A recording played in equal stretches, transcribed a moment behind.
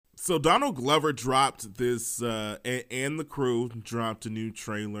So Donald Glover dropped this, and the crew dropped a new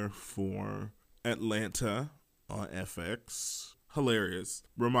trailer for Atlanta on FX. Hilarious.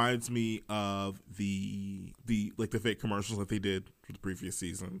 Reminds me of the fake commercials that they did for the previous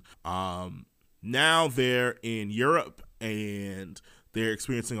season. Now they're in Europe and they're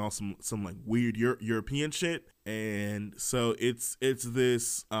experiencing all some like weird European shit, and so it's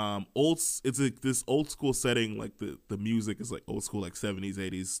this old school setting. Like the music is like old school, like 70s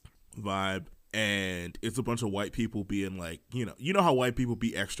 80s vibe, and it's a bunch of white people being like, you know how white people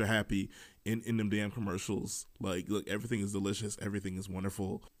be extra happy in them damn commercials. Like, look, everything is delicious, everything is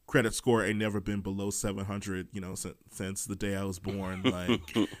wonderful. Credit score ain't never been below 700, since the day I was born. Like,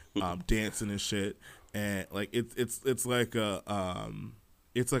 dancing and shit. And like it's like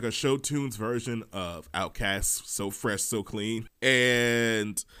a show tunes version of Outkast, So Fresh, So Clean,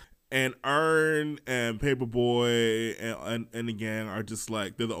 and Earn and Paperboy and the gang are just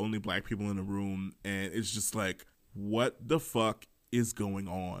like, they're the only black people in the room, and it's just like, what the fuck is going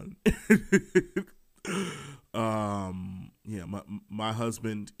on? My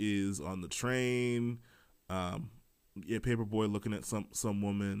husband is on the train. Paperboy looking at some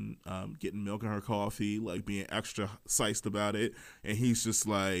woman getting milk in her coffee, like being extra psyched about it, and he's just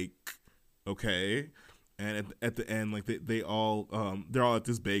like, okay. And at the end, like they're all at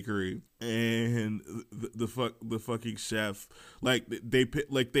this bakery, and the fucking chef, like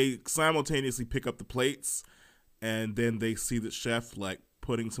they simultaneously pick up the plates, and then they see the chef like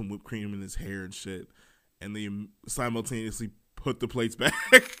putting some whipped cream in his hair and shit, and they simultaneously put the plates back.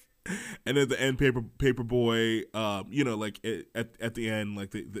 And at the end, Paperboy, like at the end, like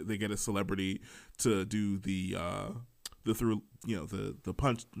they get a celebrity to do the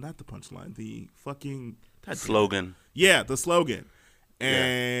punch, not the punchline, the fucking slogan. Yeah, the slogan.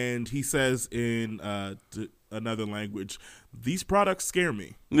 And he says in another language, "These products scare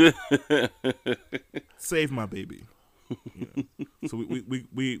me. Save my baby." So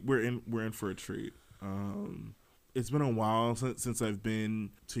we're in for a treat. It's been a while since I've been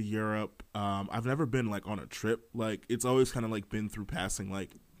to Europe. I've never been like on a trip. Like, it's always kind of like been through passing,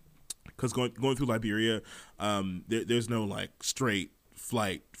 like, because going through Liberia, there's no like straight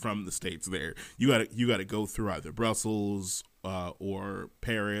flight from the States there. You gotta go through either Brussels or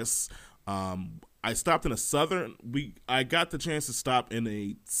Paris. I stopped in I got the chance to stop in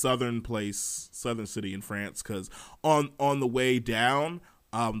a southern city in France, because on the way down,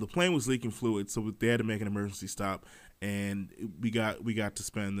 the plane was leaking fluid, so they had to make an emergency stop, and we got to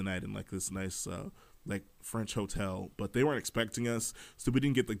spend the night in like this nice like French hotel, but they weren't expecting us, so we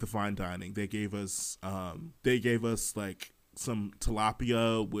didn't get like the fine dining. They gave us like some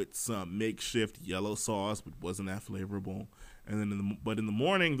tilapia with some makeshift yellow sauce, which wasn't that flavorful. And then in the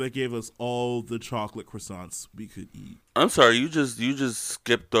morning, they gave us all the chocolate croissants we could eat. I'm sorry, you just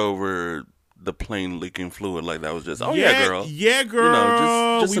skipped over the plane leaking fluid. Like, that was just, yeah, girl. Yeah,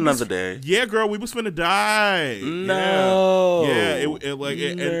 girl. Just another day. Yeah, girl. We was finna die. No. Yeah.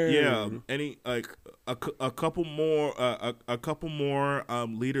 Any like a couple more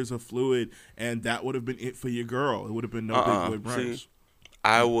liters of fluid, and that would have been it for your girl. It would have been no big boy brunch. See,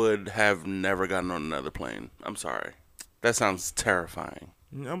 I would have never gotten on another plane. I'm sorry. That sounds terrifying.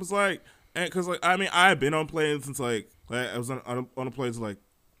 I was like, because like, I mean, I've been on planes since like I was on a plane to like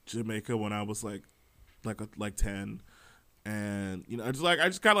Jamaica when I was like 10, and I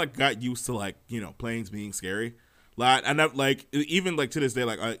just kind of like got used to like planes being scary. Like, and like even like to this day,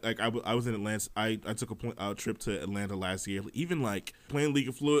 like I was in Atlanta. I took a trip to Atlanta last year. Even like plane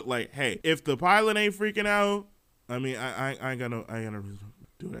leaking fluid. Like, hey, if the pilot ain't freaking out, I mean, I ain't got no reason to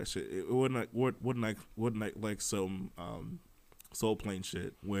do that shit. It wouldn't like some soul plane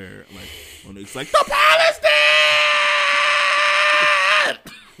shit where like when it's like the pilot's dead.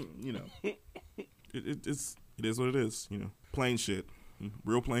 It is what it is. Plane shit,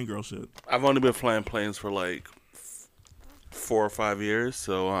 real plane girl shit. I've only been flying planes for like 4 or 5 years,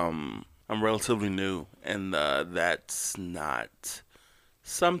 so I'm relatively new, and that's not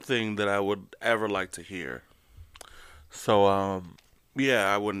something that I would ever like to hear. So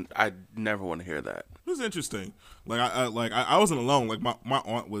yeah, I'd never want to hear that. It was interesting. Like I wasn't alone. Like my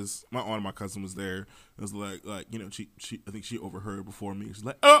aunt and my cousin was there. It was like she I think she overheard before me. She's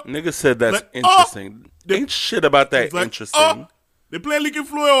like, oh, nigga said that's like, interesting. Ain't shit about that like, interesting. They play leaking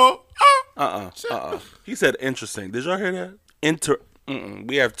fluid. He said interesting. Did y'all hear that?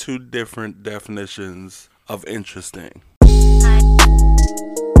 We have two different definitions of interesting.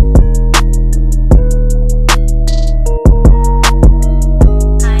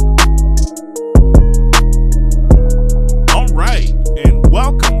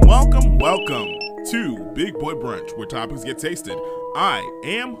 Welcome to Big Boy Brunch, where topics get tasted, I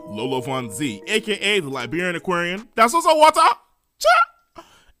am Lolo Von Z, aka the Liberian Aquarian. That's also water. Cha!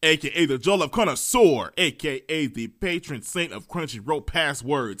 AKA the Jollof Connoisseur, aka the patron saint of Crunchyroll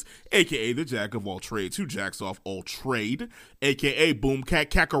passwords, aka the jack of all trades who jacks off all trade, aka Boomcat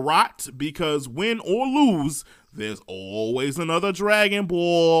Kakarot, because win or lose, there's always another Dragon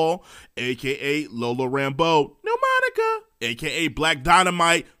Ball, aka Lola Rambeau, no Monica, aka Black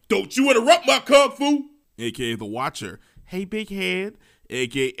Dynamite, don't you interrupt my kung fu, aka the Watcher, hey big head,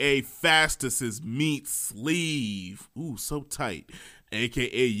 aka Fastus's meat sleeve, ooh so tight,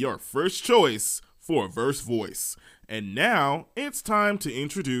 aka your first choice for a verse voice. And now it's time to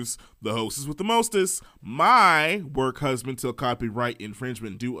introduce the hostess with the mostest, my work husband till copyright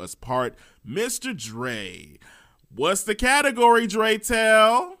infringement do us part, Mr. Dre. What's the category, Dre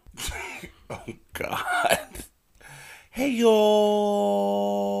Tell? Oh, God. Hey, y'all.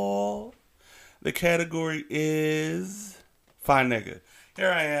 The category is Fine Nigga.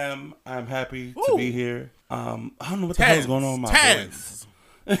 Here I am. I'm happy to be here. I don't know what the hell is going on with my voice.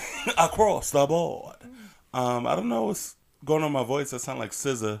 Across the board. I don't know what's going on with my voice. I sound like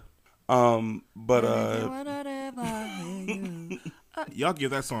SZA. Y'all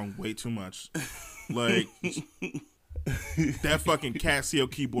give that song way too much. Like, that fucking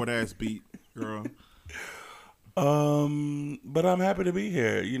Casio keyboard ass beat, girl. But I'm happy to be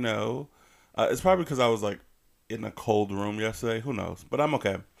here, you know. It's probably because I was like in a cold room yesterday. Who knows? But I'm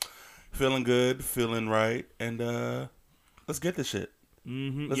okay. Feeling good, feeling right, and let's get this shit.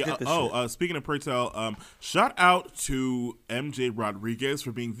 Mm-hmm. Let's get this shit. Speaking of Purtell, shout out to MJ Rodriguez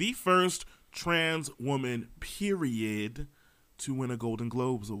for being the first trans woman, period, to win a Golden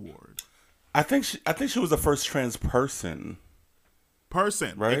Globes award. I think she was the first trans person. Right?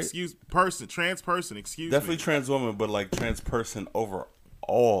 Trans person, excuse Definitely me. trans woman, but like trans person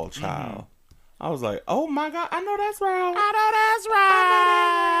overall, child. Mm-hmm. I was like, oh my God, I know that's right.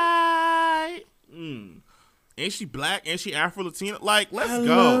 Ain't she black? Ain't she Afro-Latina? Like, let's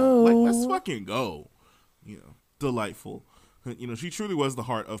go. Like, let's fucking go. You know, delightful. You know, she truly was the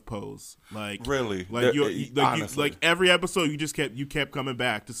heart of Pose. Like, really, like like every episode, you kept coming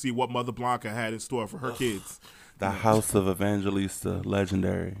back to see what Mother Blanca had in store for her kids. The House of Evangelista,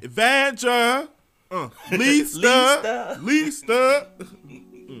 legendary. Lisa.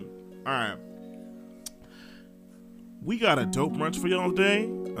 All right. We got a dope brunch for y'all today.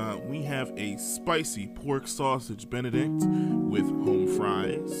 We have a spicy pork sausage Benedict with home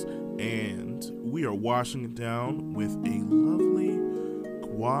fries, and we are washing it down with a lovely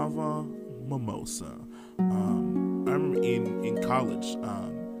guava mimosa. I remember in college,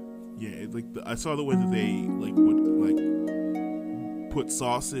 I saw the way that they would put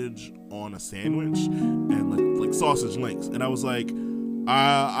sausage on a sandwich and like sausage links, and I was like,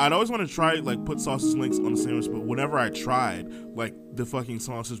 I'd always want to try put sausage links on a sandwich, but whenever I tried, the fucking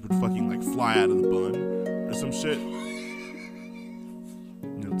sausage would fucking fly out of the bun or some shit. You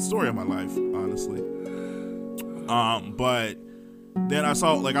know, story of my life, honestly. But then I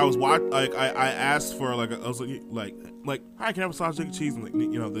saw I was I asked for I was like hi, can I have a sausage egg and cheese?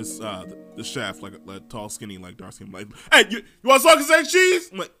 And this the chef tall skinny dark skin hey, you want sausage egg and cheese?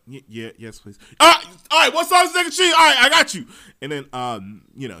 I'm like, yes please. All right, what sausage egg and cheese? All right, I got you. And then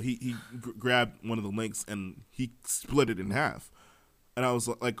he grabbed one of the links and he split it in half, and I was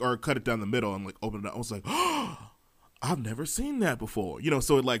or cut it down the middle and opened it up. I was like, oh, I've never seen that before.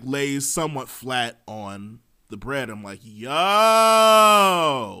 So it lays somewhat flat on the bread. I'm like,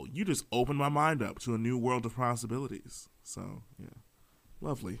 yo, you just opened my mind up to a new world of possibilities. So yeah,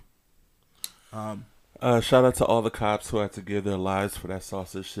 lovely. Shout out to all the cops who had to give their lives for that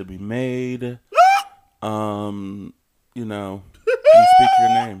sausage to be made. You speak your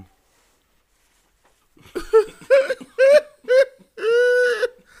name.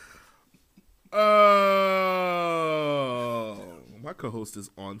 My co-host is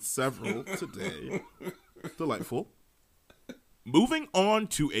on several today. Delightful. Moving on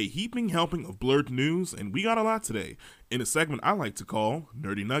to a heaping helping of blurred news, and we got a lot today in a segment I like to call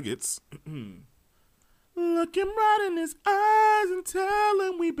Nerdy Nuggets. Look him right in his eyes and tell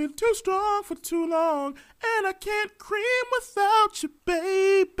him we've been too strong for too long, and I can't cream without you,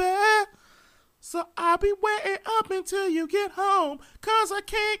 baby. So I'll be waiting up until you get home, 'cause I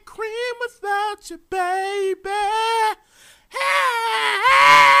can't cream without you, baby.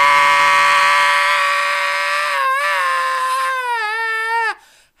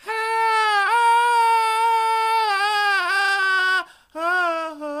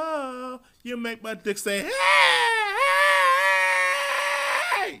 You make my dick say,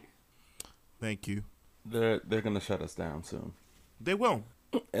 hey! Thank you. They're gonna shut us down soon. They will.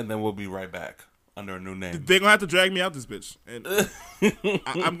 And then we'll be right back under a new name. They're gonna have to drag me out this bitch, and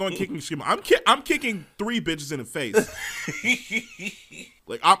I'm going kicking Shima. I'm kicking 3 bitches in the face.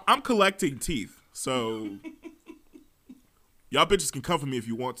 Like I'm collecting teeth, so y'all bitches can come for me if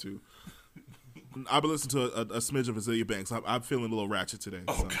you want to. I've been listening to a smidge of Azealia Banks. I'm feeling a little ratchet today.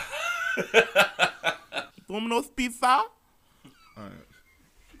 Oh, so. God. Domino's Pizza. All right.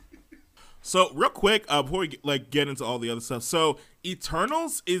 So real quick, before we get into all the other stuff, so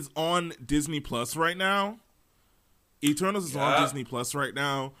Eternals is on Disney Plus right now. On Disney Plus right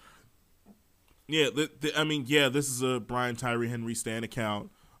now. Yeah, this is a Brian Tyree Henry Stan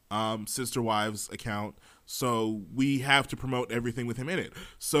account, Sister Wives account. So we have to promote everything with him in it.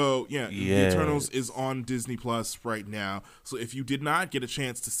 So The Eternals is on Disney Plus right now. So if you did not get a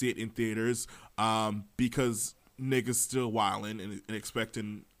chance to see it in theaters, because niggas still wilding and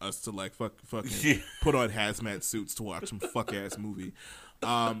expecting us to fucking put on hazmat suits to watch some fuck ass movie.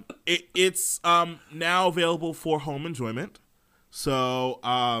 It's now available for home enjoyment. So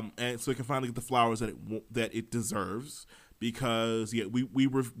and so it can finally get the flowers that it deserves, because we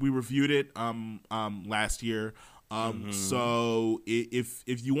reviewed it last year. So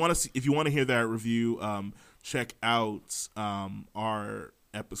if you want to hear that review, check out our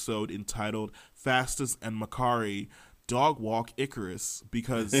episode entitled Fastus and Makari Dog Walk Icarus,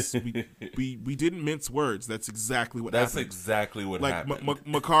 because we didn't mince words. That's exactly what happened. That's exactly what happened.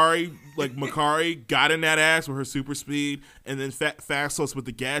 Makari got in that ass with her super speed, and then Fastos with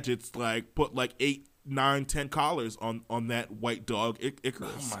the gadgets put 8, 9, 10 collars on that white dog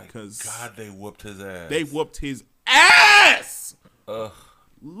Icarus. Oh my God, they whooped his ass. They whooped his ass. Ugh.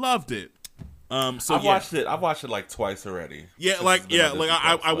 Loved it. So I've watched it. I've watched it twice already.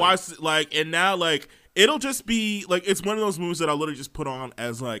 I watched it and now it'll just be it's one of those movies that I literally just put on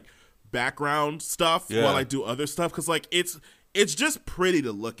as background stuff while I do other stuff, because it's just pretty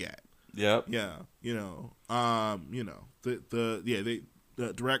to look at. Yep. Yeah. The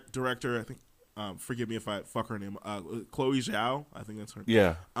director, I think, forgive me if I fuck her name, Chloe Zhao, I think that's her.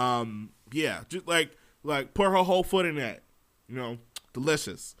 Yeah. Just put her whole foot in that.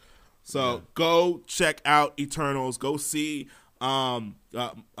 Delicious. So go check out Eternals. Go see my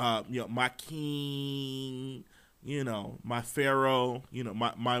king, my pharaoh,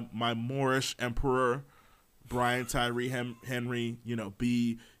 my Moorish emperor, Brian Tyree Henry,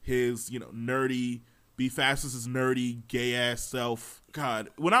 be his, nerdy, be Fastus's nerdy, gay ass self. God,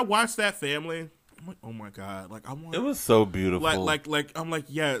 when I watched that family, I'm like, oh my God, I want. It was so beautiful. I'm like,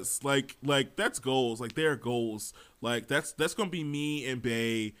 yes, that's goals. They're goals. That's gonna be me and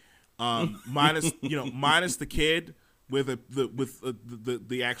Bae, minus the kid with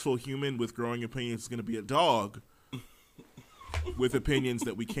the actual human with growing opinions is gonna be a dog with opinions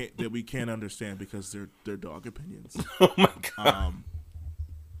that we can't understand because they're dog opinions. Oh my God.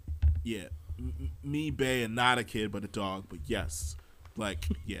 Me, Bae, and not a kid but a dog. But yes,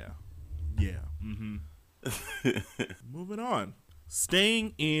 Mm-hmm. Moving on.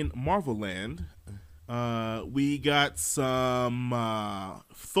 Staying in Marvel Land, we got some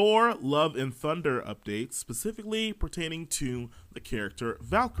Thor: Love and Thunder updates, specifically pertaining to the character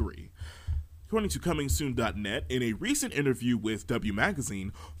Valkyrie. According to ComingSoon.net, in a recent interview with W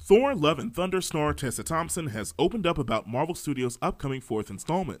Magazine, Thor: Love and Thunder star Tessa Thompson has opened up about Marvel Studios' upcoming 4th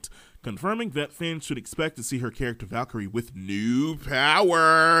installment, confirming that fans should expect to see her character Valkyrie with new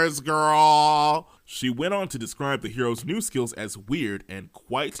powers, girl. She went on to describe the hero's new skills as weird and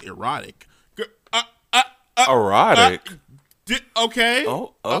quite erotic. Erotic? Okay.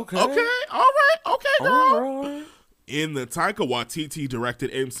 Oh, okay. Okay, all right. Okay, girl. All right. In the Taika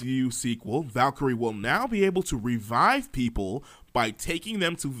Waititi-directed MCU sequel, Valkyrie will now be able to revive people by taking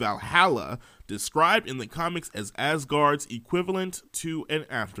them to Valhalla, described in the comics as Asgard's equivalent to an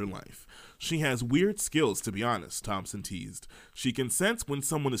afterlife. She has weird skills, to be honest, Thompson teased. She can sense when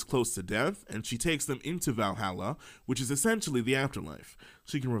someone is close to death, and she takes them into Valhalla, which is essentially the afterlife.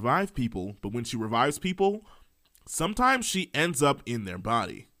 She can revive people, but when she revives people, sometimes she ends up in their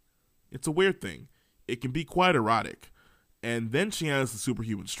body. It's a weird thing. It can be quite erotic. And then she has the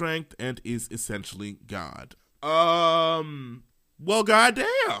superhuman strength and is essentially God. Well,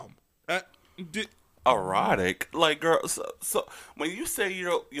 goddamn. Erotic? Girl, so when you say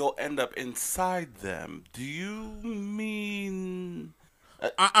you'll end up inside them, do you mean...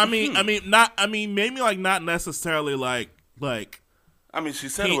 maybe not necessarily like she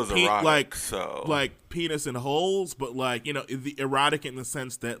said it was erotic, so... penis and holes, but the erotic in the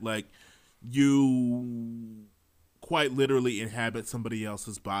sense that you quite literally inhabit somebody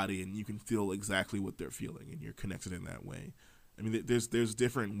else's body and you can feel exactly what they're feeling and you're connected in that way. I mean, there's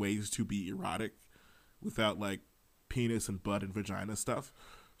different ways to be erotic without penis and butt and vagina stuff.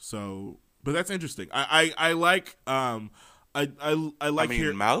 So But that's interesting. I like I I like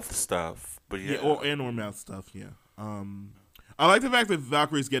mean, mouth stuff, but yeah, yeah. or mouth stuff. Yeah. I like the fact that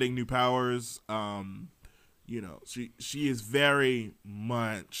Valkyrie's getting new powers. She is very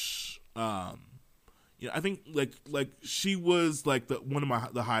much I think like she was like one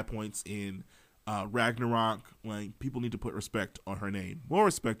of the high points in Ragnarok. Like people need to put respect on her name, more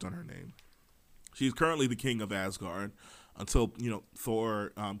respect on her name. She's currently the king of Asgard until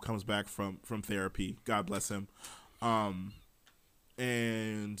Thor comes back from therapy. God bless him.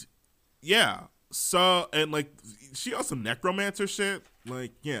 And yeah, so and like she has some necromancer shit.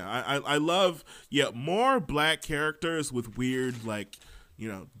 Like I love more black characters with weird like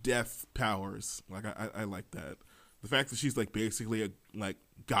death powers. Like I like that. The fact that she's like basically a like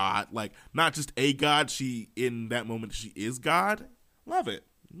god, like not just a god. She in that moment she is God. Love it.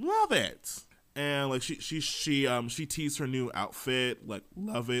 And like she teased her new outfit. Like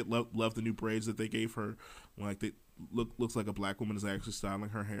love it. Love the new braids that they gave her. Like they looks like a black woman is actually styling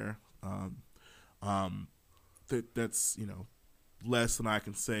her hair. That's less than I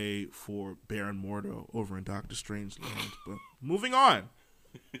can say for Baron Mordo over in Doctor Strangeland. But moving on.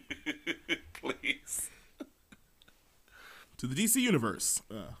 Please. To the DC universe.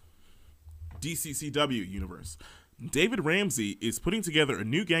 DCCW universe. David Ramsey is putting together a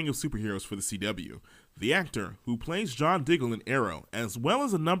new gang of superheroes for the CW. The actor, who plays John Diggle in Arrow, as well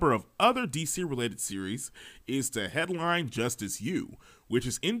as a number of other DC-related series, is to headline Justice U, which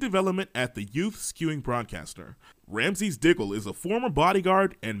is in development at the youth-skewing broadcaster. Ramsey's Diggle is a former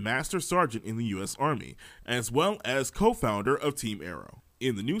bodyguard and master sergeant in the U.S. Army, as well as co-founder of Team Arrow.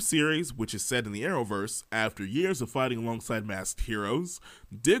 In the new series, which is set in the Arrowverse, after years of fighting alongside masked heroes,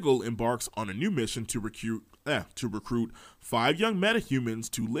 Diggle embarks on a new mission to recruit 5 young metahumans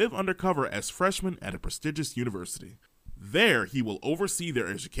to live undercover as freshmen at a prestigious university. There, he will oversee their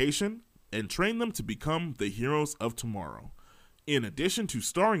education and train them to become the heroes of tomorrow. In addition to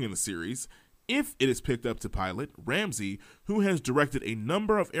starring in the series, if it is picked up to pilot, Ramsey, who has directed a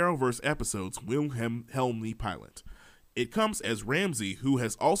number of Arrowverse episodes, will helm the pilot. It comes as Ramsey, who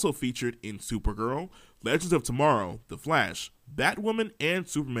has also featured in Supergirl, Legends of Tomorrow, The Flash, Batwoman, and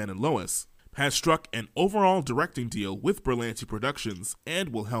Superman and Lois, has struck an overall directing deal with Berlanti Productions and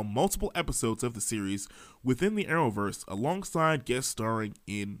will helm multiple episodes of the series within the Arrowverse alongside guest starring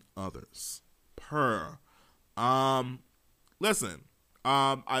in others. Listen,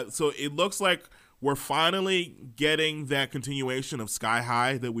 so it looks like we're finally getting that continuation of Sky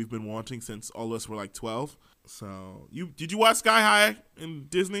High that we've been wanting since all of us were like 12. So, did you watch Sky High in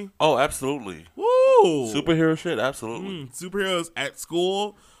Disney? Oh, absolutely. Woo! Superhero shit, absolutely. Superheroes at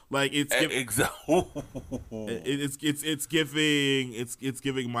school, like it's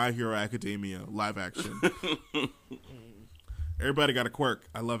giving My Hero Academia live action. Everybody got a quirk.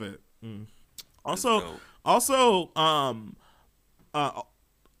 I love it. Also, a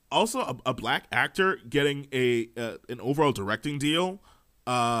black actor getting an overall directing deal.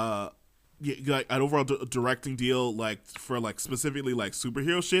 Like an overall directing deal, like for like specifically like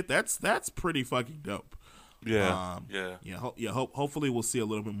superhero shit. That's pretty fucking dope. Hopefully we'll see a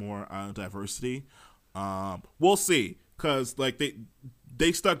little bit more diversity. We'll see, cause like they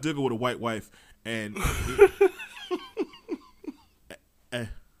stuck Diggle with a white wife, and and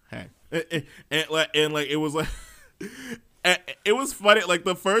it was like it was funny. Like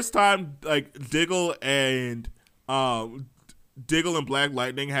the first time like Diggle and Black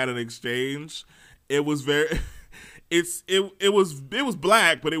Lightning had an exchange, it was very it was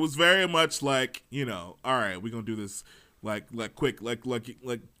black, but it was very much like, all right, we're gonna do this like quick, like what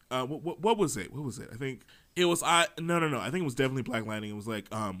was it? I think it was I think it was definitely Black Lightning. It was like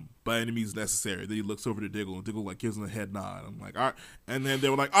by any means necessary. Then he looks over to Diggle, and Diggle like gives him a head nod. I'm like, all right, and then they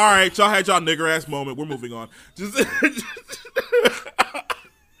were like, all right, y'all had y'all nigger ass moment. We're moving on. Just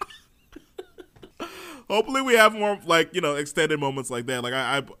hopefully we have more like extended moments like that. Like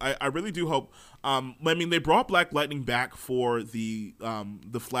I really do hope. I mean, they brought Black Lightning back for the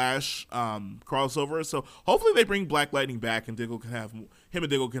Flash crossover, so hopefully they bring Black Lightning back, and Diggle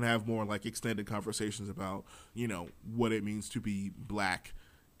can have more like extended conversations about what it means to be black,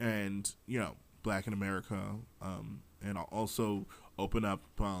 and black in America, and also open up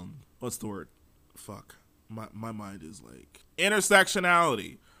what's the word? Fuck, my mind is like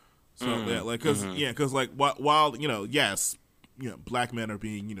intersectionality. So because like while yes, black men are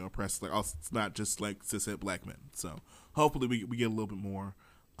being oppressed, like also, it's not just like cishet black men. So hopefully we get a little bit more,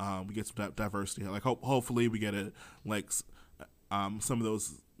 we get some diversity. Like hopefully we get some of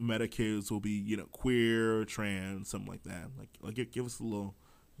those meta kids will be queer, trans, something like that. Like give us a little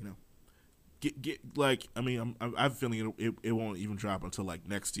like, I mean, I have a feeling it won't even drop until like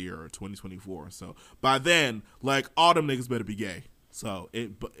next year or 2024. So by then, like, all them niggas better be gay. So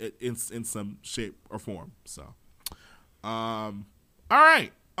in some shape or form. So, all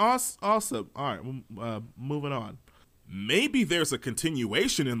right, awesome. All right, moving on. Maybe there's a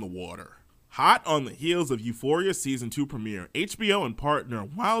continuation in the water. Hot on the heels of Euphoria Season 2 premiere, HBO and partner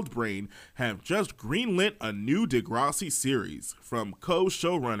Wildbrain have just greenlit a new Degrassi series from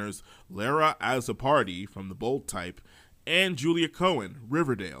co-showrunners Lara Azzopardi from The Bold Type and Julia Cohen,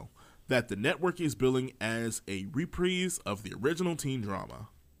 Riverdale, that the network is billing as a reprise of the original teen drama.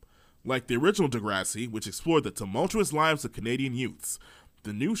 Like the original Degrassi, which explored the tumultuous lives of Canadian youths,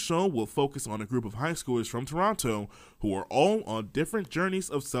 the new show will focus on a group of high schoolers from Toronto who are all on different journeys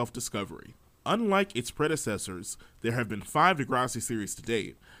of self-discovery. Unlike its predecessors, there have been 5 Degrassi series to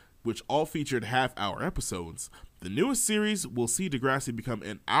date, which all featured half-hour episodes. The newest series will see Degrassi become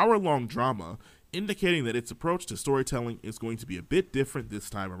an hour-long drama, indicating that its approach to storytelling is going to be a bit different this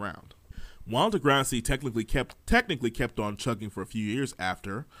time around. While Degrassi technically kept on chugging for a few years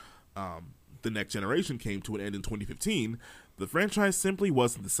after The Next Generation came to an end in 2015, the franchise simply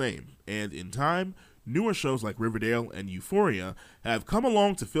wasn't the same, and in time, newer shows like Riverdale and Euphoria have come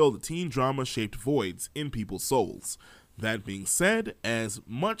along to fill the teen drama-shaped voids in people's souls. That being said, as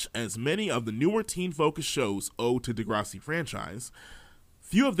much as many of the newer teen-focused shows owe to Degrassi franchise,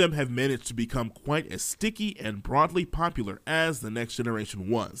 few of them have managed to become quite as sticky and broadly popular as The Next Generation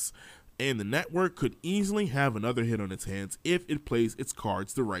was, and the network could easily have another hit on its hands if it plays its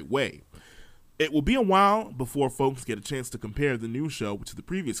cards the right way. It will be a while before folks get a chance to compare the new show to the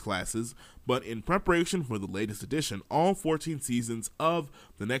previous classes, but in preparation for the latest edition, all 14 seasons of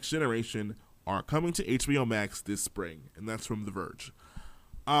The Next Generation are coming to HBO Max this spring, and that's from The Verge.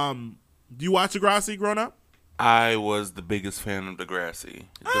 Do you watch Degrassi growing up? I was the biggest fan of Degrassi.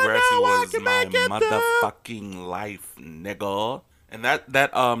 Degrassi was my motherfucking life, nigga. And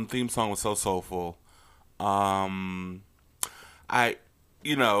that theme song was so soulful. That's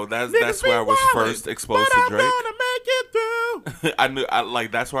where I was first exposed to Drake.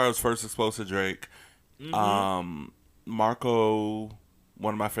 That's where I was first exposed to Drake. Mm-hmm. Marco,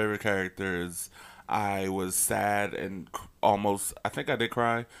 one of my favorite characters. I was sad and almost, I think I did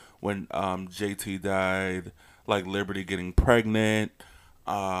cry when JT died. Like Liberty getting pregnant.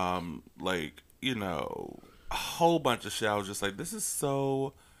 A whole bunch of shit. I was just like, this is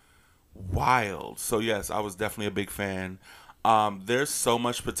so wild. So yes, I was definitely a big fan. There's so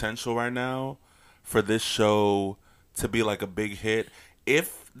much potential right now for this show to be like a big hit.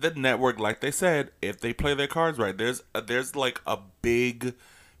 If the network, like they said, if they play their cards right, there's like a big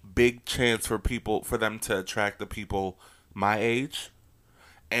chance for them to attract the people my age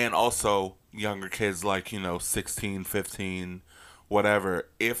and also younger kids like, 16, 15, whatever.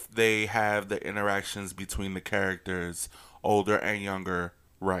 If they have the interactions between the characters, older and younger,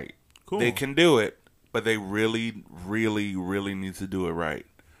 right. Cool. They can do it. But they really, really, really need to do it right.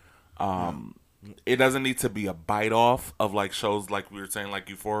 It doesn't need to be a bite off of like shows like we were saying, like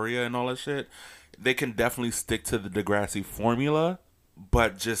Euphoria and all that shit. They can definitely stick to the Degrassi formula,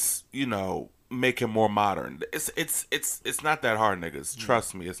 but just make it more modern. It's not that hard, niggas.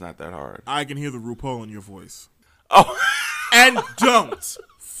 Trust me, it's not that hard. I can hear the RuPaul in your voice. Oh, and don't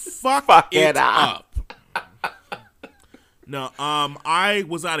fuck it up. No, I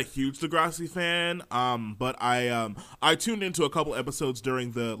was not a huge Degrassi fan, but I tuned into a couple episodes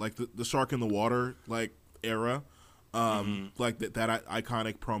during the Shark in the Water era, like that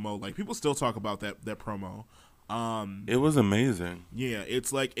iconic promo. Like people still talk about that promo. It was amazing. Yeah,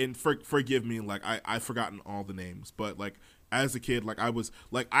 it's like, and forgive me, like I've forgotten all the names, but like as a kid, like I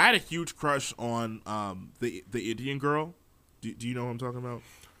had a huge crush on the Indian girl. Do you know what I'm talking about?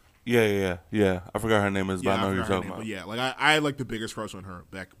 Yeah. I forgot her name is, but I know who you're talking about. But yeah, like I had like the biggest crush on her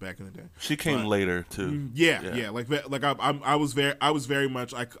back in the day. She came later too. Yeah. Like I was very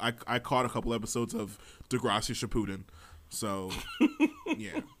much I caught a couple episodes of Degrassi Shippuden. So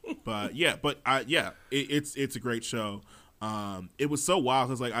it's a great show. It was so wild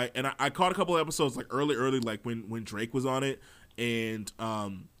because like I caught a couple episodes like early like when Drake was on it, and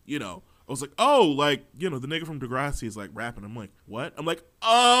I was like, oh, like, the nigga from Degrassi is like rapping. I'm like, what? I'm like,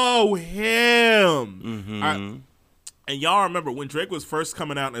 oh, him. Mm-hmm. And y'all remember when Drake was first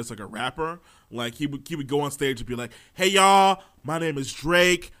coming out as like a rapper, like he would go on stage and be like, hey y'all, my name is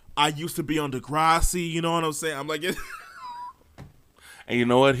Drake. I used to be on Degrassi. You know what I'm saying? I'm like, and you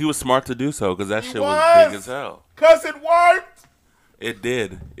know what? He was smart to do so because that shit was big as hell. Cause it worked. It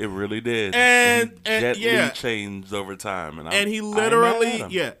did. It really did. And he gently yeah, changed over time. and he literally,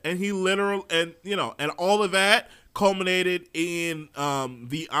 and you know, and all of that culminated in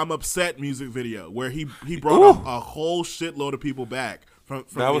the "I'm Upset" music video, where he brought a whole shitload of people back from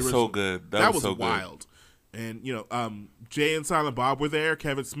that the was original. so good. That was so wild. Good. And you know, Jay and Silent Bob were there.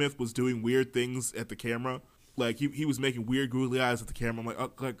 Kevin Smith was doing weird things at the camera. Like he was making weird googly eyes at the camera. I'm like,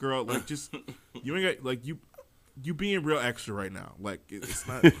 oh, like girl, like just you ain't got, like you being real extra right now. Like it's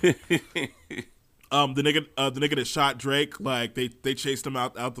not. The nigga that shot Drake, like they chased him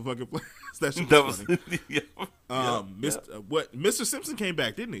out the fucking place. That shit was funny. Mr. Simpson came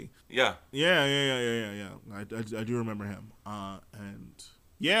back, didn't he? Yeah. Yeah. I do remember him. And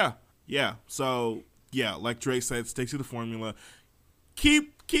yeah. So yeah, like Drake said, stick to the formula.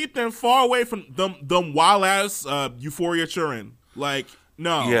 Keep them far away from them wild ass Euphoria children. Like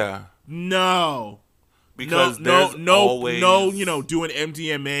no. Yeah. No. Because no, always, you know, doing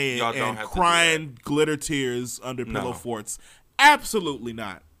MDMA and have crying glitter tears under pillow forts. Absolutely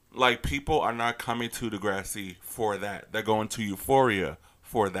not. Like, people are not coming to Degrassi for that. They're going to Euphoria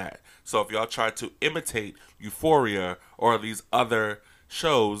for that. So if y'all try to imitate Euphoria or these other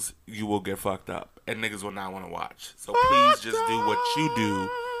shows, you will get fucked up. And niggas will not want to watch. So please just do what you do,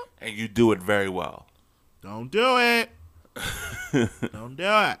 and you do it very well. Don't do it. Don't do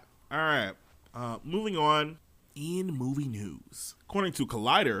it. All right. Moving on, in movie news. According to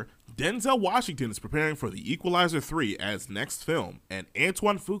Collider, Denzel Washington is preparing for The Equalizer 3 as next film, and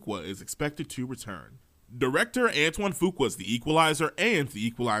Antoine Fuqua is expected to return. Director Antoine Fuqua's The Equalizer and The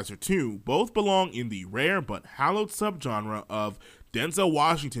Equalizer 2 both belong in the rare but hallowed subgenre of Denzel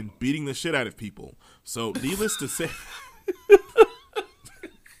Washington beating the shit out of people. So, needless to say...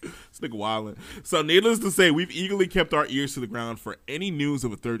 Nigga wildin'. So needless to say, we've eagerly kept our ears to the ground for any news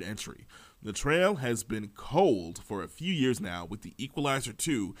of a third entry. The trail has been cold for a few years now, with The Equalizer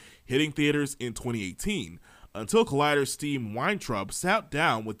 2 hitting theaters in 2018, until Collider's Steve Weintraub sat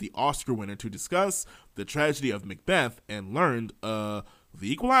down with the Oscar winner to discuss the tragedy of Macbeth and learned The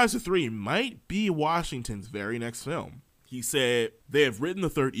Equalizer 3 might be Washington's very next film. He said they have written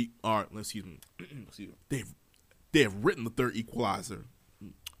the third they have written the third Equalizer.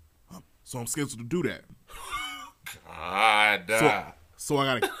 So I'm scheduled to do that. God. So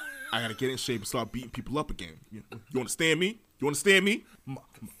I gotta get in shape and start beating people up again. You understand me? You understand me?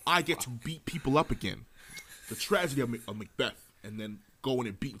 I get to beat people up again. The tragedy of Macbeth, and then going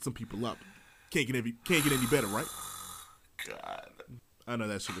and beating some people up. Can't get any better, right? God. I know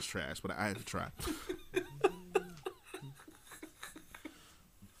that shit was trash, but I had to try.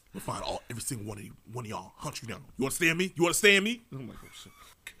 We'll find every single one of y'all, hunt you down. You understand me? You understand me? I'm like, oh shit.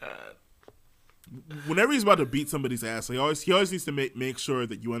 God. Whenever he's about to beat somebody's ass, he always needs to make sure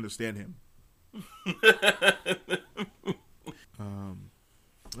that you understand him.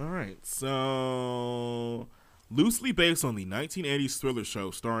 All right, so loosely based on the 1980s thriller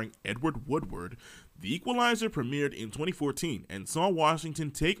show starring Edward Woodward, The Equalizer premiered in 2014 and saw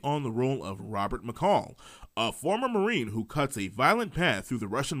Washington take on the role of Robert McCall, a former Marine who cuts a violent path through the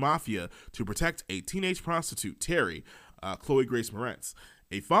Russian mafia to protect a teenage prostitute, Terry, Chloe Grace Moretz.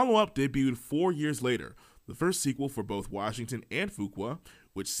 A follow-up debuted 4 years later, the first sequel for both Washington and Fuqua,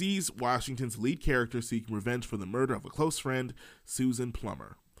 which sees Washington's lead character seeking revenge for the murder of a close friend, Susan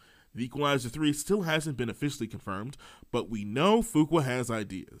Plummer. The Equalizer 3 still hasn't been officially confirmed, but we know Fuqua has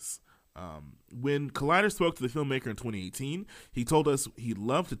ideas. When Collider spoke to the filmmaker in 2018, he told us he'd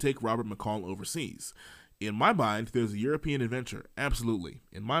love to take Robert McCall overseas. In my mind, there's a European adventure, absolutely.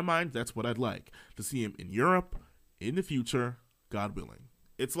 In my mind, that's what I'd like, to see him in Europe, in the future, God willing.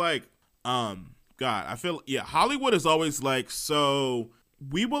 It's like, God, I feel, Hollywood is always like, so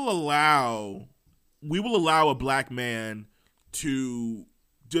we will allow a black man to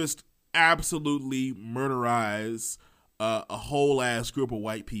just absolutely murderize a whole ass group of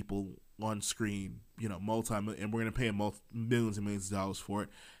white people on screen, and we're gonna pay him millions and millions of dollars for it.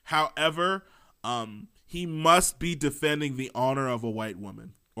 However, he must be defending the honor of a white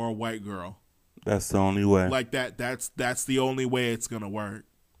woman or a white girl. That's the only way. Like that's the only way it's gonna work.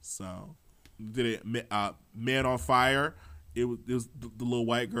 So, did it Man on Fire? It was the little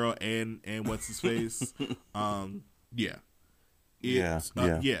white girl and what's his face? It's a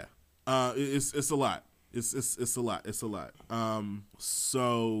lot. It's a lot.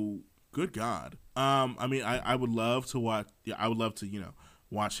 So good God. I mean, I would love to watch. I would love to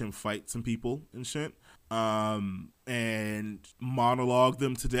watch him fight some people and shit. And monologue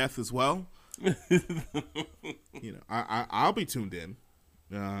them to death as well. I'll be tuned in.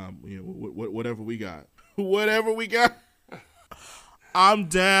 Whatever we got, I'm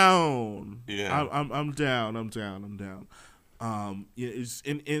down. Yeah, I'm down. Yeah, it's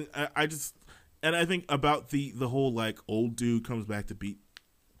and I just and I think about the whole like old dude comes back to beat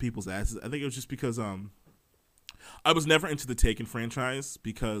people's asses. I think it was just because I was never into the Taken franchise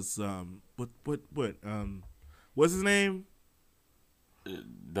because what's his name?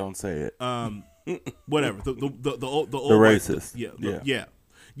 Don't say it. Whatever the old racist.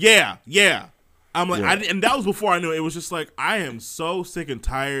 Yeah. I'm like, and that was before I knew it. It was just like I am so sick and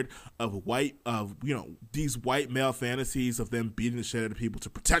tired of these white male fantasies of them beating the shit out of people to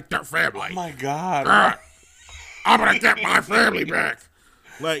protect their family. Oh my god! I'm gonna get my family back.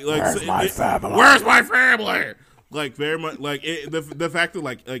 Where's my family? Where's my family? Like very much like the fact that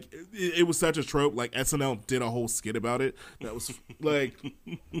like it was such a trope. Like SNL did a whole skit about it. That was like,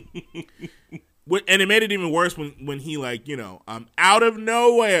 and it made it even worse when he like out of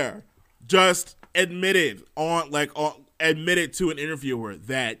nowhere just admitted to an interviewer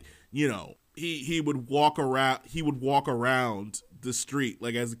that he would walk around the street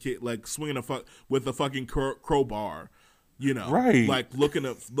like as a kid like swinging with a fucking crowbar. Right. Like looking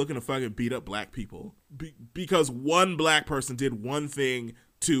to fucking beat up black people because one black person did one thing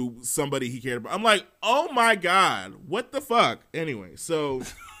to somebody he cared about. I'm like, oh my god, what the fuck? Anyway, so,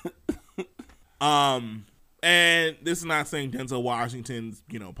 and this is not saying Denzel Washington's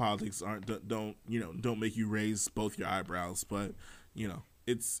politics don't make you raise both your eyebrows, but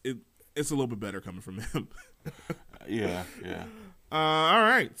it's a little bit better coming from him. Yeah. All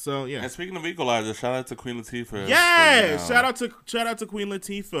right, so yeah. And speaking of Equalizer, shout out to Queen Latifah. Yeah, shout out to Queen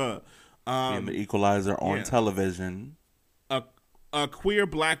Latifah. Being the Equalizer on television. A queer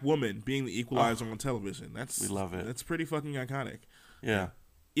black woman being the Equalizer on television. We love it. That's pretty fucking iconic. Yeah.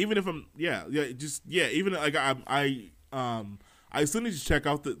 Even if I'm even like I still need to check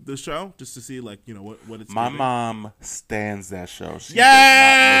out the show just to see like what it's. My mom stands that show. She does not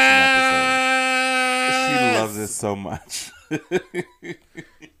miss an episode. She loves it so much.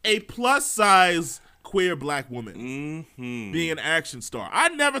 A plus size queer black woman being an action star. I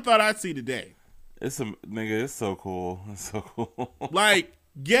never thought I'd see today. It's so cool. It's so cool. Like,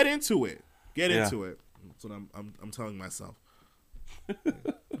 get into it. Into it. That's what I'm telling myself.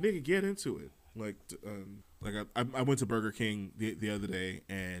 Nigga, get into it. Like I went to Burger King the other day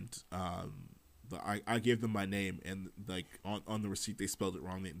and I gave them my name and like on the receipt they spelled it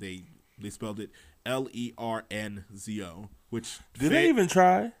wrong. They spelled it Lernzo, which did they even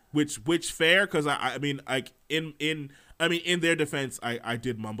try? Which fair? Because I mean, like in their defense, I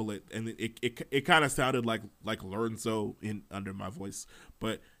did mumble it, and it kind of sounded like Lernzo under my voice.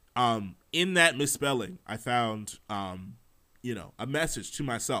 But in that misspelling, I found a message to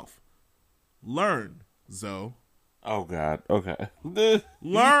myself: learn, Zoe. Oh God. Okay.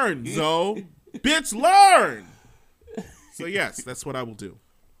 Learn, Zoe. Bitch, learn. So yes, that's what I will do.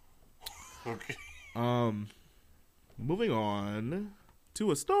 Okay. Moving on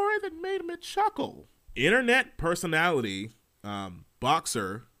to a story that made me chuckle. Internet personality,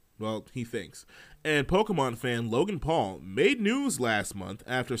 boxer, well, he thinks, and Pokemon fan Logan Paul made news last month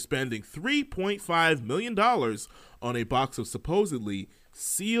after spending $3.5 million on a box of supposedly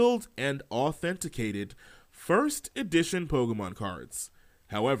sealed and authenticated first edition Pokemon cards.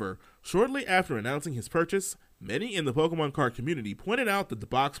 However, shortly after announcing his purchase, many in the Pokemon card community pointed out that the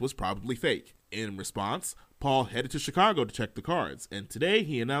box was probably fake. In response, Paul headed to Chicago to check the cards, and today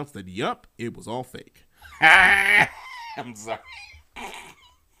he announced that, yup, it was all fake. I'm sorry.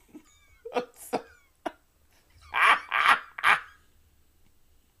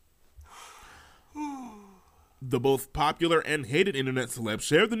 The both popular and hated internet celeb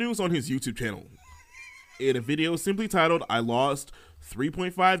shared the news on his YouTube channel. In a video simply titled, "I lost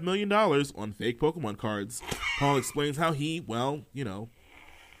 $3.5 million on fake Pokemon cards," Paul explains how he,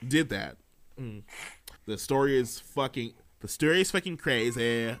 did that. The story is fucking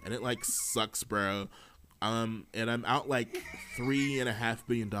crazy, and it sucks, bro. And I'm out $3.5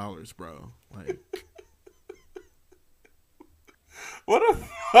 billion, bro. Like, what a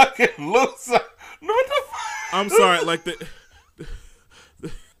fucking loser! What the fuck? I'm sorry,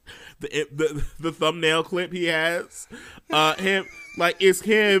 the thumbnail clip he has, it's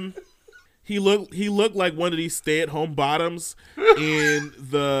him. He looked like one of these stay-at-home bottoms in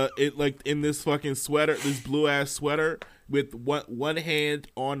this fucking sweater, this blue ass sweater with one hand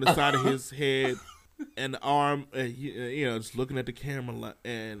on the side of his head and the arm, just looking at the camera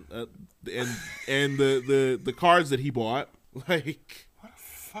and the cards that he bought. Like, what a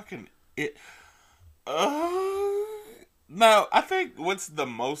fucking it. Now, I think what's the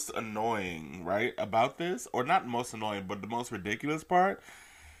most annoying, right, about this, or not most annoying, but the most ridiculous part,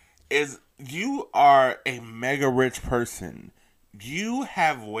 is you are a mega rich person. You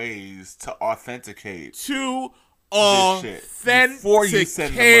have ways to authenticate. To this shit before you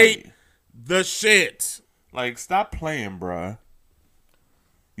send the money. The shit. Like, stop playing, bruh.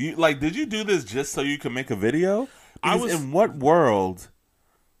 You did you do this just so you could make a video? Because in what world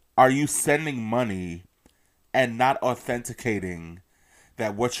are you sending money and not authenticating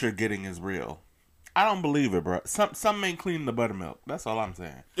that what you're getting is real? I don't believe it, bro. Some ain't cleaning the buttermilk. That's all I'm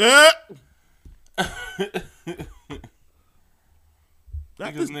saying. Yeah.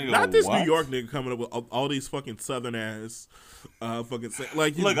 Not this New York nigga coming up with all these fucking southern ass fucking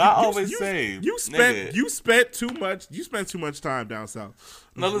like. Look, I always say you spent too much time down south.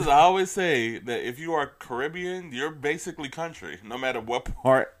 No, listen, I always say that if you are Caribbean, you're basically country, no matter what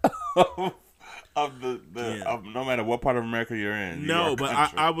part of no matter what part of America you're in. No, but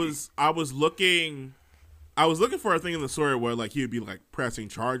I was looking for a thing in the story where like he would be like pressing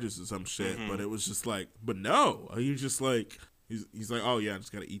charges or some shit, but it was just like, but no, he just like. He's like, oh yeah, I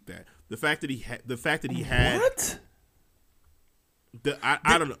just gotta eat that. The fact that he had what?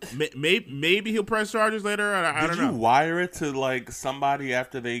 I don't know. Maybe he'll press charges later. I don't know. Did you wire it to like somebody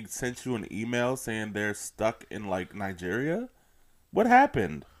after they sent you an email saying they're stuck in like Nigeria? What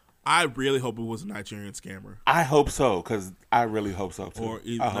happened? I really hope it was a Nigerian scammer. I hope so, because I really hope so too.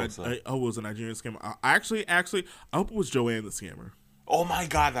 I hope so. I hope it was a Nigerian scammer. Actually, I hope it was Joanne the scammer. Oh my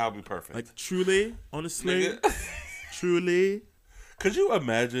god, that would be perfect. Like truly, honestly. Truly. Could you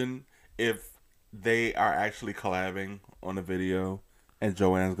imagine if they are actually collabing on a video and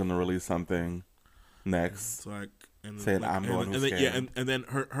Joanne's going to release something next? It's like, saying I'm the one who scammed. Yeah, and then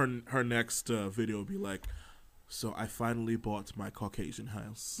her next video will be like, so I finally bought my Caucasian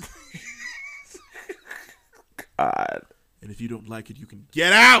house. God. And if you don't like it, you can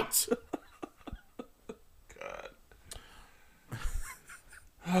get out!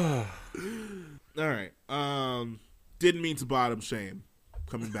 God. All right. Didn't mean to bottom shame.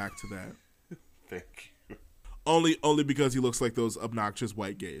 Coming back to that. Thank you. Only because he looks like those obnoxious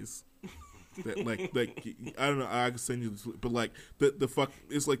white gays. That like I don't know. I can send you this, but like the fuck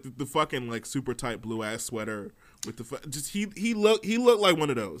it's like the fucking like super tight blue ass sweater with the just he looked like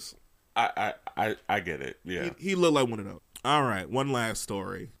one of those. I get it. Yeah. He looked like one of those. All right. One last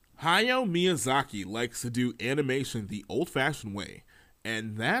story. Hayao Miyazaki likes to do animation the old-fashioned way,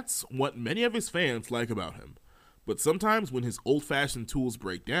 and that's what many of his fans like about him. But sometimes when his old-fashioned tools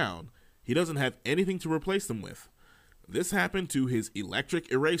break down, he doesn't have anything to replace them with. This happened to his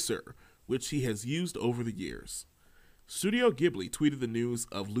electric eraser, which he has used over the years. Studio Ghibli tweeted the news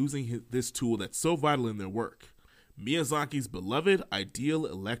of losing this tool that's so vital in their work. Miyazaki's beloved ideal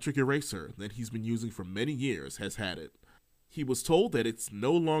electric eraser that he's been using for many years has had it. He was told that it's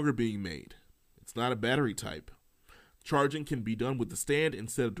no longer being made. It's not a battery type. Charging can be done with the stand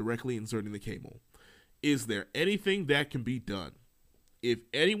instead of directly inserting the cable. Is there anything that can be done? If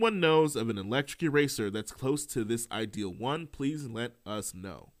anyone knows of an electric eraser that's close to this ideal one, please let us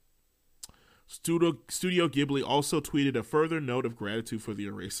know. Studio Ghibli also tweeted a further note of gratitude for the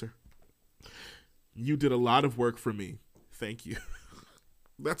eraser. You did a lot of work for me. Thank you.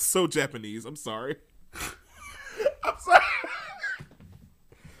 That's so Japanese. I'm sorry. I'm sorry.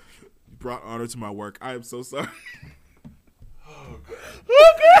 You brought honor to my work. I am so sorry. Oh, God.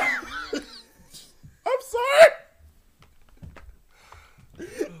 Oh, God. I'm sorry.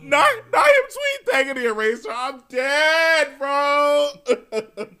 Not him tweet thanking the eraser. I'm dead, bro.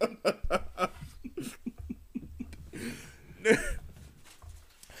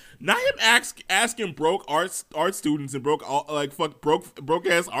 Not him asking broke art students and broke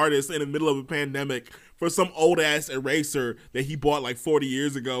ass artists in the middle of a pandemic for some old ass eraser that he bought like 40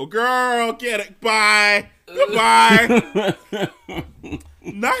 years ago. Girl, get it. Bye. Goodbye.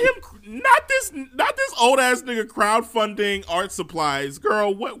 Not this old ass nigga crowdfunding art supplies.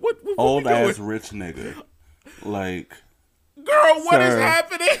 Girl, what old ass rich nigga. Like, girl, what is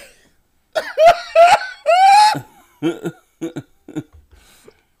happening?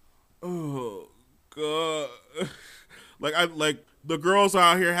 Oh God! Like the girls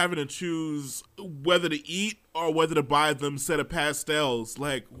out here having to choose whether to eat or whether to buy them set of pastels.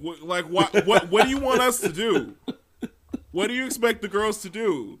 Like what do you want us to do? What do you expect the girls to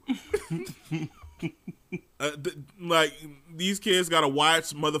do? Like these kids gotta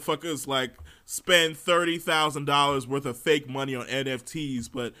watch motherfuckers like spend $30,000 worth of fake money on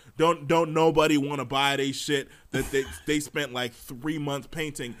NFTs, but don't nobody want to buy they shit that they spent like 3 months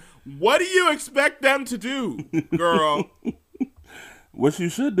painting. What do you expect them to do, girl? What you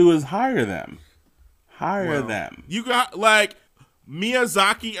should do is hire them. Hire them. You got like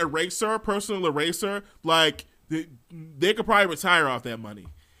Miyazaki eraser, personal eraser. Like they could probably retire off that money.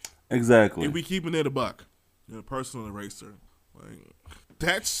 Exactly. If we keeping it a buck, personal eraser. Like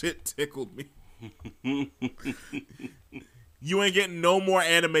that shit tickled me. You ain't getting no more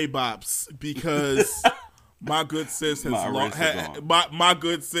anime bops because my good sis has my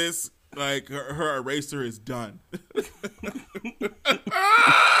good sis, like her eraser is done.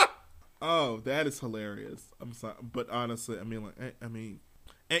 Oh, that is hilarious. I'm sorry, but honestly, I mean,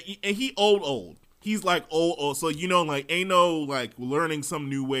 and he old. He's like old. So like ain't no like learning some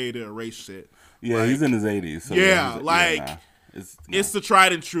new way to erase shit. Yeah, like, he's in his 80s. So it's the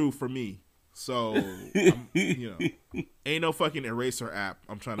tried and true for me. So ain't no fucking eraser app.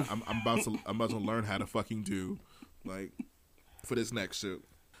 I'm about to learn how to fucking do like for this next shoot.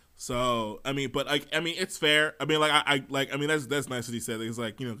 So it's fair. I mean, that's nice that he said. It's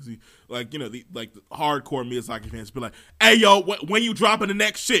like because he the hardcore Miyazaki fans be like, hey yo, when you dropping the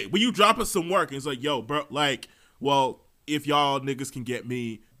next shit? When you dropping some work? And it's like, yo, bro, like, well, if y'all niggas can get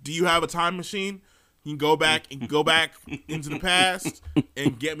me, do you have a time machine? You can go back into the past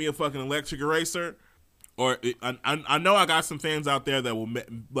and get me a fucking electric eraser. Or I know I got some fans out there that will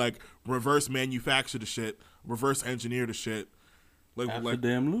reverse manufacture the shit, reverse engineer the shit.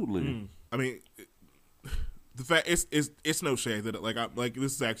 Absolutely. I mean, the fact it's no shade that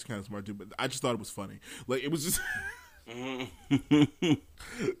this is actually kind of smart too, but I just thought it was funny. Like it was just.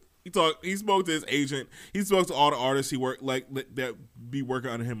 He spoke to his agent. He spoke to all the artists he worked that be working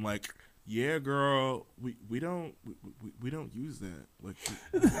under him. Like, yeah, girl, we don't use that. Like,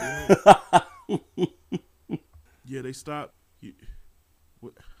 yeah, they stopped.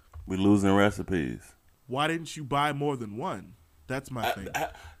 We losing recipes. Why didn't you buy more than one? That's my thing.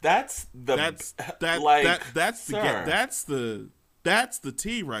 That's the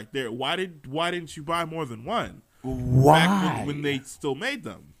tea right there. Why didn't you buy more than one? Why? Back when they still made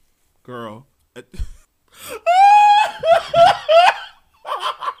them, girl.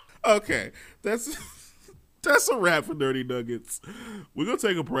 Okay, that's a wrap for Nerdy Nuggets. We're gonna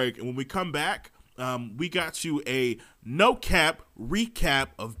take a break, and when we come back, we got you a no cap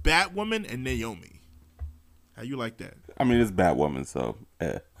recap of Batwoman and Naomi. How you like that? I mean, it's Batwoman, so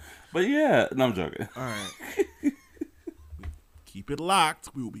but yeah, no, I'm joking. All right, keep it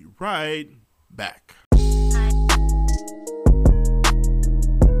locked. We will be right back.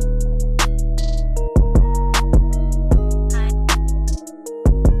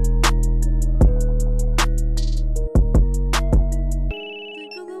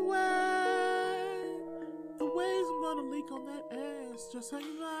 Just hang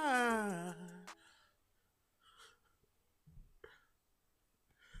on.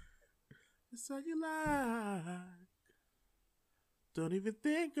 It's how you like. Don't even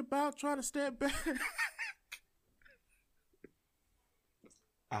think about trying to step back.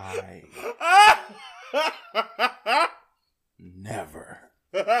 I never.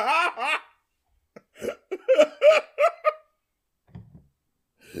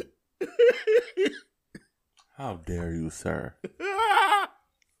 How dare you, sir?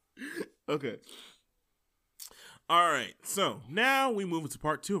 Okay. All right. So now we move into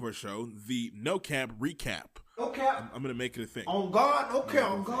part 2 of our show, the No Cap Recap. No cap. I'm going to make it a thing. On God? Okay,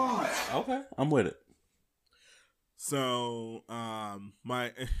 on God. Okay, I'm with it. So,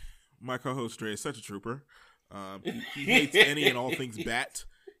 my co-host Dre is such a trooper. He hates any and all things Bat,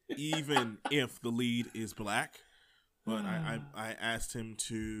 even if the lead is black. But I asked him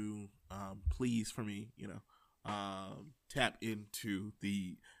to please for me, tap into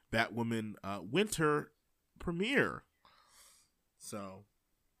the Batwoman winter premiere. So,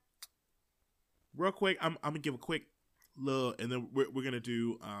 real quick, I'm gonna give a quick little, and then we're gonna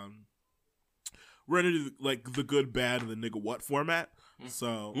do like the good, bad, and the nigga what format.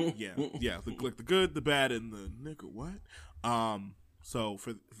 So yeah, the good, the bad, and the nigga what. So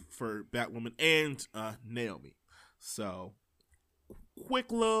for Batwoman and Naomi. So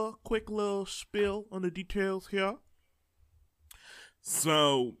quick little spill on the details here.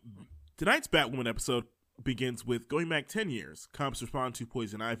 So tonight's Batwoman episode begins with going back 10 years. Cops respond to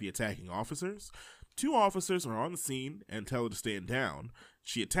Poison Ivy attacking officers. 2 officers are on the scene and tell her to stand down.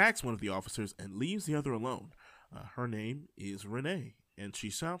 She attacks one of the officers and leaves the other alone. Her name is Renee, and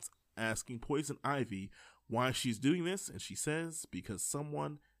she shouts, asking Poison Ivy why she's doing this, and she says, because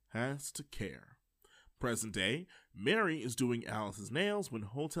someone has to care. Present day, Mary is doing Alice's nails when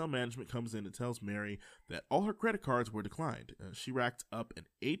hotel management comes in and tells Mary that all her credit cards were declined. She racked up an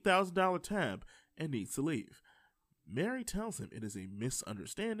 $8,000 tab and needs to leave. Mary tells him it is a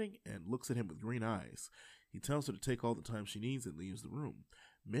misunderstanding and looks at him with green eyes. He tells her to take all the time she needs and leaves the room.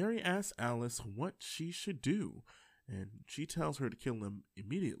 Mary asks Alice what she should do, and she tells her to kill him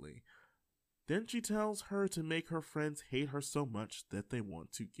immediately. Then she tells her to make her friends hate her so much that they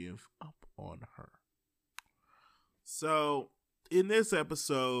want to give up on her. So, in this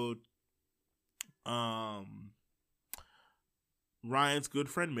episode, Ryan's good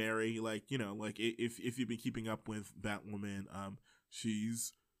friend Mary, like, if you've been keeping up with Batwoman,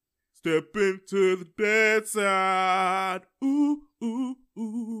 she's stepping to the bedside. Ooh, ooh,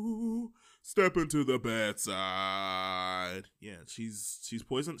 ooh. Step into the bedside. Yeah, she's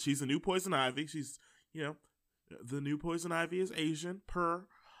poison. She's the new Poison Ivy. She's, the new Poison Ivy is Asian.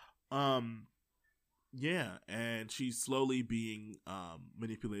 Yeah, and she's slowly being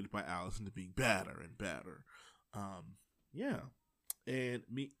manipulated by Alice into being badder and badder. Yeah, and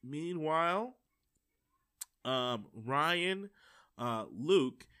meanwhile, Ryan,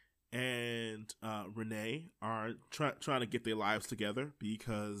 Luke, and Renee are trying to get their lives together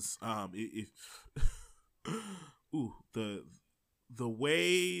because the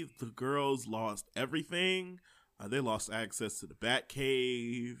way the girls lost everything, they lost access to the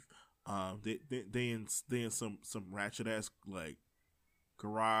Batcave. They in some ratchet ass like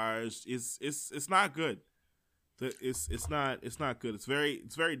garage. It's not good. It's not good. It's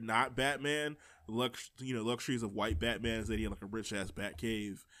very not Batman. Luxuries of white Batman is that he had like a rich ass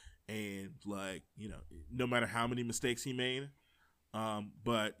Batcave, and like no matter how many mistakes he made,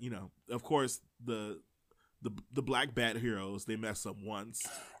 but of course the black Bat heroes, they mess up once,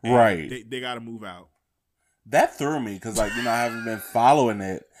 right? They got to move out. That threw me because I haven't been following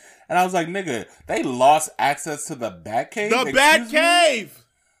it, and I was like, nigga, they lost access to the Batcave. The Batcave.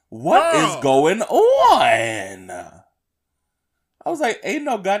 What is going on? I was like, ain't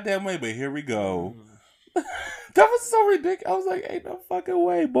no goddamn way, but here we go. That was so ridiculous. I was like, ain't no fucking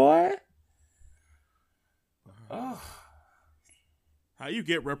way, boy. How you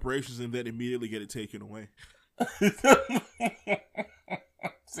get reparations and then immediately get it taken away?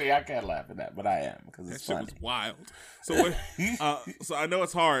 See, I can't laugh at that, but I am because it's funny. That shit was wild. So, so I know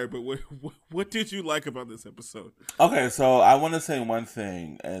it's hard, but what did you like about this episode? Okay, so I want to say one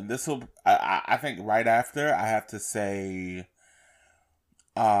thing, and this will, I think, right after I have to say,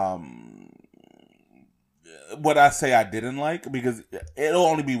 what I say I didn't like, because it'll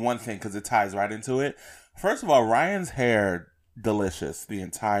only be one thing because it ties right into it. First of all, Ryan's hair, delicious the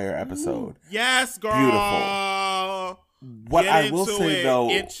entire episode. Ooh, yes, girl. Beautiful. What I will say though,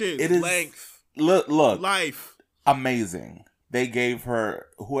 inches, it is length, look, life, amazing. They gave her,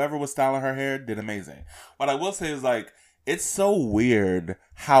 whoever was styling her hair did amazing. What I will say is like, it's so weird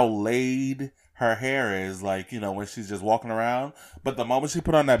how laid her hair is, like, when she's just walking around. But the moment she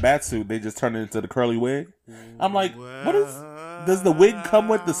put on that bat suit, they just turn it into the curly wig. I'm like, does the wig come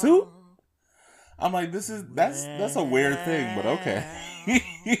with the suit? I'm like, that's a weird thing, but okay.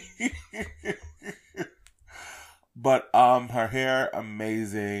 But her hair,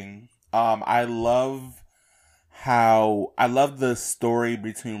 amazing. I love the story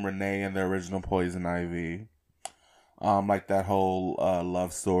between Renee and the original Poison Ivy. Like that whole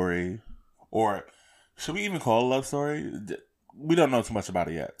love story, or should we even call it a love story? We don't know too much about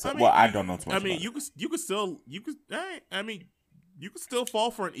it yet. So, I don't know too much. You could still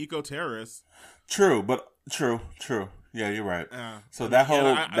fall for an eco-terrorist. True. Yeah, you're right. So that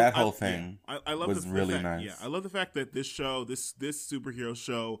whole thing I love was really nice. Yeah, I love the fact that this show, this superhero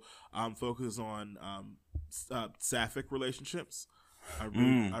show, focuses on sapphic relationships. I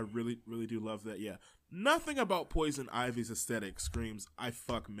really do love that. Yeah, nothing about Poison Ivy's aesthetic screams "I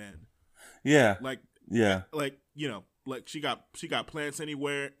fuck men." Yeah, like she got plants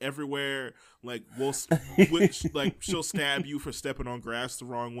everywhere. Like she'll stab you for stepping on grass the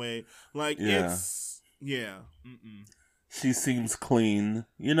wrong way. Like it's. She seems clean,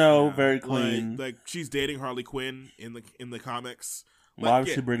 very clean. Like she's dating Harley Quinn in the comics. Why would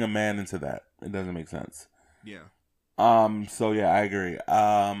she bring a man into that? It doesn't make sense. Yeah. So yeah, I agree.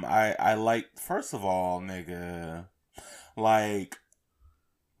 I like, first of all, nigga, like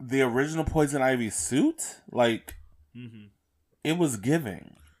the original Poison Ivy suit, like it was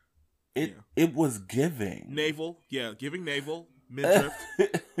giving. It was giving. Naval, giving naval. Midriff.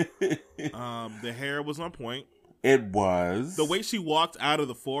 The hair was on point. It was. The way she walked out of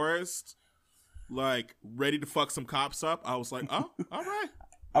the forest, like ready to fuck some cops up, I was like, oh, all right.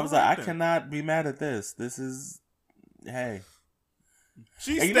 I was like, I cannot be mad at this. This is, hey.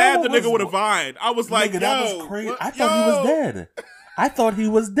 She stabbed the nigga with a vine. I was like, nigga, that was crazy. I thought he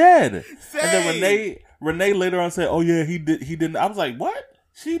was dead. Same. And then Renee later on said, oh yeah, he didn't. I was like, what?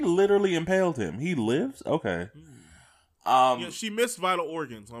 She literally impaled him. He lives? Okay. She missed vital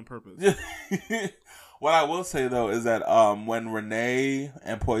organs on purpose. What I will say though is that when Renee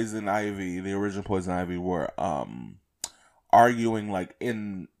and Poison Ivy, the original Poison Ivy, were arguing like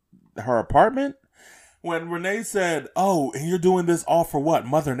in her apartment, when Renee said, "Oh, and you're doing this all for what?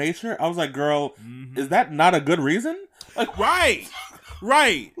 Mother Nature?" I was like, "Girl, is that not a good reason?" Like, right?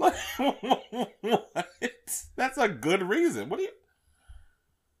 Right. Like, what? That's a good reason. What do you?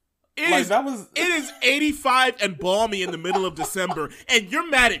 It is 85 and balmy in the middle of December, and you're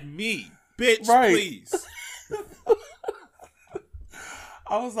mad at me, bitch. Right. Please.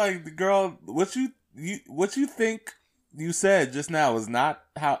 I was like, girl, what you think you said just now is not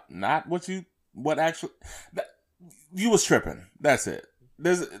what actually you was tripping. That's it.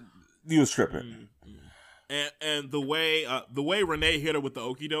 You was tripping. And the way Renee hit her with the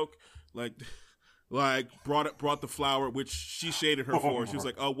okie doke, like brought the flower, which she shaded her for. She was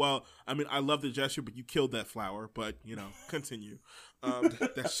like, "Oh well, I mean, I love the gesture, but you killed that flower." But continue.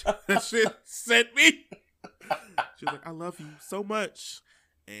 That shit sent me. She was like, "I love you so much,"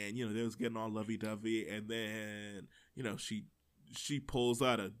 and they was getting all lovey dovey, and then she pulls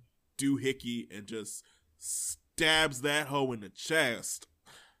out a doohickey and just stabs that hoe in the chest.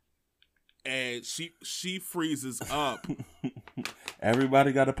 And she freezes up.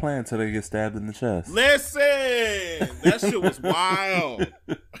 Everybody got a plan till they get stabbed in the chest. Listen, that shit was wild.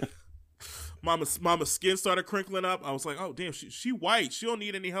 Mama's skin started crinkling up. I was like, oh damn, she white. She don't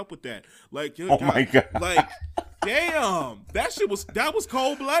need any help with that. Like, oh my god, like, damn, that was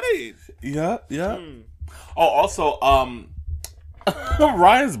cold blooded. Yeah. Oh, also,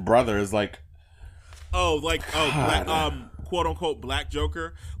 Ryan's brother is like, quote unquote Black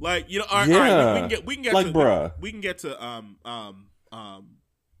Joker. Like, all right, we can get like, to bruh. We can get to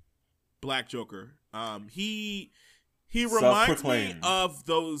Black Joker. He reminds me of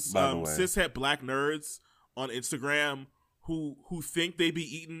those cishet black nerds on Instagram who think they be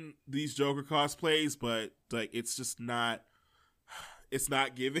eating these Joker cosplays, but like it's not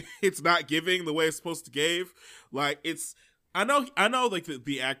giving the way it's supposed to give. Like, I know like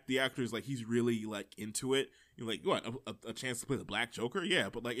the actor is like, he's really like into it. You're like, what, a chance to play the Black Joker? Yeah,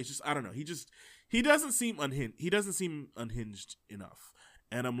 but like, it's just, I don't know. He doesn't seem unhinged. He doesn't seem unhinged enough.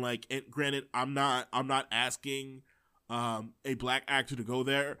 And I'm like, and granted, I'm not asking a black actor to go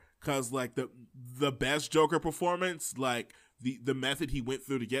there, because like the best Joker performance, like the method he went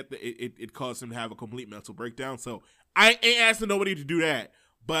through to get it caused him to have a complete mental breakdown. So I ain't asking nobody to do that.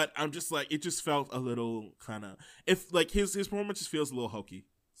 But I'm just like, it just felt a little kind of, if like his performance just feels a little hokey.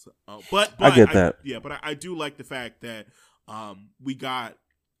 So, but I get that. But I do like the fact that we got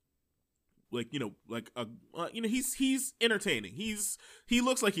like he's entertaining. He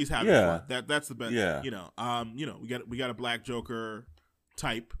looks like he's having fun. That's the best. Yeah. We got a Black Joker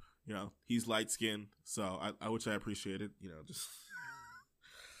type. He's light skinned, so I which I appreciated. Just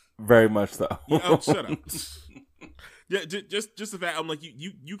very much so. Shut up. Yeah, just the fact, I'm like,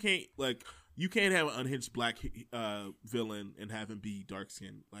 you can't, like, you can't have an unhinged black villain and have him be dark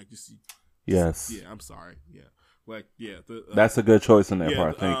skinned. Like, just yes. Yeah, I'm sorry. Yeah, like, yeah, that's a good choice in that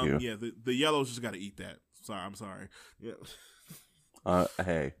part. Thank you. Yeah, the yellows just got to eat that. I'm sorry. Yeah.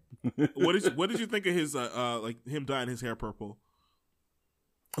 Hey. What did you think of his like him dyeing his hair purple?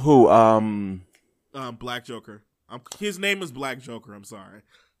 Who? Black Joker. His name is Black Joker. I'm sorry.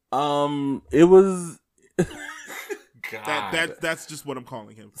 It was. God. That's just what I'm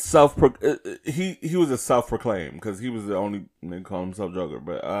calling him. He was a self-proclaimed, because he was the only nigga calling himself Joker.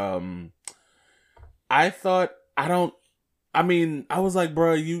 But I was like,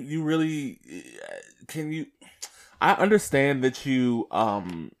 bro, you really can you? I understand that you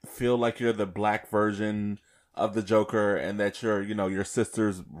feel like you're the black version of the Joker and that you're your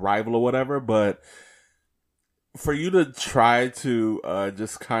sister's rival or whatever, but for you to try to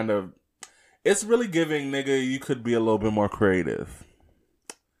just kind of, it's really giving, nigga, you could be a little bit more creative.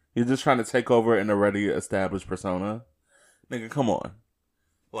 You're just trying to take over an already established persona. Nigga, come on.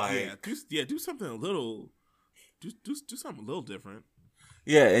 Like, do something a little, do something a little different.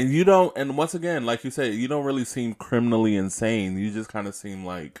 Yeah, and you don't, and once again, like you said, you don't really seem criminally insane. You just kind of seem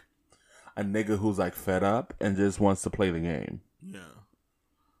like a nigga who's like fed up and just wants to play the game. Yeah.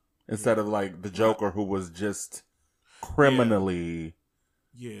 Instead of like the Joker who was just criminally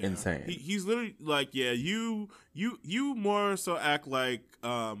insane. He's literally like, you more so act like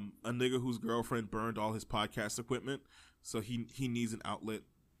a nigga whose girlfriend burned all his podcast equipment, so he needs an outlet.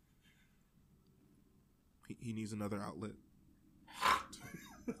 He needs another outlet.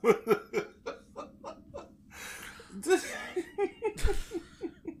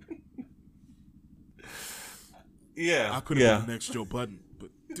 Yeah, I could have been the next Joe Budden,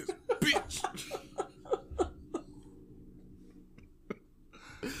 but this bitch.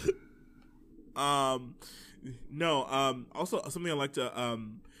 Also something I like to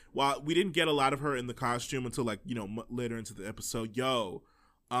while we didn't get a lot of her in the costume until like later into the episode,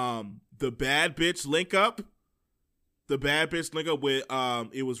 the bad bitch link up, the bad bitch nigga with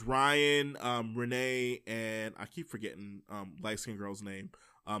it was Ryan, Renee, and I keep forgetting light skinned girl's name,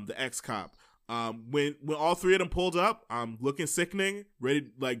 the ex cop. When all three of them pulled up, looking sickening, ready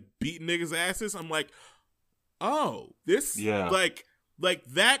like beating niggas' asses. I'm like, oh, this like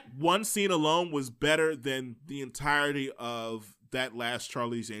that one scene alone was better than the entirety of that last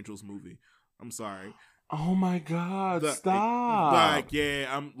Charlie's Angels movie. I'm sorry. Oh my God! Stop. Like yeah,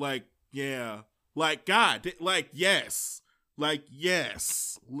 I'm like yeah. Like God, like yes, like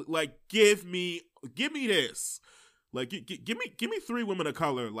yes, like give me this, like give me three women of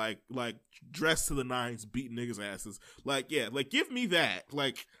color, like dressed to the nines, beating niggas' asses, like yeah, like give me that,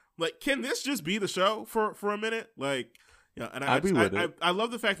 like can this just be the show for a minute, like yeah, and I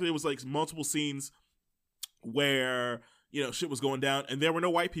love the fact that it was like multiple scenes where shit was going down and there were no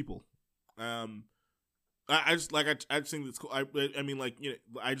white people, I just think it's cool. I mean, like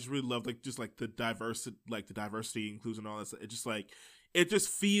I just really love like just like the diversity, inclusion, all that stuff. It just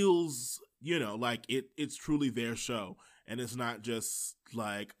feels like it's truly their show, and it's not just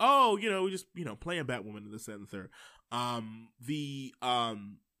like we just playing Batwoman in this and the third. I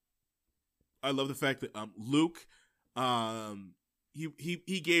love the fact that Luke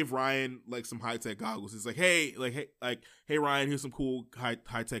he gave Ryan like some high tech goggles. He's like hey Ryan, here's some cool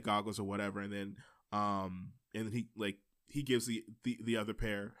high tech goggles or whatever, and then he gives the other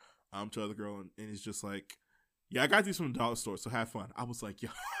pair to the other girl, and he's just like, yeah, I got these from the dollar store, so have fun. I was like, yo,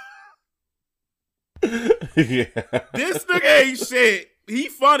 yeah, this nigga ain't shit. He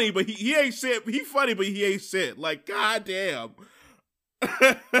funny, but he ain't shit. He funny, but he ain't shit. Like, goddamn.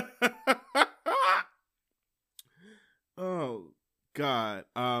 Oh God,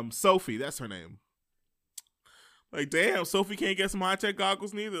 Sophie, that's her name. Like, damn, Sophie can't get some high tech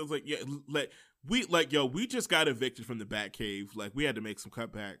goggles neither. It was like, yeah, we just got evicted from the Batcave. Like, we had to make some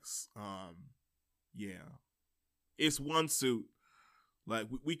cutbacks. Yeah, it's one suit. Like,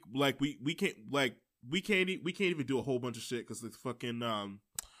 we can't even do a whole bunch of shit because the fucking the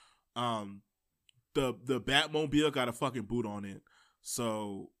Batmobile got a fucking boot on it.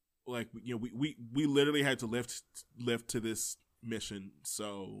 So like we literally had to lift to this mission.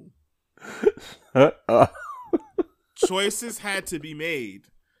 So choices had to be made.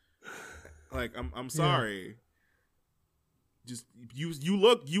 Like I'm sorry. Yeah. Just you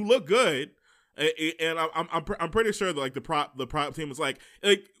look good, and I'm pretty sure that like the prop team was like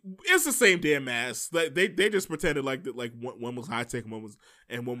it's the same damn mask. Like they just pretended like that, like one was high tech, one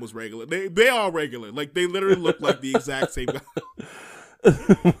was regular. They all regular. Like they literally look like the exact same guy.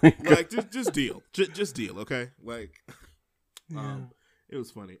 Like just deal, just deal, okay? Like it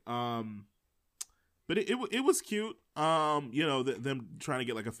was funny. But it was cute. Them trying to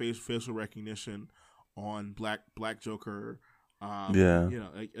get like a facial recognition on Black Joker. What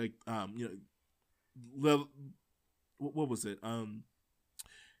was it?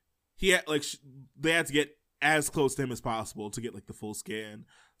 He had like they had to get as close to him as possible to get like the full scan.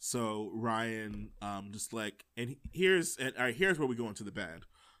 So Ryan just like, and here's where we go into the bad,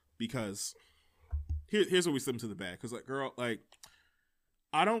 because here's where we slip into the bad, because like, girl, like,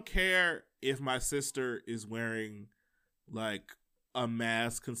 I don't care if my sister is wearing like a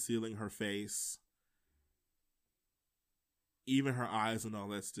mask concealing her face, even her eyes and all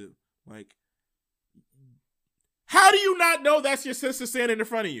that stuff. Like, how do you not know that's your sister standing in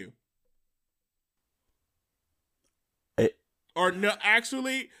front of you? Or no,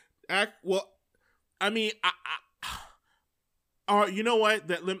 actually, well, I mean, or you know what?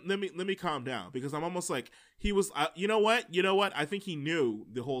 Let me calm down, because I'm almost like he was. You know what? I think he knew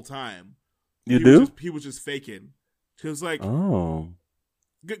the whole time. He was just faking. Cause like,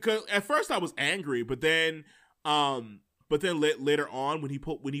 cause at first I was angry, but then later on when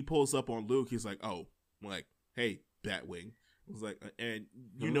he pulls up on Luke, he's like, oh, like, hey, Batwing. I was like, and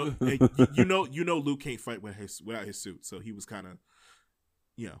Luke can't fight without his suit, so he was kind of,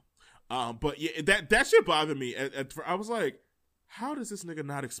 but yeah, that shit bothered me. I was like, how does this nigga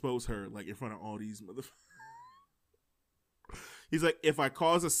not expose her like in front of all these motherfuckers? He's like, if I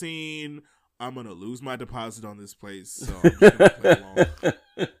cause a scene, I'm gonna lose my deposit on this place, so I'm just gonna play along.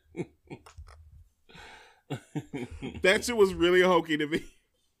 That shit was really hokey to me.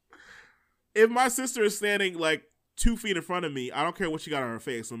 If my sister is standing like 2 feet in front of me, I don't care what she got on her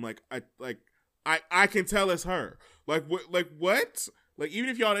face. I'm like, I can tell it's her. Like what? Like, even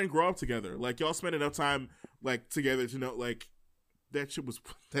if y'all didn't grow up together, like y'all spent enough time like together to know, like, that shit was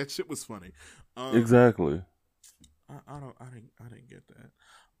funny. Exactly. I didn't get that.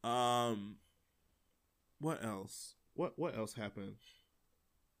 What else? What else happened?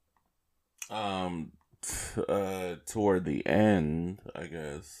 Toward the end, I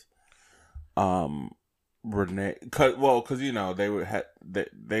guess. Renee, because they would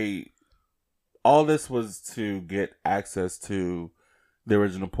they all this was to get access to the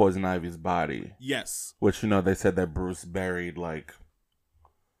original Poison Ivy's body. Yes. Which, they said that Bruce buried, like,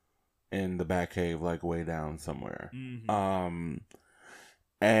 in the Batcave, like, way down somewhere. Mm-hmm.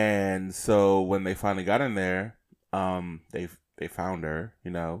 And so when they finally got in there, they found her,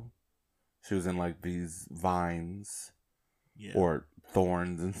 She was in, like, these vines or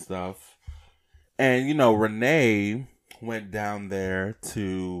thorns and stuff. And, Renee went down there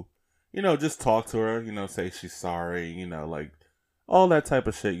to, just talk to her, say she's sorry, like, all that type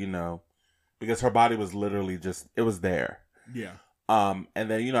of shit, because her body was literally it was there. Yeah. And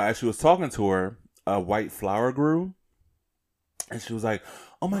then, as she was talking to her, a white flower grew. And she was like,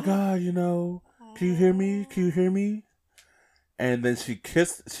 oh my God, can you hear me? Can you hear me? And then she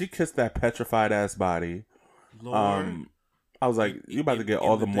kissed that petrified ass body. Lord. I was like, you about to get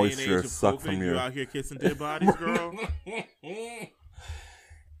all the moisture sucked from you out here kissing dead bodies, girl.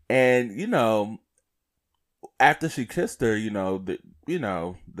 And, after she kissed her,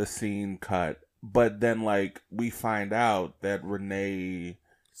 the scene cut. But then, like, we find out that Renee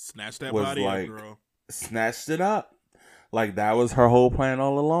snatched that was body like, up, girl. Snatched it up. Like, that was her whole plan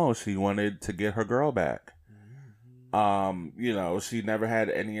all along. She wanted to get her girl back. She never had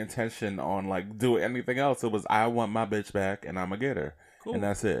any intention on, like, doing anything else. It was, I want my bitch back and I'm gonna get her. Cool. And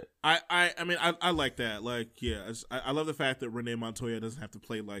that's it. I like that. Like, yeah, I love the fact that Renee Montoya doesn't have to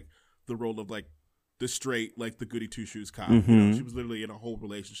play, like, the role of, like, the straight, like, the goody two shoes cop. Mm-hmm. She was literally in a whole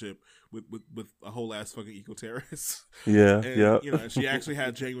relationship with a whole ass fucking eco terrorist. Yeah, and, she actually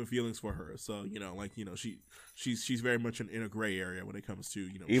had genuine feelings for her. So she's very much in a gray area when it comes to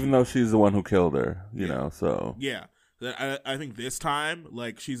even though she's the one who killed her. So yeah, I think this time,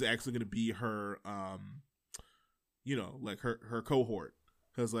 like, she's actually going to be her, like her cohort,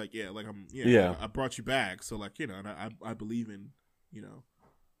 because like I brought you back, so like and I believe in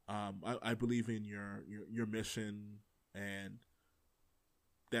I believe in your mission and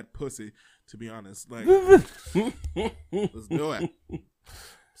that pussy, to be honest. Like, let's do it.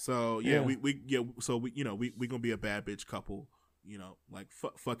 So we gonna be a bad bitch couple, like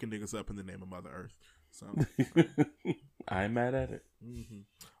fucking niggas up in the name of Mother Earth. So I ain't mad at it. Mm-hmm.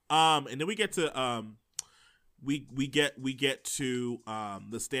 And then we get to we get to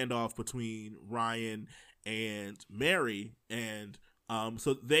the standoff between Ryan and Mary, and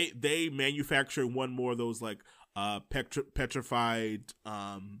so they manufacture one more of those, like, petrified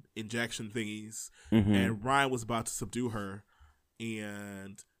injection thingies, and Ryan was about to subdue her,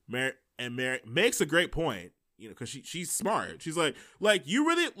 and Mary makes a great point, because she's smart. She's like you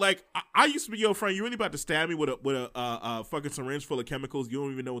really, like, I used to be your friend. You really about to stab me with a fucking syringe full of chemicals? You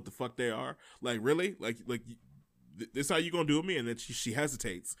don't even know what the fuck they are. Like, really? Like this how you gonna do with me? And then she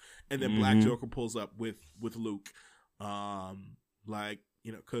hesitates, and then Black Joker pulls up with Luke. Like,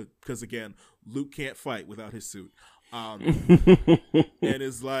 because again, Luke can't fight without his suit. And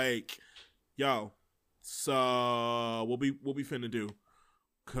it's like, yo, so what we finna do?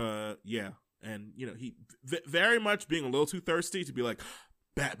 Cause yeah, and he very much being a little too thirsty to be like,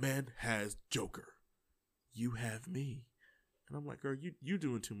 Batman has Joker, you have me, and I'm like, girl, you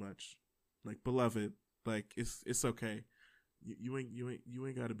doing too much. Like, beloved, like, it's okay. You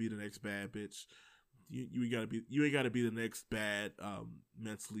ain't gotta be the next bad bitch. You ain't gotta be the next bad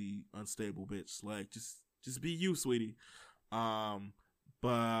mentally unstable bitch. Like, just be you, sweetie. But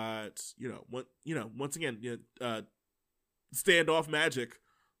once again, standoff magic.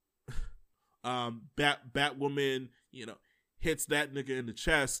 Batwoman, hits that nigga in the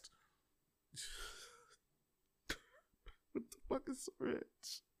chest. What the fuck is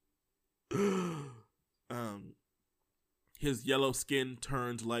rich? His yellow skin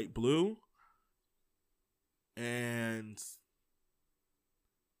turned light blue. And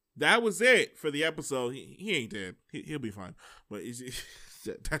that was it for the episode. He ain't dead. He'll be fine. But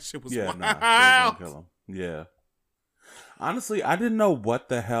that shit was wild. Nah, kill him. Yeah. Honestly, I didn't know what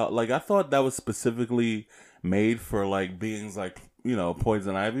the hell. Like, I thought that was specifically made for, like, beings like,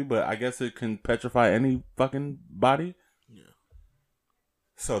 Poison Ivy, but I guess it can petrify any fucking body. Yeah.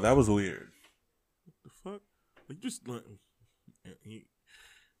 So that was weird. What the fuck? Like, just like,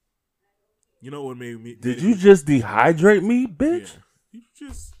 you know what made me? Did you just dehydrate me, bitch? Yeah.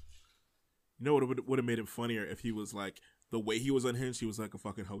 You know what would have made it funnier if he was like, the way he was unhinged, he was like a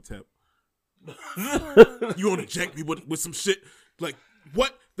fucking hotep. You want to inject me with some shit? Like,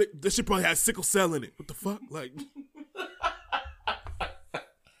 what? This shit probably has sickle cell in it. What the fuck? Like,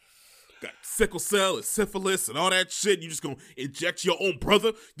 got sickle cell and syphilis and all that shit. You just gonna inject your own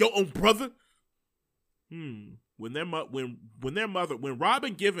brother? When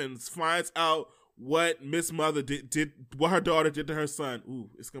Robin Givens finds out what Miss Mother did what her daughter did to her son. Ooh,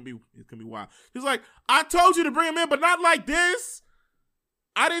 it's gonna be wild. She's like, I told you to bring him in, but not like this.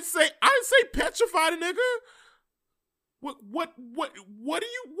 I didn't say petrify the nigga. What are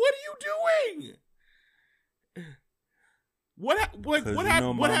you doing? What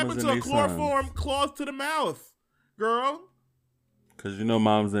happened to a chloroform cloth to the mouth, girl? Because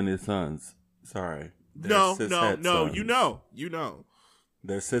moms and their sons. Sorry. No, sons. you know.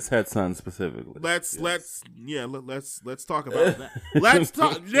 They're cishet sons specifically. Let's talk about that. Let's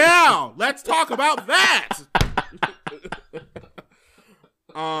talk about that.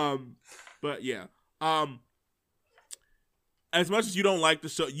 But yeah. As much as you don't like the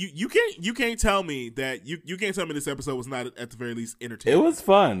show, you can't tell me that you can't tell me this episode was not at the very least entertaining. It was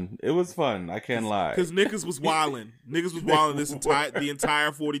fun. I can't lie. Because niggas was wilding. The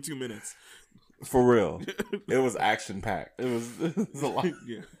entire 42 minutes. For real. It was action packed. It was a lot.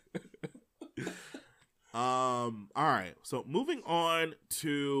 Yeah. All right. So moving on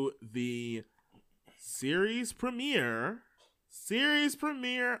to the series premiere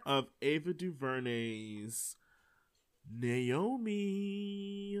of Ava DuVernay's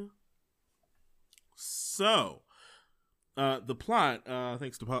Naomi. So, the plot,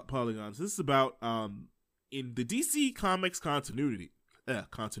 thanks to Polygons, this is about in the DC Comics continuity.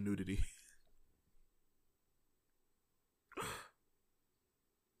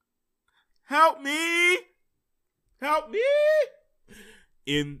 Help me!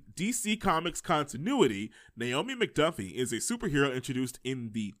 In DC Comics continuity, Naomi McDuffie is a superhero introduced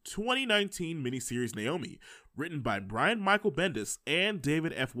in the 2019 miniseries Naomi, written by Brian Michael Bendis and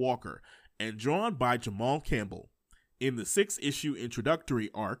David F. Walker, and drawn by Jamal Campbell. In the 6-issue introductory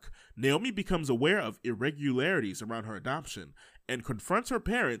arc, Naomi becomes aware of irregularities around her adoption and confronts her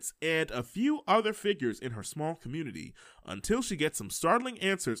parents and a few other figures in her small community until she gets some startling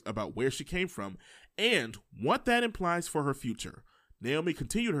answers about where she came from and what that implies for her future. Naomi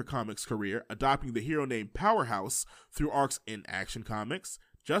continued her comics career, adopting the hero named Powerhouse through arcs in Action Comics,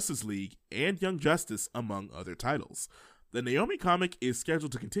 Justice League, and Young Justice, among other titles. The Naomi comic is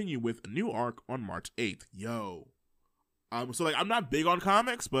scheduled to continue with a new arc on March 8th. So I'm not big on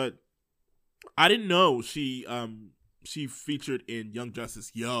comics, but I didn't know she featured in Young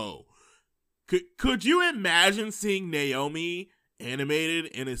Justice. Could you imagine seeing Naomi animated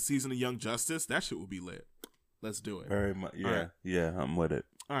in a season of Young Justice? That shit would be lit. Let's do it. Very much. Yeah. Right. Yeah, I'm with it.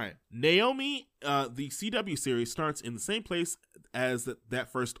 All right. Naomi, the CW series, starts in the same place as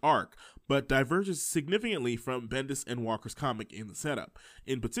that first arc, but diverges significantly from Bendis and Walker's comic in the setup.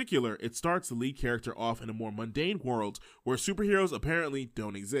 In particular, it starts the lead character off in a more mundane world where superheroes apparently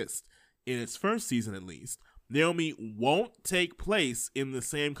don't exist. In its first season, at least, Naomi won't take place in the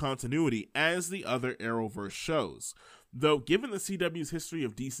same continuity as the other Arrowverse shows. Though, given the CW's history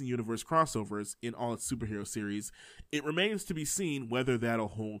of DC Universe crossovers in all its superhero series, it remains to be seen whether that'll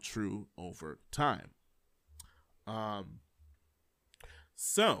hold true over time. Naomi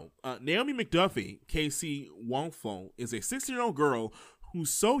McDuffie, Casey Wongfo, is a 6-year-old girl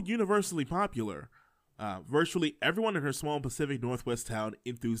who's so universally popular, virtually everyone in her small Pacific Northwest town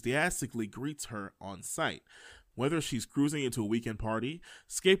enthusiastically greets her on sight. Whether she's cruising into a weekend party,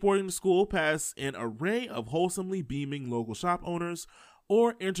 skateboarding to school past an array of wholesomely beaming local shop owners,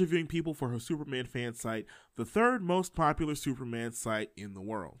 or interviewing people for her Superman fan site, the third most popular Superman site in the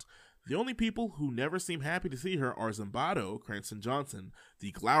world. The only people who never seem happy to see her are Zimbardo Cranston Johnson,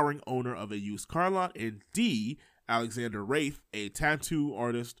 the glowering owner of a used car lot, and D. Alexander Wraith, a tattoo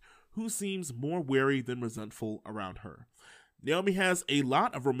artist who seems more wary than resentful around her. Naomi has a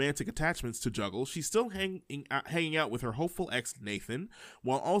lot of romantic attachments to juggle. She's still hanging out with her hopeful ex Nathan,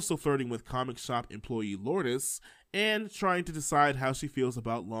 while also flirting with comic shop employee Lourdes, and trying to decide how she feels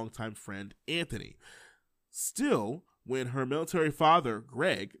about longtime friend Anthony. Still, when her military father,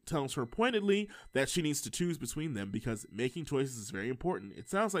 Greg, tells her pointedly that she needs to choose between them because making choices is very important,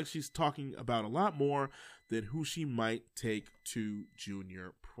 it sounds like she's talking about a lot more than who she might take to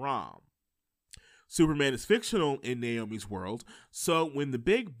junior prom. Superman is fictional in Naomi's world, so when the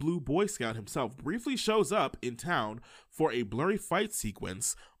big blue Boy Scout himself briefly shows up in town for a blurry fight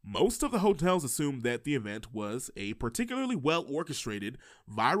sequence, most of the hotels assume that the event was a particularly well-orchestrated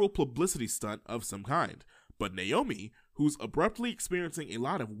viral publicity stunt of some kind. But Naomi, who's abruptly experiencing a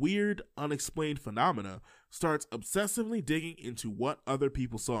lot of weird, unexplained phenomena, starts obsessively digging into what other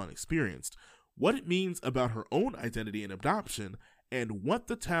people saw and experienced, what it means about her own identity and adoption, and what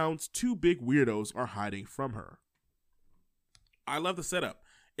the town's two big weirdos are hiding from her. I love the setup.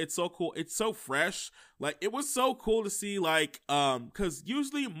 It's so cool. It's so fresh. Like, it was so cool to see, like, because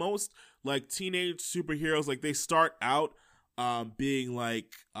usually most, like, teenage superheroes, like, they start out being,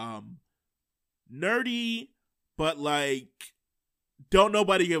 like, nerdy, but like don't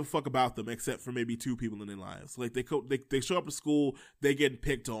nobody give a fuck about them except for maybe 2 people in their lives. Like they show up to school, they getting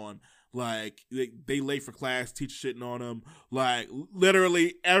picked on. Like they late for class, teacher shitting on them. Like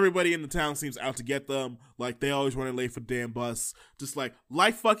literally everybody in the town seems out to get them. Like they always running late for the damn bus. Just like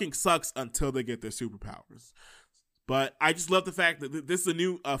life fucking sucks until they get their superpowers. But I just love the fact that this is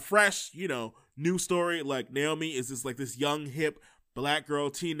a fresh, new story. Like Naomi is just like this young hip black girl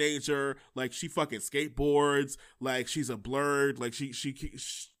teenager. Like she fucking skateboards. Like she's a blurred. Like she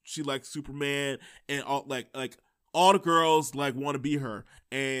likes Superman and all like. All the girls like want to be her,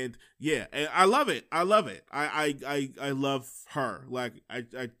 and yeah, and I love it. I love it. I love her. Like I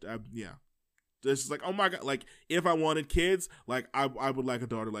yeah. It's just like, oh my god. Like if I wanted kids, like I would like a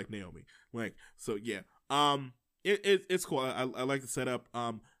daughter like Naomi. Like so yeah. It's cool. I like the setup.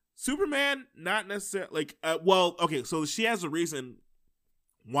 Superman, not necessarily like well, okay. So she has a reason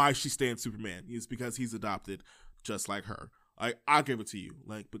why she stands Superman. It's because he's adopted, just like her. I'll give it to you.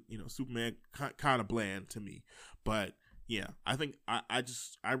 Like, but Superman kind of bland to me. But yeah, I think I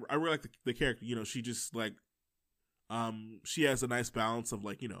really like the character. She just like she has a nice balance of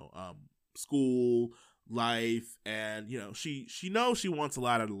like school life, and she knows she wants a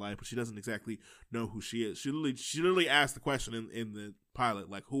lot out of life, but she doesn't exactly know who she is. She literally asked the question in the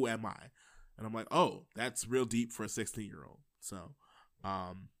pilot, like, who am I? And I'm like, oh, that's real deep for a 16-year-old. So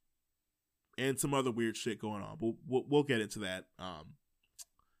and some other weird shit going on, but we'll get into that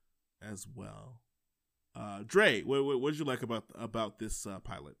as well. Dre, what did you like about this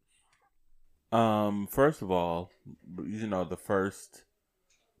pilot? First of all, the first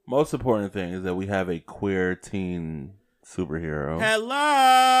most important thing is that we have a queer teen superhero. Hello.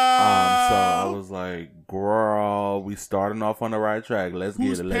 So I was like, girl, we starting off on the right track. Let's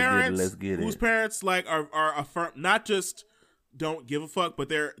get it. Whose parents like are affirm, not just don't give a fuck, but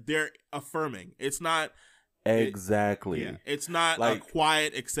they're affirming. It's not exactly. It's not like a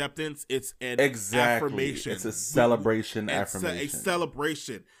quiet acceptance. It's an affirmation. It's a celebration. Affirmation. A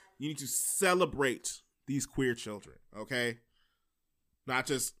celebration. You need to celebrate these queer children. Okay, not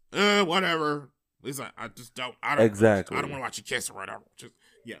just whatever. At least I just don't. I don't exactly. I don't want to watch you kiss or whatever. Just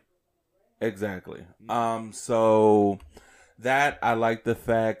yeah. Exactly. So that I like the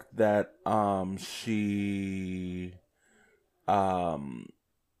fact that she I'm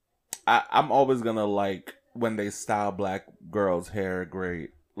always gonna like when they style black girls' hair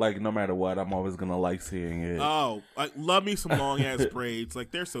great. Like no matter what, I'm always gonna like seeing it. Oh, I love me some long ass braids.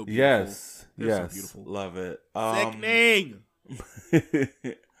 Like they're so beautiful. They're so beautiful. Love it. Sickening.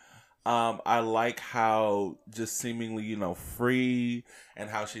 I like how just seemingly, free, and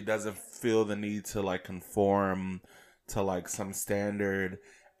how she doesn't feel the need to like conform to like some standard.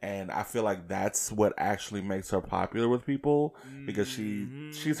 And I feel like that's what actually makes her popular with people, because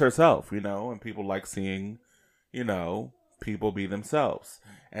she's herself, and people like seeing, people be themselves.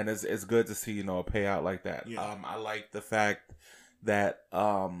 And it's good to see, a payout like that. Yeah. I like the fact that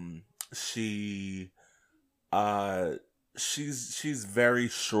she's very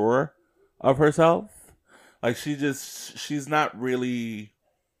sure of herself. Like she's not really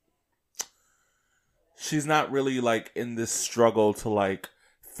like in this struggle to like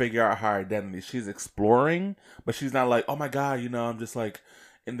figure out her identity. She's exploring, but she's not like, oh my god, I'm just like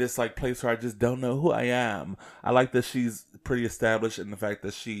in this like place where I just don't know who I am. I like that she's pretty established in the fact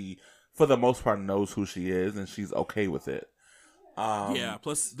that she, for the most part, knows who she is, and she's okay with it.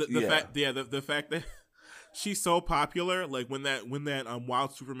 Plus the fact that she's so popular, like when that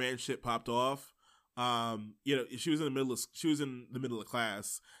Wild Superman shit popped off, she was in the middle of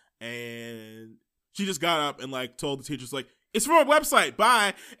class, and she just got up and like told the teachers like, it's from our website,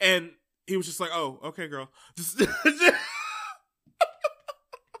 bye. And he was just like, oh, okay, girl.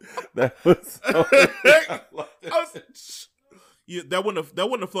 That was so that wouldn't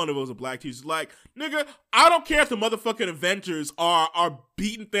have flown if it was a black teacher. Like, nigga, I don't care if the motherfucking Avengers are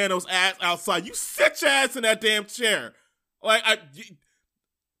beating Thanos' ass outside. You sit your ass in that damn chair. Like,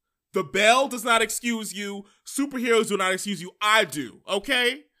 the bell does not excuse you. Superheroes do not excuse you. I do.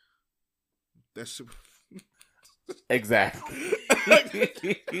 Okay? That shit. Exactly.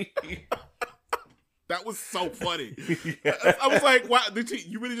 That was so funny. Yeah. I was like, wow,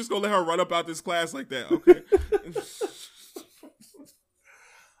 you really just gonna let her run up out this class like that? Okay.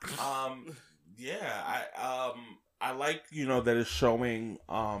 Yeah, I like, that it's showing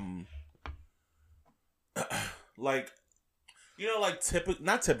like, like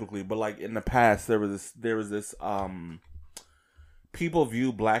not typically, but like in the past there was this people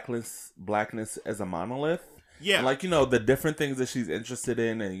view blackness as a monolith. Yeah. And like, the different things that she's interested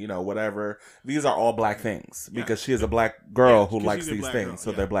in and, whatever. These are all black things because she is a black girl who likes these things.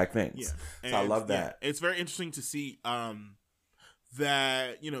 So they're black things. Yeah. So I love that. It's very interesting to see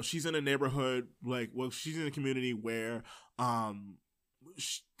that, she's in a neighborhood, she's in a community where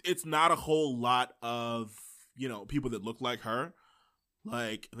it's not a whole lot of, people that look like her.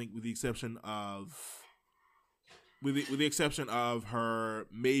 Like, I think with the exception of her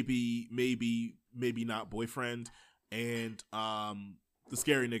maybe not boyfriend and the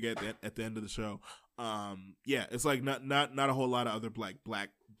scary nigga at the end of the show. It's like not a whole lot of other black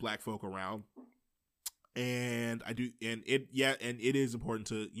folk around. And it is important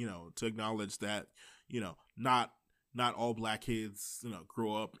to to acknowledge that not all black kids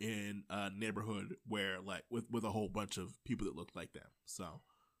grow up in a neighborhood where with a whole bunch of people that look like them. So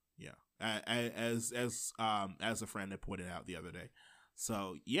yeah, as a friend that pointed out the other day.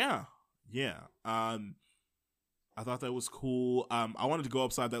 So yeah. I thought that was cool. I wanted to go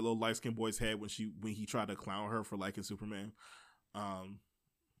upside that little light skinned boy's head when he tried to clown her for liking Superman.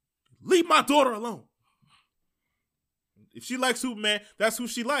 Leave my daughter alone. If she likes Superman, that's who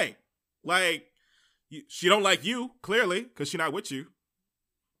she like. Like, she don't like you, clearly, because she not with you.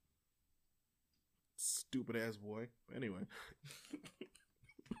 Stupid ass boy. Anyway.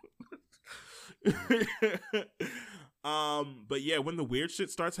 But yeah, when the weird shit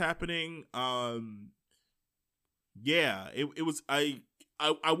starts happening, it was I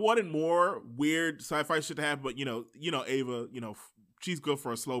wanted more weird sci-fi shit to happen, but Ava, she's good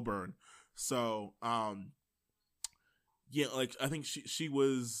for a slow burn. So, I think she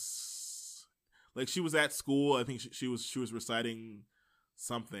was at school. I think she was reciting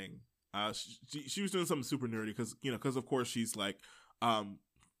something. She was doing something super nerdy because of course she's like,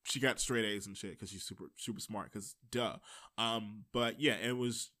 she got straight A's and shit because she's super smart because duh. But yeah,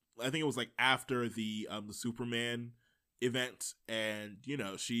 I think it was like after the Superman event, and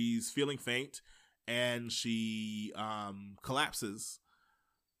she's feeling faint and she collapses.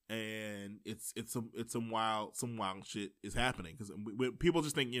 And it's some wild shit is happening because people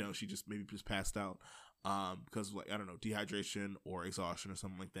just think she maybe just passed out because of I don't know, dehydration or exhaustion or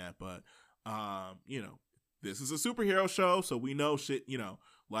something like that. But this is a superhero show, so we know shit.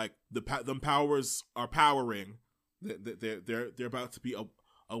 The powers are powering. They're about to be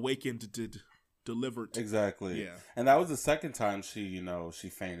awakened to delivered. Exactly. Yeah. And that was the second time she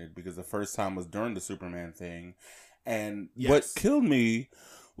fainted because the first time was during the Superman thing, and what killed me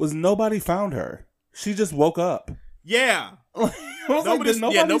was nobody found her. She just woke up. Yeah. Nobody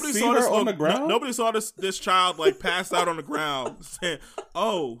saw her on the ground. Nobody saw this child passed out on the ground. Saying,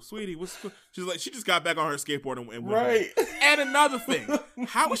 "Oh, sweetie, she's like she just got back on her skateboard and went right." Home. And another thing,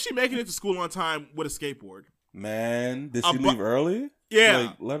 how is she making it to school on time with a skateboard? Man, did she leave early?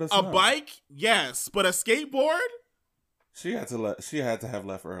 Yeah, let us know. A bike, yes, but a skateboard. She had to have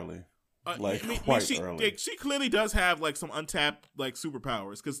left early. Quite early. She clearly does have some untapped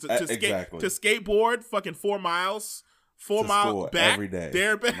superpowers because to skateboard fucking 4 miles, 4 miles back every day.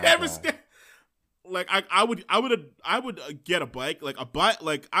 There, every I would get a bike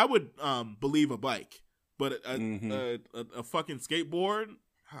I would believe a bike, but a fucking skateboard.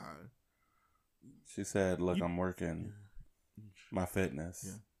 She said, "Look, I'm working my fitness."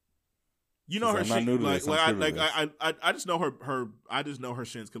 Yeah. You know her shit, I just know her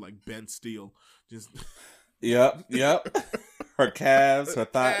shins could bend steel. Just Yep. Her calves, her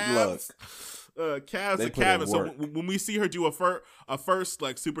thigh. Look, calves and calves. So when we see her do a first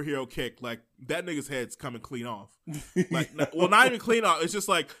superhero kick, that nigga's head's coming clean off. Not even clean off. It's just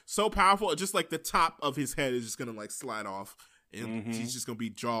so powerful. It's just the top of his head is just gonna slide off, and he's just gonna be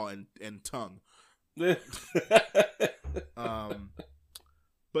jaw and tongue.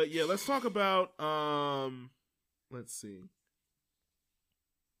 But yeah, let's talk about let's see.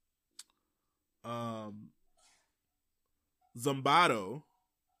 Zambado.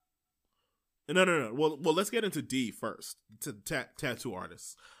 No. Well, let's get into D first. To tattoo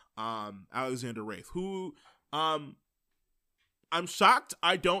artist, Alexander Wraith, who I'm shocked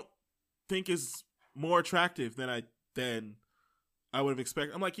I don't think is more attractive than I would have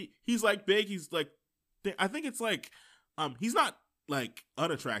expected. I'm he's big. He's I think it's he's not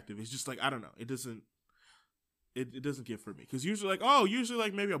unattractive. It's just I don't know. It doesn't give for me because usually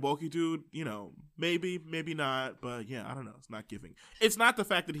maybe a bulky dude, maybe not, but yeah, I don't know. It's not giving. It's not the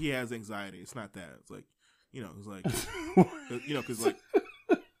fact that he has anxiety. It's not that. It's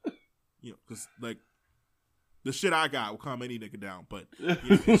because the shit I got will calm any nigga down. But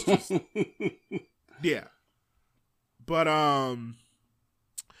it's just yeah. But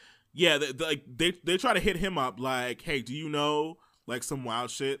they try to hit him up hey, do you know some wild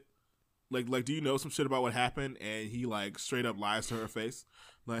shit like, do you know some shit about what happened? And he like straight up lies to her face,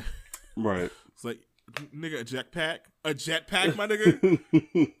 like, Right. it's like, nigga, a jetpack, my nigga,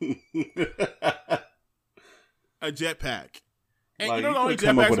 a jetpack. And Like, you know you the only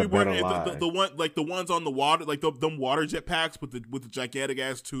could've come up jetpacks with we a better weren't lie. the one like the ones on the water, like them water jetpacks with the gigantic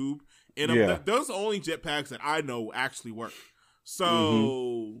ass tube in them. Yeah. Those are the only jetpacks that I know actually work. So.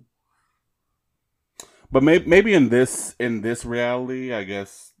 Mm-hmm. But maybe in this reality, I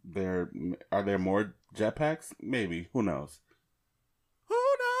guess are there more jetpacks? Maybe, who knows? Who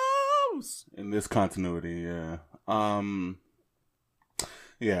knows? In this continuity, yeah,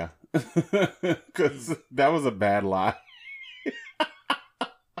 yeah, because that was a bad lie.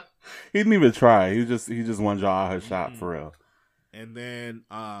 He didn't even try. He just wanted y'all out her shot for real. And then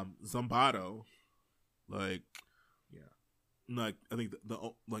Zombato, like, yeah, like I think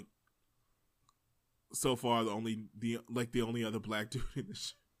the like. So far, the only other black dude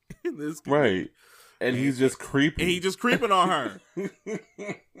in this Right, and he's just creeping. And he's just creeping on her,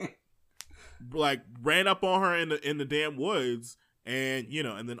 like ran up on her in the damn woods, and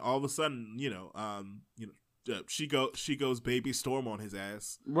and then all of a sudden, she goes baby storm on his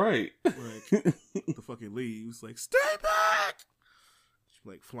ass, right? Like the fucking leaves, like stay back, she's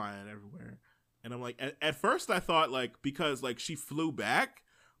like flying everywhere, and I'm like, at first I thought like because like she flew back,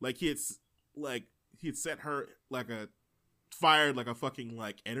 like he had set her fired like a fucking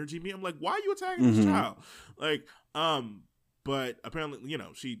like energy beam. I'm like, why are you attacking this child? Like, but apparently,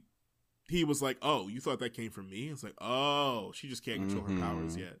 he was like, oh, you thought that came from me? It's like, oh, she just can't control her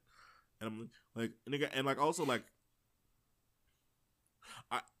powers yet. And I'm like, nigga, and like also like,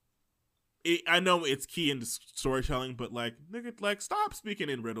 I know it's key in storytelling, but like, nigga, like stop speaking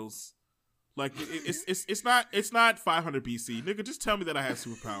in riddles. Like it's not 500 BC, nigga. Just tell me that I have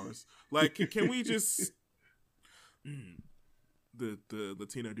superpowers. Like, can we just the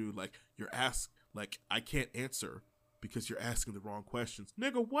Latino dude like like I can't answer because you're asking the wrong questions,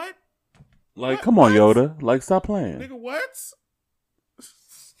 nigga. What? Like, what? come on, What? Yoda. Like, stop playing, nigga. What?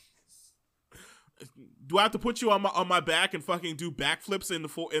 Do I have to put you on my back and fucking do backflips in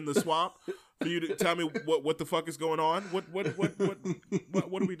the swamp for you to tell me what the fuck is going on? What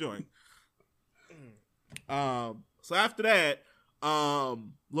are we doing? So after that,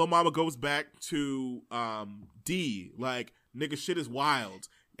 Lil Mama goes back to D, like, nigga, shit is wild.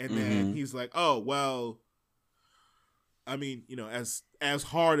 And then he's like, oh, well, I mean, as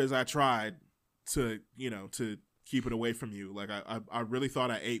hard as I tried to keep it away from you, like, I really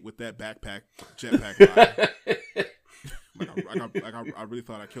thought I ate with that jetpack lie. I really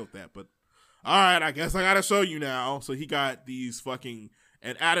thought I killed that, but all right, I guess I gotta show you now. So he got these fucking,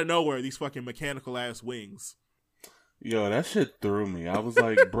 and out of nowhere, these fucking mechanical ass wings. Yo, that shit threw me. I was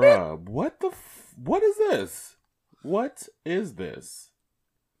like, bruh, what is this? What is this?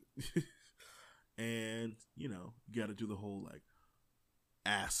 And, you gotta do the whole, like,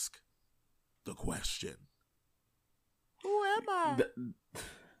 ask the question. Who am I?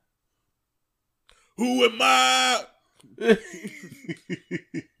 Who am I?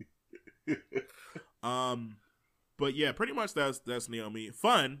 But yeah, pretty much that's Naomi.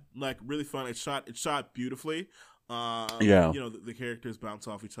 Fun, like really fun. It's shot beautifully. Yeah. The characters bounce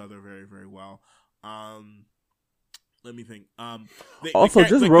off each other very, very well. Let me think. Also,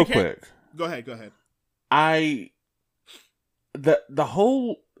 just real quick. Go ahead.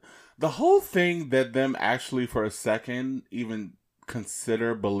 The whole thing that them actually for a second even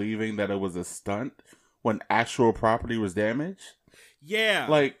consider believing that it was a stunt when actual property was damaged. Yeah.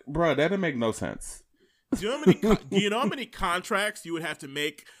 Like, bro, that didn't make no sense. Do you know how many contracts you would have to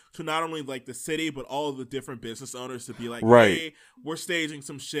make to not only like the city but all of the different business owners to be like, right, hey, we're staging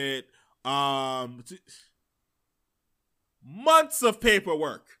some shit. Months of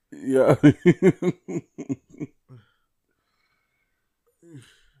paperwork. Yeah.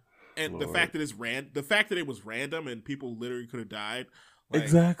 And Lord. the fact that it was random and people literally could have died. Like,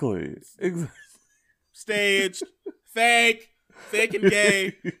 Exactly. Staged, fake and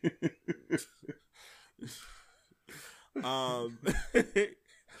gay.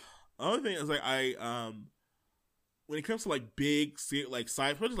 Other thing is like when it comes to like big like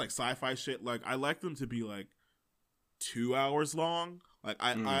sci-fi shit, like I like them to be like 2 hours long. Like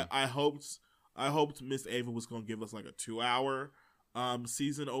I hoped Miss Ava was gonna give us like a 2-hour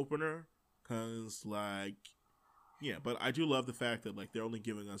season opener, cause like but I do love the fact that like they're only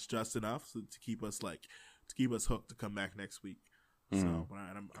giving us just enough to keep us hooked to come back next week. So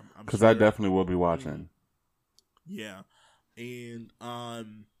I'm because sure, I definitely will be watching. Yeah, and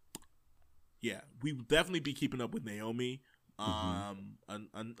we will definitely be keeping up with Naomi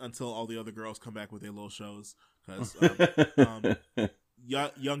until all the other girls come back with their little shows. Because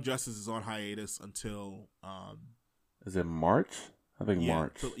Young Justice is on hiatus until Is it March? I think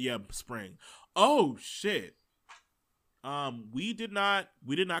March. Spring. Oh shit. We did not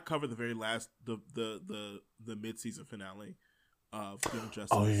cover the very last the mid-season finale of Young Justice.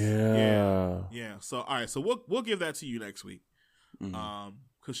 Oh yeah. Yeah. So all right, so we'll give that to you next week.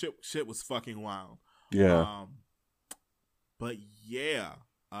 Cuz shit was fucking wild. Yeah. But yeah.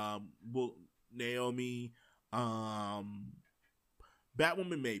 Well, Naomi, Batwoman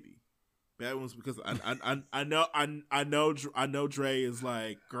maybe. Batwoman's because I know Dre is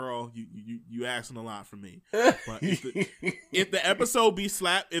like, girl, you asking a lot from me. But if the episode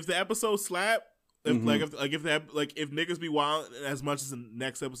slap, if niggas be wild as much as the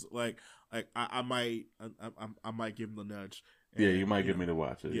next episode, like I might give him the nudge. And, yeah, you might give me to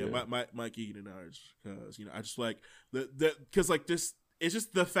watch it. Yeah, might give you the nudge because I just like because like this. It's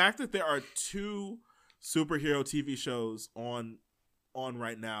just the fact that there are two superhero TV shows on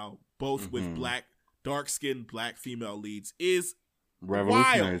right now, both with dark-skinned black female leads, is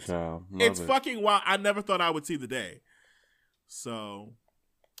revolutionary. wild. Child. It's fucking wild. I never thought I would see the day. So,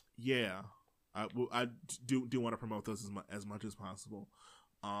 yeah, I do want to promote those as much as possible.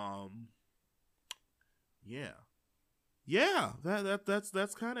 Yeah.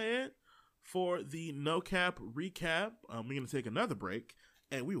 That's kind of it for the No Cap recap. We're going to take another break,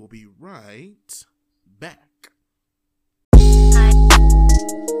 and we will be right back.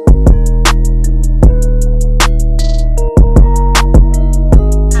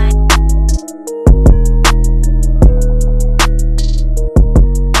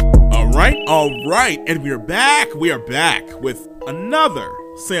 All right, and we are back. We are back with another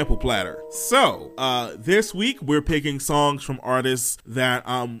sample platter. So, this week we're picking songs from artists that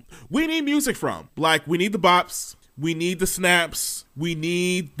we need music from. Like, we need the bops, we need the snaps, we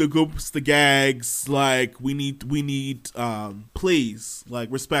need the goops, the gags. Like, we need please, like,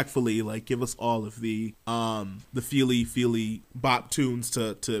 respectfully, like, give us all of the feely bop tunes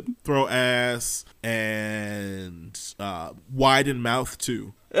to throw ass and widen mouth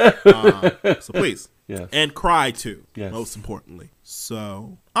to. So please, yes, and cry too. Yes, most importantly.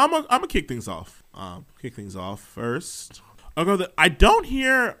 So I'm gonna kick things off. First. I don't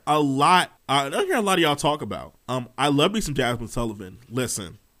hear a lot. I don't hear a lot of y'all talk about. I love me some Jazmine Sullivan.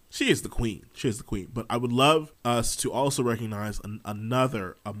 Listen, she is the queen. But I would love us to also recognize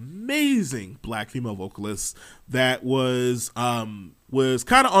another amazing black female vocalist that was kind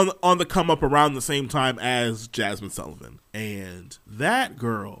of on the come up around the same time as Jazmine Sullivan, and that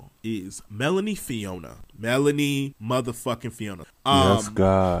girl is Melanie Fiona. Melanie motherfucking Fiona. Yes,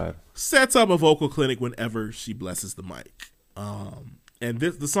 God. Sets up a vocal clinic whenever she blesses the mic. And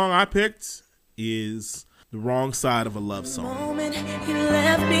the song I picked is The Wrong Side of a Love Song. The moment you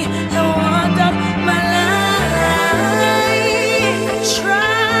left me, I walked up my life. I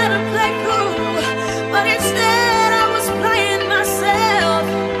tried to play cool, but instead I was playing myself.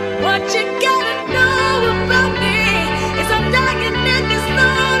 What you gotta know about me is I'm dying in this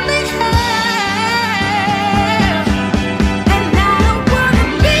lonely hell. And I don't wanna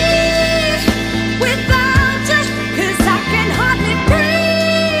be without you, 'cause I can hardly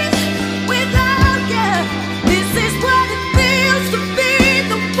breathe without you. This is what it feels to be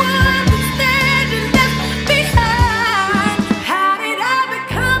the one that's standing left behind. How did I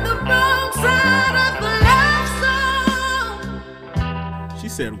become the wrong side of the love song? She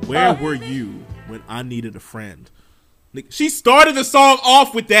said, where were you when I needed a friend? She started the song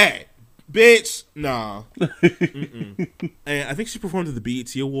off with that. Bitch, nah. And I think she performed at the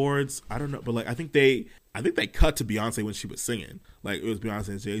BET Awards. I don't know, but like I think they cut to Beyonce when she was singing. Like it was Beyonce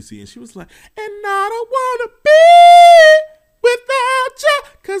and Jay-Z, and she was like, and I don't wanna be without you,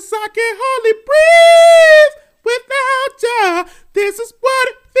 'cause I can hardly breathe without you. This is what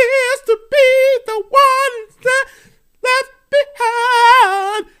it feels to be the one that left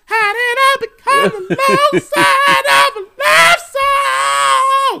behind. How did I become the low side of a love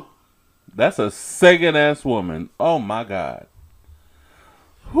song? That's a singing ass woman. Oh my God.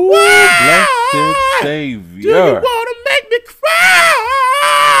 Who blessed Savior? Do you want to make me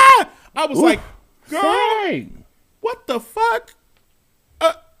cry? I was like, girl, Dang. what the fuck?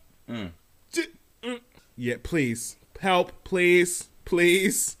 Yeah, please. Help, please.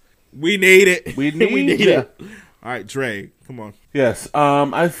 We need it. We need it. All right, Dre, come on. Yes,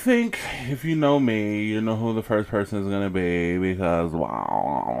 I think if you know me, you know who the first person is gonna be because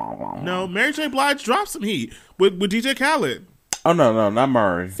No, Mary J. Blige dropped some heat with DJ Khaled. Oh no, not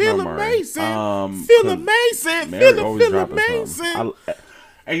Murray. Feel not Murray. amazing. Feel amazing. Mary Feel always dropping amazing. something.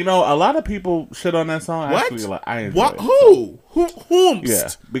 And you know, a lot of people shit on that song. What? Actually, like, I enjoy what? it. Who? Whomst? Yeah,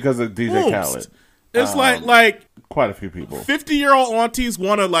 because of DJ Khaled. It's like quite a few people. 50-year-old aunties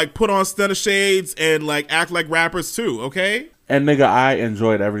want to like put on stunner shades and like act like rappers too. Okay, And nigga, I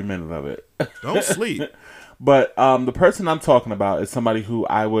enjoyed every minute of it. don't sleep. But the person I'm talking about is somebody who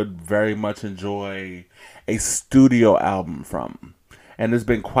I would very much enjoy a studio album from. And it's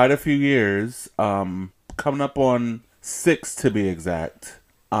been quite a few years, coming up on 6 to be exact.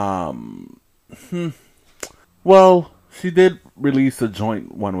 Well, she did release a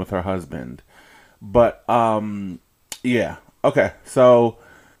joint one with her husband. But, yeah. Okay, so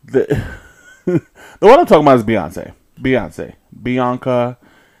the the one I'm talking about is Beyonce. Bianca,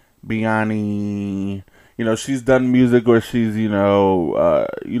 Biani. You know, she's done music where she's, the Lion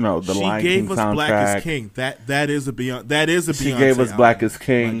King soundtrack. She gave us Black is King. That is a Beyonce. She gave us Black is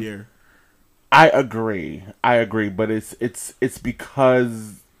King. My dear. I agree, but it's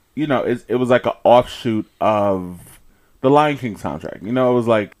because it was like an offshoot of the Lion King soundtrack. It was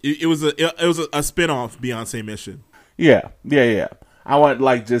like it was a spin-off Beyonce mission. Yeah. I want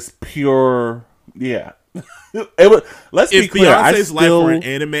like just pure, yeah. It was. Let's be clear. Beyonce's life were an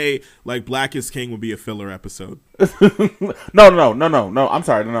anime, like Black is King would be a filler episode. No. I'm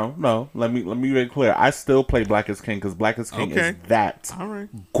sorry. No. Let me make it clear. I still play Black is King because Black is King is that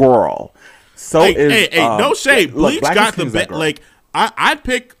girl. So hey, no shade. Bleach got the best. Like I'd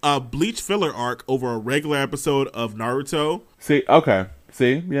pick a Bleach filler arc over a regular episode of Naruto.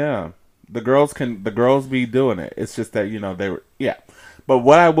 Yeah. The girls be doing it. It's just that they were But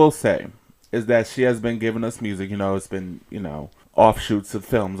what I will say is that she has been giving us music. It's been offshoots of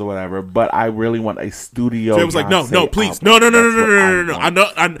films or whatever. But I really want a studio. So it was like, no, please, no. I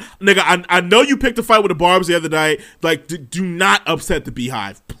know you picked a fight with the Barbs the other night. Like, do not upset the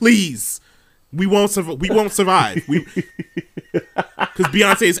Beehive, please. We won't survive. Because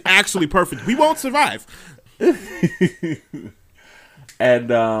Beyonce is actually perfect. We won't survive.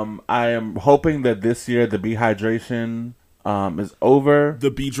 And I am hoping that this year the Behydration is over. The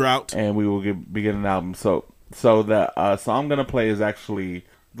bee drought. And we will be getting an album. So the song I'm going to play is actually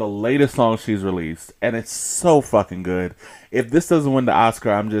the latest song she's released. And it's so fucking good. If this doesn't win the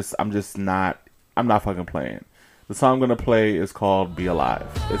Oscar, I'm not fucking playing. The song I'm going to play is called Be Alive.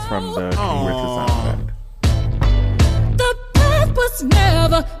 It's from the King Richard soundtrack. The path was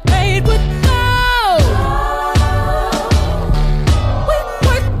never made with love. We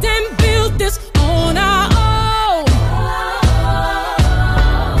worked and built this on our own.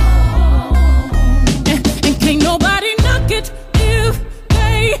 And can't nobody knock it if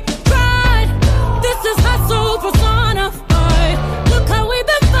they tried. This is hustle personified. Look how we've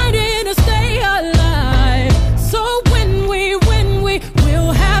been fighting to stay alive. So when we win, we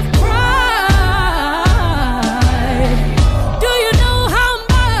will have pride. Do you know how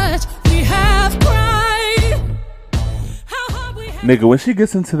much we have cried? How hard we have. Nigga, when she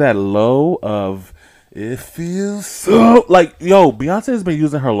gets into that low of it feels so like, yo, Beyonce has been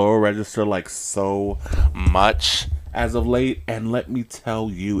using her lower register like so much as of late, and let me tell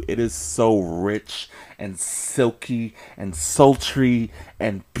you, it is so rich and silky and sultry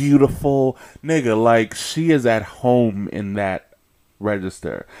and beautiful. Nigga, like, she is at home in that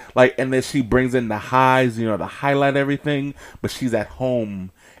register. Like, and then she brings in the highs, to highlight everything, but she's at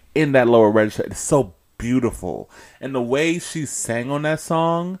home in that lower register. It's so beautiful. And the way she sang on that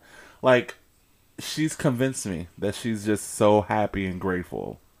song, like, she's convinced me that she's just so happy and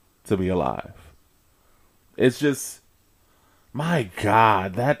grateful to be alive. It's just, my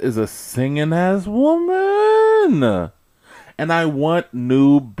God, that is a singing ass woman. And I want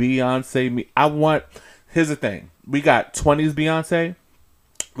new Beyonce. Here's the thing. We got 20s Beyonce.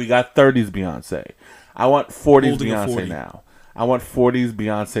 We got 30s Beyonce. I want 40s Beyonce now. I want 40s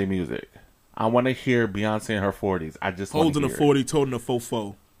Beyonce music. I want to hear Beyonce in her 40s. I just want to hear holding a 40, toting a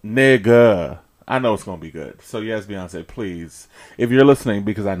fofo. Nigga. I know it's going to be good. So yes, Beyonce, please. If you're listening,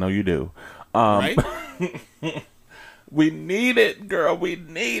 because I know you do. Right? We need it, girl. We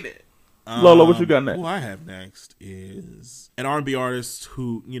need it. Lola, what you got next? Who I have next is an R&B artist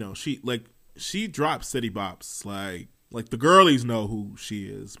who, she drops city bops. Like the girlies know who she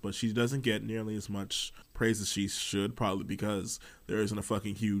is, but she doesn't get nearly as much praise as she should, probably because there isn't a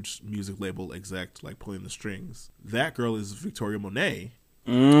fucking huge music label exec pulling the strings. That girl is Victoria Monet.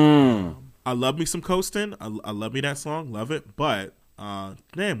 I love me some Coastin'. I love me that song. Love it. But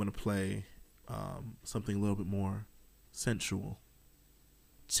today I'm going to play something a little bit more sensual.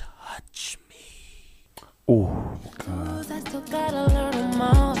 Touch me. Oh, God. I still gotta learn them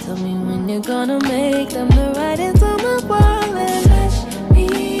all. Tell me when you're gonna make them the right into my world and touch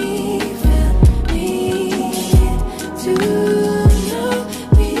me, feel me, to know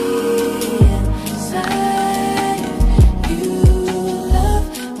me inside. You love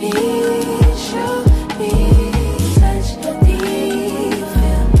me, show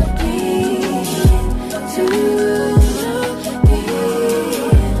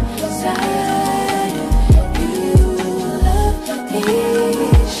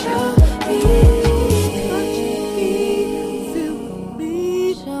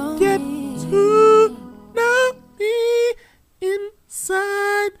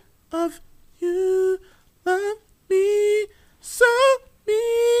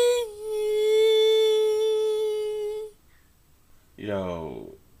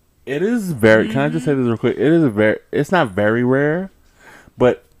It is very. Can I just say this real quick? It is it's not very rare,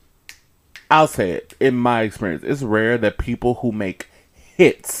 but I'll say it. In my experience, it's rare that people who make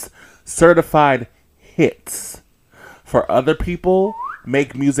hits, certified hits, for other people,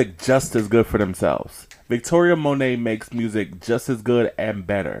 make music just as good for themselves. Victoria Monet makes music just as good and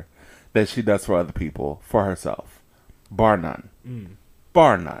better than she does for other people, for herself. Bar none.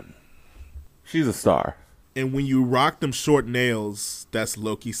 Bar none. She's a star. And when you rock them short nails, that's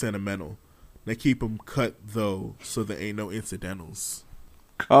low-key sentimental. They keep them cut, though, so there ain't no incidentals.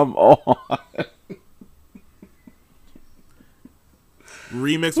 Come on.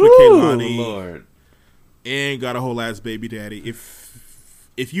 Remix with Kehlani. Lord. And got a whole ass baby daddy.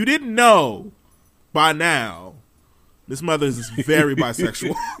 If you didn't know by now, this mother is very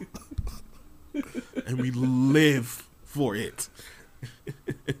bisexual. And we live for it.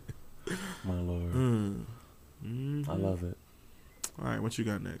 My Lord. I love it. All right, what you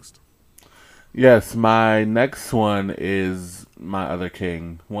got next? Yes, my next one is my other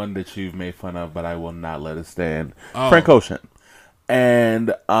king, one that you've made fun of, but I will not let it stand. Oh. Frank Ocean.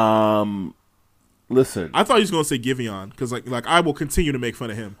 And listen. I thought you was gonna say Giveon, because like I will continue to make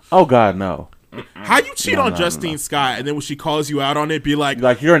fun of him. Oh God, no. How you cheat on Justine Scott, and then when she calls you out on it, be like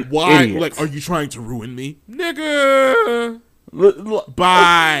you're an why? idiot. Like, are you trying to ruin me, nigga? Look,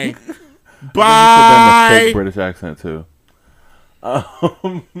 Bye. a Bye. fake British accent too.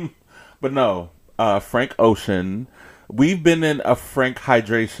 But no, Frank Ocean. We've been in a Frank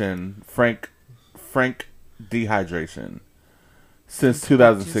hydration, Frank dehydration since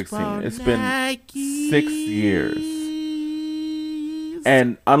 2016. It's been 6 years.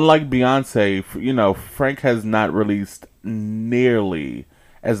 And unlike Beyonce, Frank has not released nearly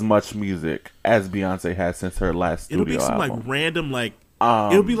as much music as Beyonce has since her last studio It'll be some album. like random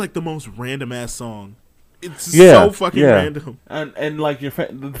it'll be like the most random ass song. It's so fucking random. And like the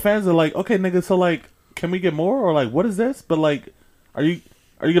fans are like, okay, nigga, so like, can we get more, or like, what is this? But like, are you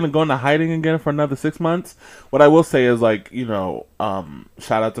gonna go into hiding again for another 6 months? What I will say is like, shout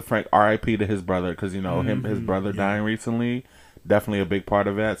out to Frank, R.I.P. to his brother, because his brother dying recently, definitely a big part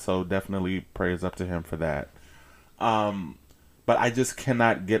of that. So definitely prayers up to him for that. But I just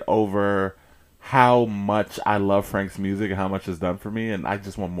cannot get over how much I love Frank's music and how much it's done for me, and I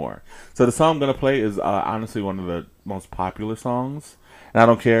just want more. So the song I'm going to play is honestly one of the most popular songs, and I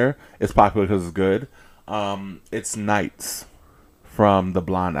don't care. It's popular because it's good. It's Nights from the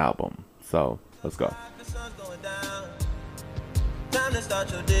Blonde album. So let's go. The sun's going down. Time to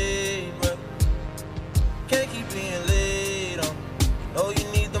start your day, bro. Can't keep being late on. Know you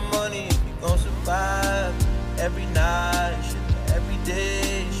need the money if you gon' survive. Every night, shit, every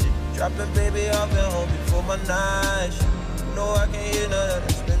day, shit. Dropping baby off at home before my night, shit. You know I can't hear none of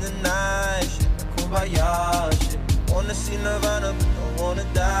that, spend the night, shit. Kumbaya, shit. Wanna see Nirvana, but don't wanna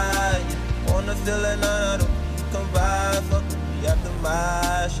die, yeah. Wanna feel it, none of them. You come by, fuck with me after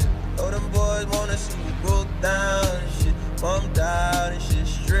my shit. Know them boys wanna see you broke down and shit. Bummed out and shit,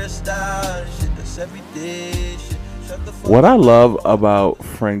 stressed out and shit. That's every day, shit. Shut the fuck What I love about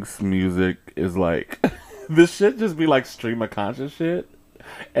Frank's music is like this shit just be like stream of conscious shit,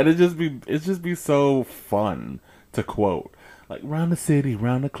 and it just be so fun to quote, like round the city,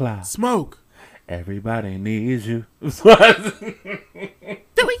 round the clock, Smoke. everybody needs you. Do we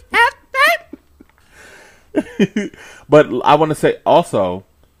have that? But I want to say also,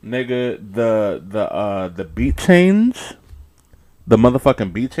 nigga, the beat change, the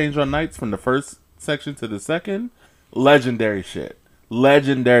motherfucking beat change on Nights from the first section to the second, legendary shit.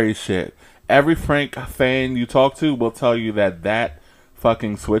 Every Frank fan you talk to will tell you that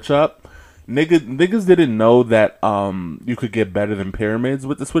fucking switch up, niggas didn't know that you could get better than Pyramids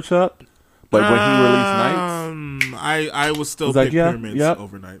with the switch up. But when he released Nights, I was still was like, pick yeah, Pyramids yep.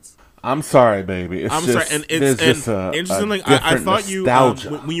 over Nights. I'm sorry, baby. It's I'm just, sorry, and there's it's just a interestingly, I different thought you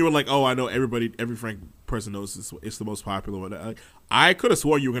nostalgia. when you were like, oh, I know every Frank person knows it's the most popular one. I could have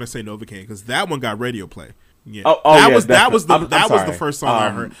swore you were gonna say Novocaine because that one got radio play. Yeah, that was the first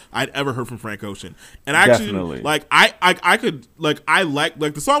song I'd ever heard from Frank Ocean, and actually, Definitely. like I could like I like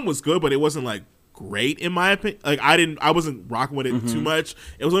the song was good, but it wasn't like great in my opinion. Like I wasn't rocking with it too much.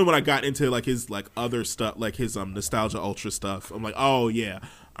 It was only when I got into like his like other stuff, like his nostalgia ultra stuff. I'm like, oh yeah,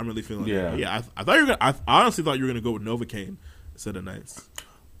 I'm really feeling it. Yeah. I thought you were gonna. I honestly thought you were gonna go with Novocaine instead of Nights.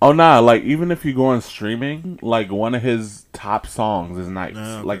 Oh nah, like even if you go on streaming, like one of his top songs is Nights.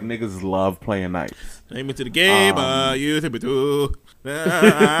 Okay. Like niggas love playing Nights. Take me to the game, you take me to.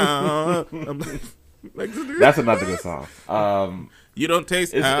 That's another good song. You don't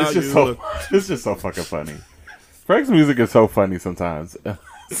taste how It's just you so look. it's just so fucking funny. Frank's music is so funny sometimes.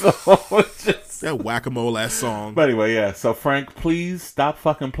 So it's just That whack-a-mole ass song. But anyway, yeah. So Frank, please stop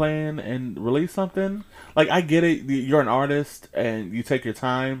fucking playing and release something. Like, I get it. You're an artist and you take your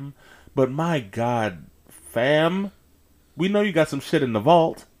time, but my God, fam, we know you got some shit in the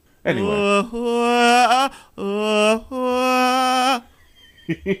vault. Anyway. Oh,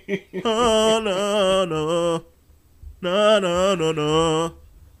 no, no. No, no, no, no.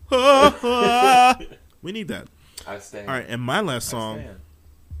 We need that. I stand. All right, and my last song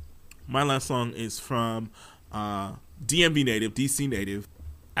is from DMV native, DC native,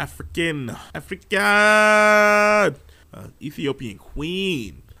 African, Ethiopian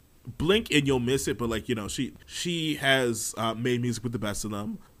queen. Blink and you'll miss it, but like, you know, she has made music with the best of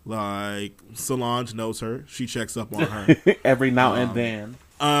them. Like Solange knows her. She checks up on her every now and then.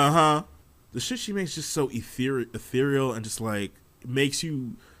 The shit she makes just so ethereal and just like makes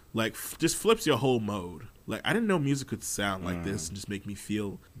you like just flips your whole mode. Like, I didn't know music could sound like this and just make me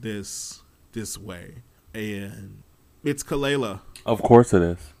feel this way. And it's Kalela. Of course it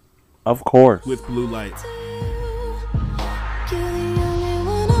is. Of course. With Blue Light. You're the only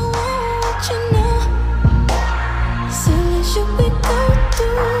one I want, you know. Silly should we go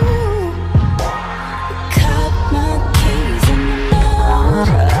through? Cut my keys in the mouth.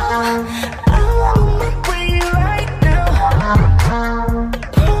 I'm on my way right now.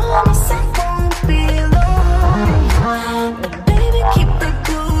 Promise I won't be long. But baby, keep the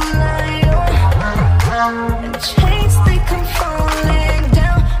blue light on. And chains, they come falling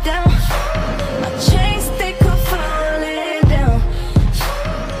down, down. My chains, they come falling down.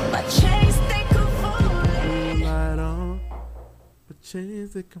 My chains, they come falling. Light on. The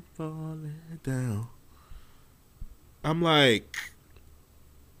chains that come falling down. I'm like,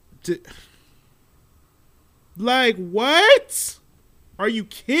 like what? Are you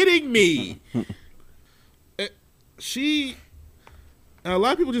kidding me? A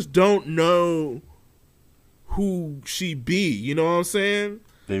lot of people just don't know who she be. You know what I'm saying?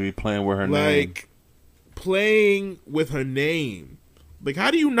 They be playing with her name. Like, playing with her name. Like, how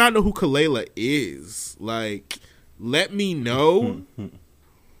do you not know who Kalela is? Like, let me know. Let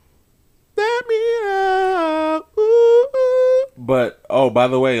me know. Ooh, ooh. But, oh, by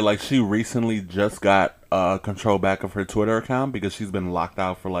the way, like, she recently just got control back of her Twitter account because she's been locked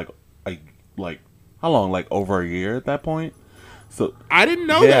out for like how long? Like over a year at that point. So I didn't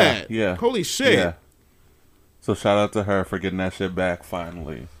know that. Yeah. Holy shit. Yeah. So shout out to her for getting that shit back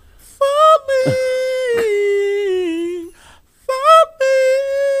finally. Falling.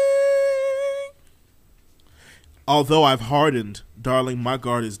 Although I've hardened, darling, my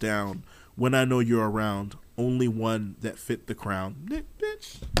guard is down. When I know you're around, only one that fit the crown.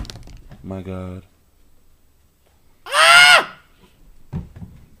 Bitch. My God.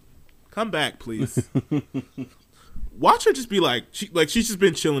 Come back, please. Watch her just be like she's just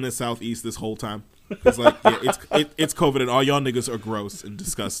been chilling in Southeast this whole time. It's like, yeah, it's COVID and all y'all niggas are gross and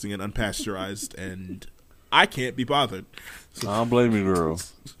disgusting and unpasteurized and I can't be bothered. So I don't blame you, girl.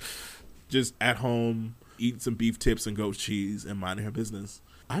 just at home, eating some beef tips and goat cheese and minding her business.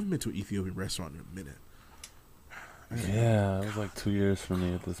 I haven't been to an Ethiopian restaurant in a minute. Yeah, it was like 2 years for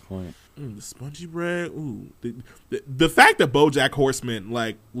me at this point. The spongy bread, ooh. The fact that BoJack Horseman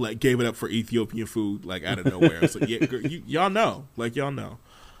like gave it up for Ethiopian food like out of nowhere. So yeah, y'all know, y'all know.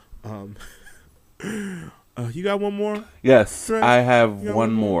 You got one more? Yes, Trey, I have you got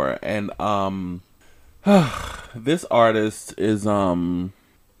one more, and this artist is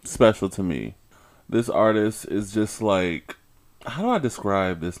special to me. This artist is just like, how do I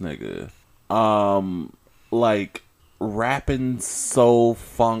describe this nigga? Like rapping soul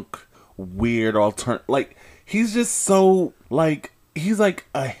funk weird like he's just so like he's like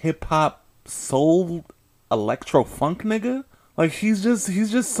a hip hop soul electro funk nigga. Like he's just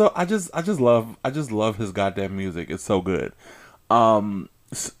so I just love his goddamn music. It's so good.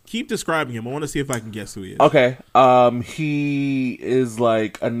 Keep describing him. I want to see if I can guess who he is. Okay. He is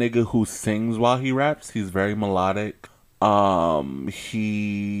like a nigga who sings while he raps. He's very melodic.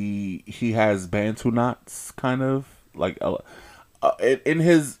 He has Bantu knots, kind of like well, I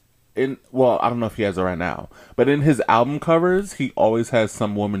don't know if he has it right now, but in his album covers, he always has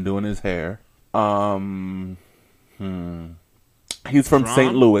some woman doing his hair. He's from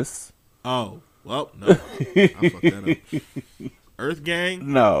St. Louis. Oh, well, no, I fucked that up. Earth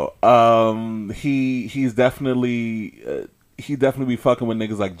Gang? No. He's definitely he definitely be fucking with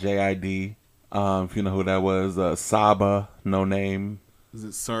niggas like JID. If you know who that was, Saba, No Name. Is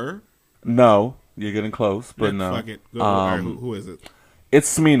it Sir? No, you're getting close, but Yeah, no. fuck it. Go, all right, who is it?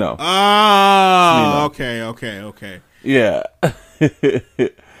 It's Smino. Oh, Smino. okay. Yeah.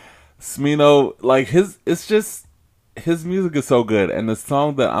 Smino, like it's just his music is so good, and the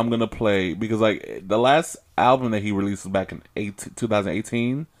song that I'm gonna play, because like the last album that he released was back in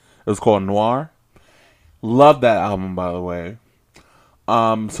 2018. It was called Noir. Love that album, by the way.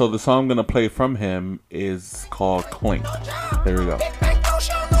 So the song I'm gonna play from him is called Clink. There we go.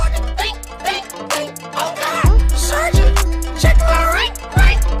 Sergeant,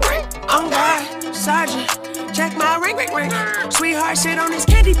 check my ring. Sweetheart sit on this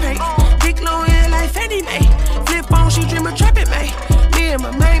candy paint. Dick low in like Fannie Mae. Flip on, she dream of trapping me. Me and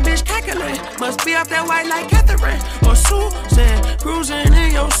my main bitch calculate. Must be off that white like Catherine or Susan. Cruising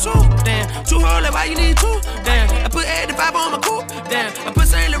in your suit. Damn, too hard, why you need two? Damn, I put 85 on my coupe. Damn, I put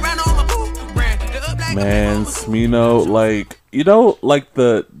Saint Laurent on my boot. Man, Smino, like, you know, like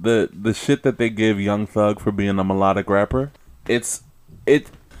the shit that they give Young Thug for being a melodic rapper.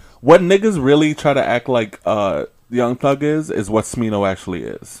 What niggas really try to act like Young Thug is what Smino actually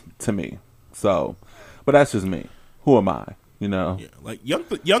is to me. So, but that's just me. Who am I? You know? Yeah, like Young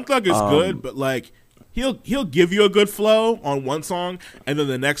Thug is good, but like he'll give you a good flow on one song, and then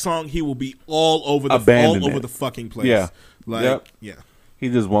the next song he will be all over the fucking place. Yeah, like yeah. He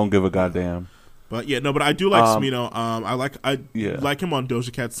just won't give a goddamn. But yeah, no, but I do like Smino. I like him on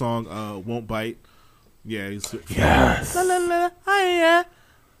Doja Cat's song "Won't Bite." Yeah, he's yes. La, la, la, yeah.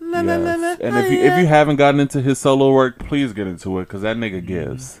 La, la, la, la, and if you haven't gotten into his solo work, please get into it, because that nigga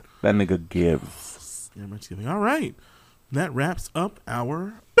gives. That nigga gives. All right, that wraps up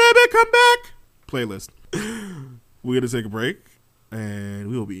our Baby Come Back playlist. We're gonna take a break, and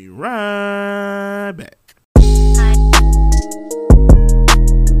we will be right back.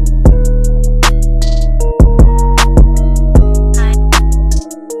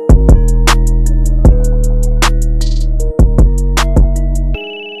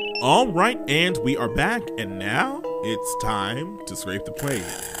 All right, and we are back, and now it's time to scrape the plate.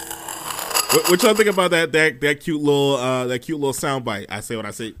 What y'all think about that cute little soundbite? I say what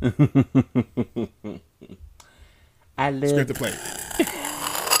I say. I live. Scrape the plate.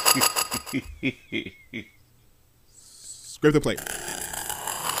 Scrape the plate.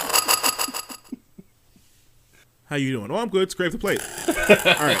 How you doing? Oh, I'm good. Scrape the plate.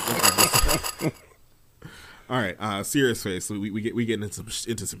 All right. All right, serious face. So we get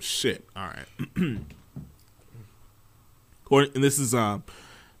into some shit. All right, and this is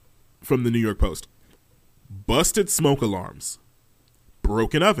from the New York Post. Busted smoke alarms,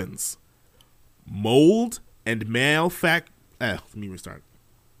 broken ovens, mold and let me restart.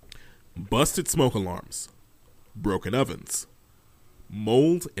 Busted smoke alarms, broken ovens,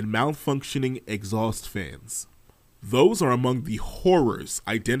 mold and malfunctioning exhaust fans. Those are among the horrors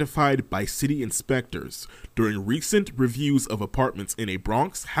identified by city inspectors during recent reviews of apartments in a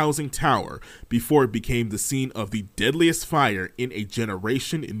Bronx housing tower before it became the scene of the deadliest fire in a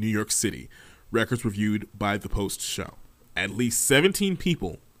generation in New York City, records reviewed by the Post show. At least 17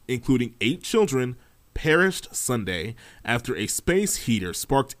 people, including 8 children, perished Sunday after a space heater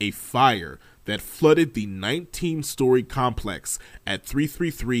sparked a fire that flooded the 19-story complex at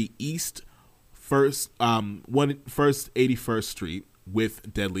 333 East 81st Street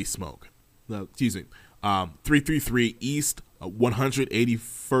with deadly smoke. 333 East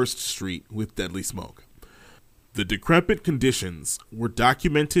 181st Street with deadly smoke. The decrepit conditions were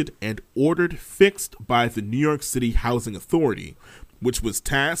documented and ordered fixed by the New York City Housing Authority, which was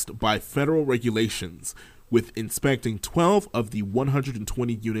tasked by federal regulations with inspecting 12 of the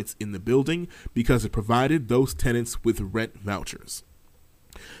 120 units in the building because it provided those tenants with rent vouchers.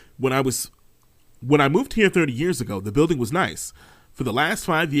 When I moved here 30 years ago, the building was nice. For the last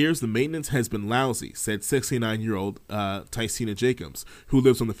 5 years, the maintenance has been lousy, said 69-year-old Tysina Jacobs, who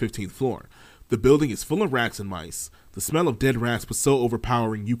lives on the 15th floor. The building is full of rats and mice. The smell of dead rats was so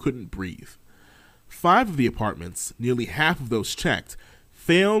overpowering you couldn't breathe. 5 of the apartments, nearly half of those checked,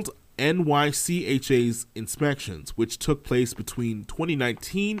 failed NYCHA's inspections, which took place between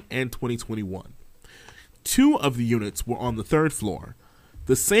 2019 and 2021. 2 of the units were on the 3rd floor,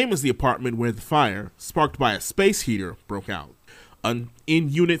 the same as the apartment where the fire, sparked by a space heater, broke out. In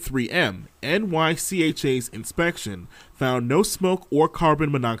Unit 3M, NYCHA's inspection found no smoke or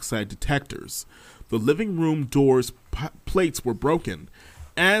carbon monoxide detectors. The living room door's plates were broken,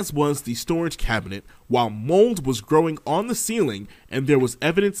 as was the storage cabinet, while mold was growing on the ceiling and there was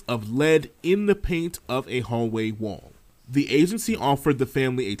evidence of lead in the paint of a hallway wall. The agency offered the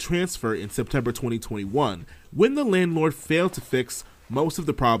family a transfer in September 2021 when the landlord failed to fix most of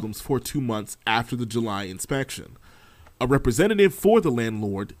the problems for 2 months after the July inspection. A representative for the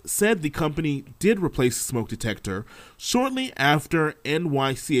landlord said the company did replace the smoke detector shortly after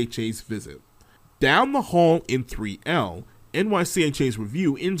NYCHA's visit. Down the hall in 3L, NYCHA's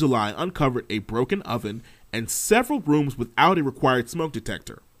review in July uncovered a broken oven and several rooms without a required smoke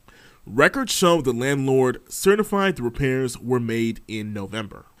detector. Records show the landlord certified the repairs were made in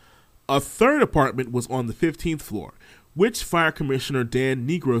November. A third apartment was on the 15th floor, which Fire Commissioner Dan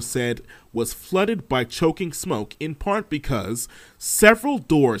Negro said was flooded by choking smoke, in part because several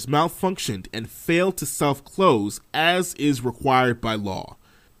doors malfunctioned and failed to self-close as is required by law.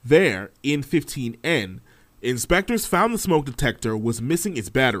 There, in 15N, inspectors found the smoke detector was missing its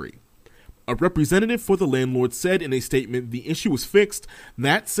battery. A representative for the landlord said in a statement the issue was fixed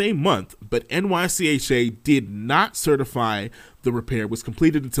that same month, but NYCHA did not certify the repair was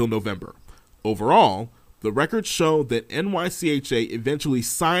completed until November. Overall, the records show that NYCHA eventually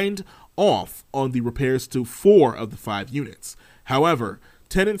signed off on the repairs to 4 of the 5 units. However,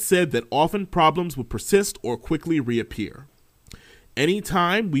 tenants said that often problems would persist or quickly reappear.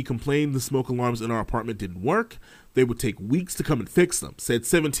 Anytime we complained the smoke alarms in our apartment didn't work, they would take weeks to come and fix them, said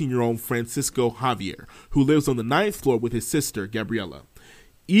 17-year-old Francisco Javier, who lives on the 9th floor with his sister, Gabriela.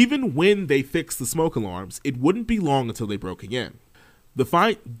 Even when they fixed the smoke alarms, it wouldn't be long until they broke again. The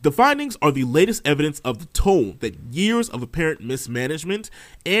findings are the latest evidence of the toll that years of apparent mismanagement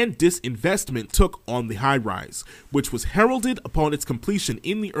and disinvestment took on the high-rise, which was heralded upon its completion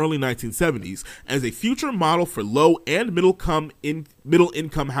in the early 1970s as a future model for low and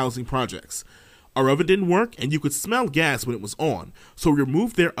middle-income housing projects. Our oven didn't work, and you could smell gas when it was on, so we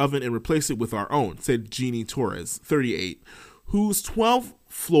removed their oven and replaced it with our own, said Jeannie Torres, 38, whose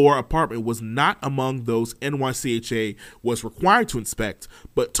 12th-floor apartment was not among those NYCHA was required to inspect,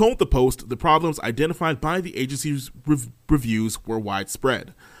 but told the Post the problems identified by the agency's reviews were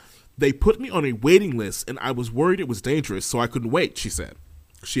widespread. They put me on a waiting list, and I was worried it was dangerous, so I couldn't wait, she said.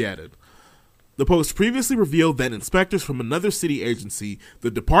 She added. The Post previously revealed that inspectors from another city agency,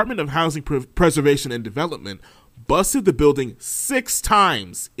 the Department of Housing Preservation and Development, busted the building 6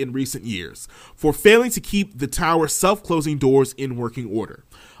 times in recent years for failing to keep the tower's self-closing doors in working order.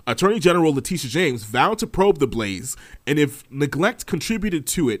 Attorney General Letitia James vowed to probe the blaze and if neglect contributed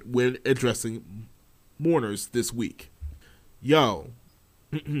to it when addressing mourners this week. Yo,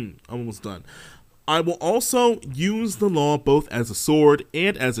 I'm almost done. I will also use the law both as a sword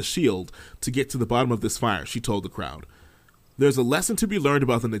and as a shield to get to the bottom of this fire, she told the crowd. There's a lesson to be learned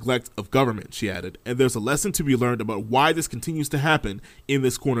about the neglect of government, she added, and there's a lesson to be learned about why this continues to happen in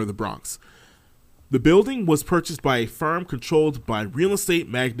this corner of the Bronx. The building was purchased by a firm controlled by real estate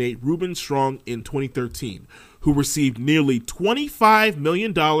magnate Reuben Strong in 2013, who received nearly $25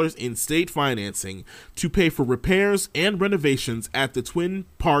 million in state financing to pay for repairs and renovations at the Twin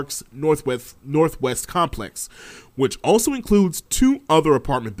Parks Northwest complex, which also includes 2 other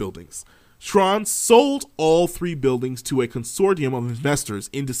apartment buildings. Strong sold all 3 buildings to a consortium of investors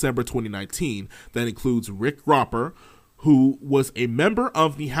in December 2019 that includes Rick Gropper, who was a member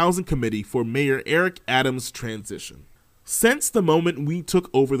of the Housing Committee for Mayor Eric Adams' transition. Since the moment we took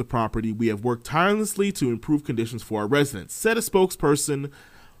over the property, we have worked tirelessly to improve conditions for our residents, said a spokesperson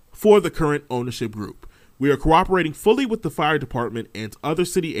for the current ownership group. We are cooperating fully with the fire department and other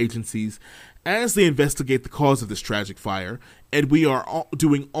city agencies as they investigate the cause of this tragic fire, and we are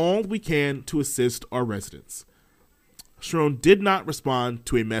doing all we can to assist our residents. Sharon did not respond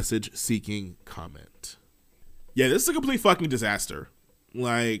to a message seeking comment. Yeah, this is a complete fucking disaster.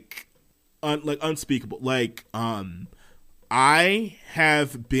 Unspeakable. I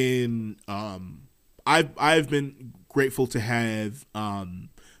have been I've been grateful to have a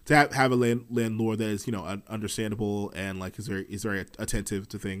landlord that is, understandable and is very attentive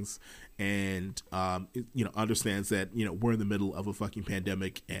to things and understands that we're in the middle of a fucking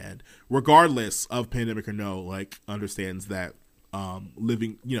pandemic, and regardless of pandemic or no, understands that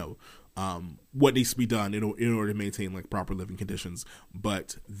living what needs to be done in order to maintain not living conditions.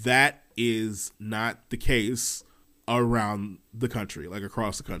 But that is not the case around the country,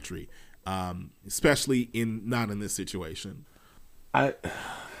 across the country, especially not in this situation.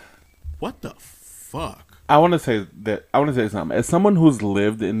 What the fuck? I want to say something. As someone who's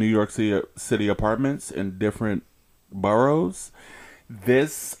lived in New York City apartments in different boroughs,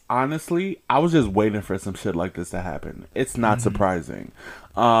 this, honestly, I was just waiting for some shit like this to happen. It's not surprising.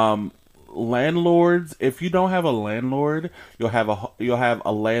 Landlords, if you don't have a landlord, you'll have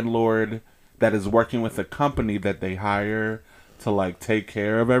a landlord that is working with a company that they hire to take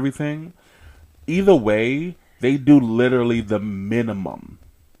care of everything. Either way, they do literally the minimum.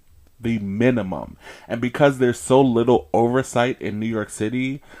 And because there's so little oversight in New York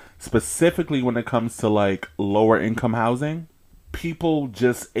City, specifically when it comes to lower income housing, people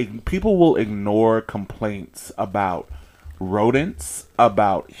will ignore complaints about rodents,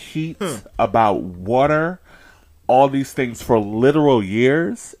 about heat, about water, all these things for literal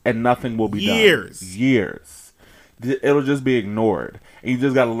years, and nothing will be done. Years. It'll just be ignored, and you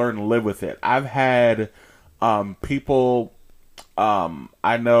just got to learn to live with it. I've had people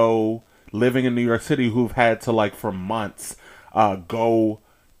I know living in New York City who've had to, like, for months go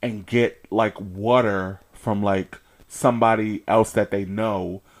and get, like, water from, like, somebody else that they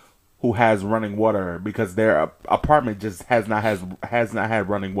know who has running water, because their apartment just has not had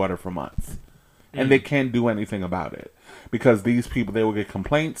running water for months. And they can't do anything about it, because these people, they will get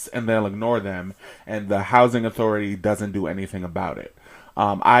complaints and they'll ignore them, and the housing authority doesn't do anything about it.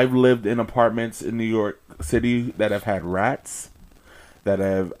 I've lived in apartments in New York City that have had rats, that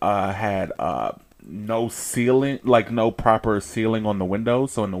have had no ceiling, like no proper ceiling on the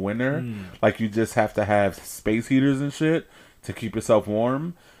windows. So in the winter, like, you just have to have space heaters and shit to keep yourself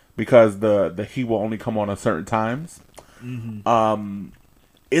warm, because the heat will only come on at certain times.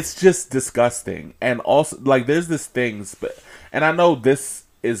 It's just disgusting. And also, like, there's this things, and I know this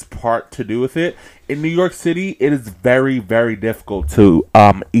is part to do with it. In New York City, it is very, very difficult to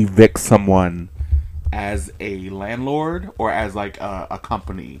evict someone as a landlord or as, like, a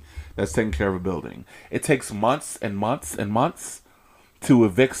company that's taking care of a building. It takes months and months and months to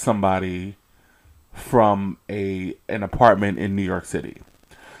evict somebody from an apartment in New York City.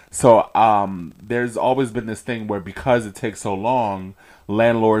 So there's always been this thing where, because it takes so long,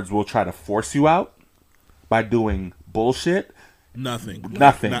 landlords will try to force you out by doing bullshit. Nothing.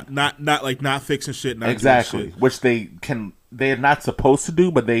 Not fixing shit. Not exactly. Shit. Which they're not supposed to do,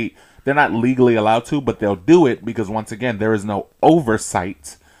 but they're not legally allowed to, but they'll do it because, once again, there is no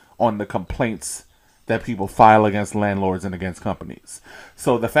oversight on the complaints that people file against landlords and against companies.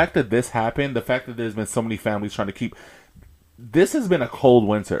 So the fact that this happened, the fact that there's been so many families trying to keep... This has been a cold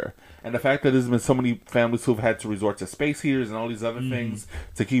winter, and the fact that there's been so many families who've had to resort to space heaters and all these other things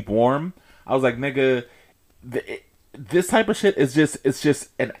to keep warm, I was like, nigga, this type of shit is just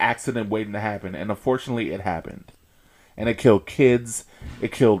an accident waiting to happen, and unfortunately, it happened, and it killed kids,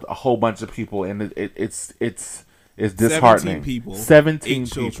 it killed a whole bunch of people, and it's disheartening. 17 people.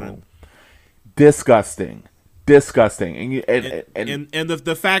 Children. Disgusting. And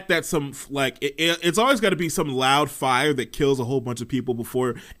the fact that some, like, it's always got to be some loud fire that kills a whole bunch of people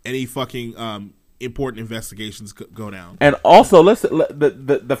before any fucking important investigations go down. And also, listen,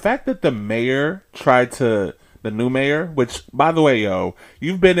 the fact that the mayor tried to, the new mayor, which, by the way, yo,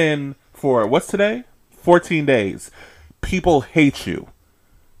 you've been in for, what's today? 14 days. People hate you.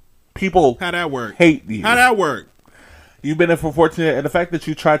 People How'd that work? Hate you. How'd that work? You've been in for 14 days, and the fact that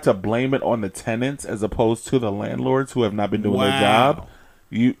you tried to blame it on the tenants as opposed to the landlords who have not been doing their job,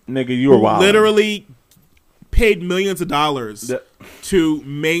 you were wild. Literally paid millions of dollars to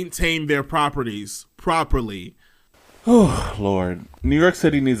maintain their properties properly. Oh, Lord. New York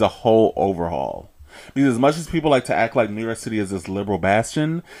City needs a whole overhaul. Because as much as people like to act like New York City is this liberal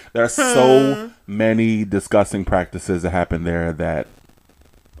bastion, there are so many disgusting practices that happen there that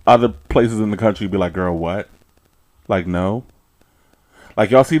other places in the country be like, girl, what? Like, no.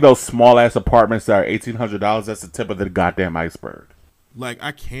 Like, y'all see those small ass apartments that are $1,800? That's the tip of the goddamn iceberg. Like,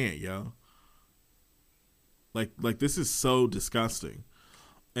 I can't, yo. Like this is so disgusting.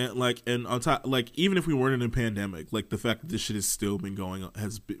 And on top, like, even if we weren't in a pandemic, like, the fact that this shit has still been going on,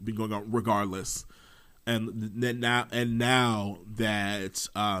 has been going on regardless. And now that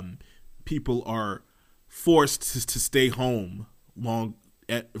people are forced to stay home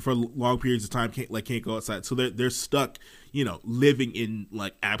for long periods of time, can't go outside, so they're stuck, living in,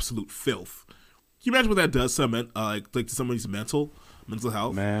 like, absolute filth. Can you imagine what that does to to somebody's mental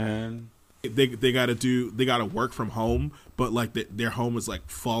health? Man, they gotta work from home, but, like, their home is, like,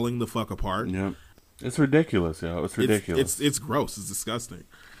 falling the fuck apart. Yeah, it's ridiculous, yo. It's ridiculous. It's gross. It's disgusting.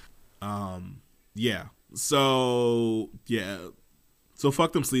 Yeah. So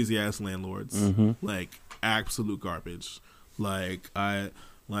fuck them sleazy ass landlords. Like, absolute garbage. I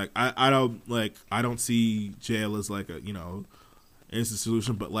don't see jail as, like, a instant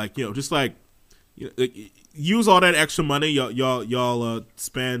solution, but, like, just like, use all that extra money y'all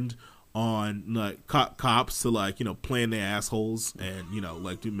spend on, like, cops to, like, plan their assholes and,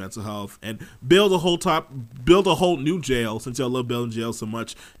 like, do mental health and build a whole new jail, since y'all love building jail so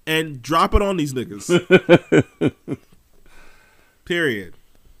much, and drop it on these niggas. Period.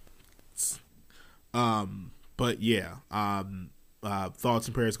 But yeah, thoughts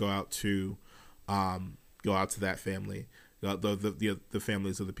and prayers go out to that family, the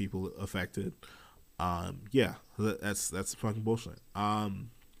families of the people affected. Yeah, that's fucking bullshit. One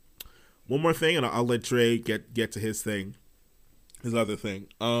more thing, and I'll let Dre get to his other thing.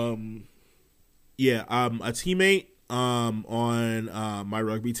 A teammate on my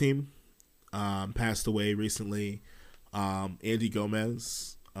rugby team passed away recently. Andy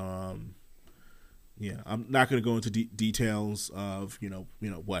Gomez. Yeah, I'm not going to go into details of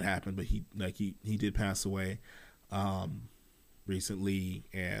what happened, but he did pass away recently,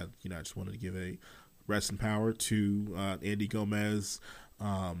 and I just wanted to give a rest in power to Andy Gomez.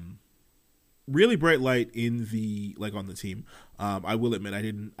 Really bright light in the on the team. I will admit I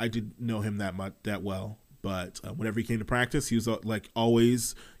didn't know him that well, but whenever he came to practice, he was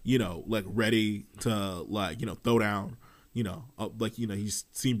always ready to throw down. He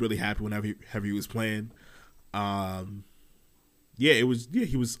seemed really happy whenever he was playing. He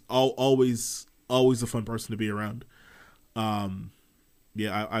was always a fun person to be around. I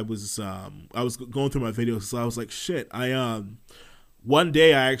was going through my videos, so I was like, shit. One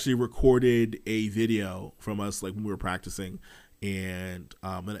day I actually recorded a video from us when we were practicing, and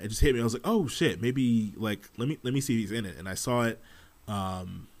it just hit me. I was like, oh shit, maybe let me see if he's in it, and I saw it,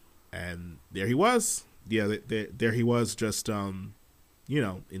 and there he was. Yeah, there he was, just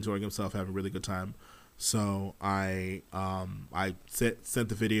enjoying himself, having a really good time. So I sent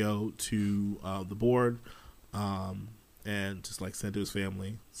the video to the board, and just sent it to his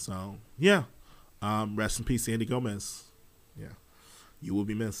family. So yeah, rest in peace, Andy Gomez. Yeah, you will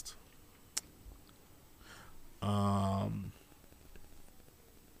be missed.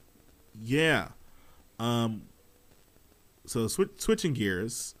 Yeah. So switching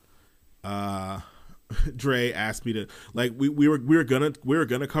gears. Dre asked me to we were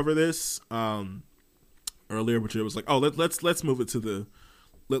gonna cover this earlier, but it was like, oh, let's move it to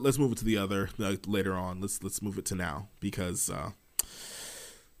the other later on. Let's move it to now because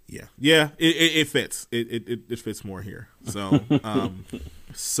it fits. It fits more here. So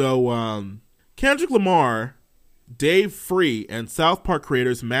Kendrick Lamar, Dave Free, and South Park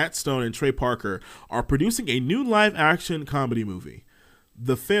creators Matt Stone and Trey Parker are producing a new live action comedy movie.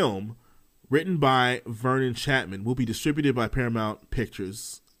 The film, written by Vernon Chapman, will be distributed by Paramount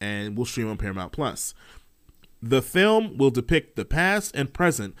Pictures and will stream on Paramount Plus. The film will depict the past and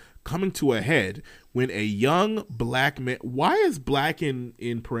present coming to a head when a young black man. Why is black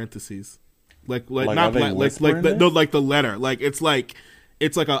in parentheses? Not black, the letter. It's like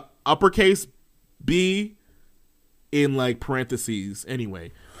a uppercase B in parentheses.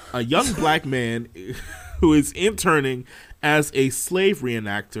 Anyway, a young black man who is interning as a slave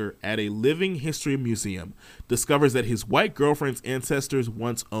reenactor at a living history museum discovers that his white girlfriend's ancestors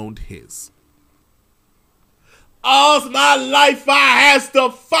once owned his. All my life I has to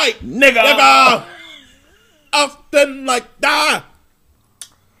fight, nigga. Often like that.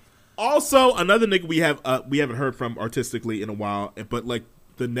 Also, another nigga we haven't heard from artistically in a while, but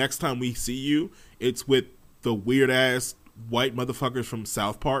the next time we see you, it's with the weird ass white motherfuckers from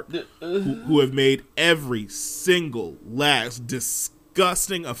South Park who have made every single last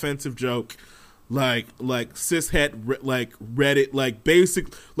disgusting offensive joke cishet Reddit basic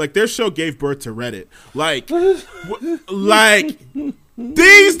their show gave birth to Reddit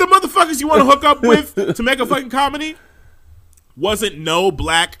these the motherfuckers you want to hook up with to make a fucking comedy. Wasn't no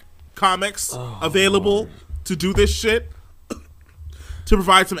black comics available to do this shit, to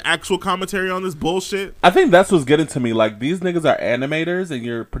provide some actual commentary on this bullshit. I think that's what's getting to me. These niggas are animators and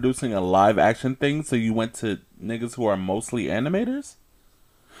you're producing a live action thing, so you went to niggas who are mostly animators?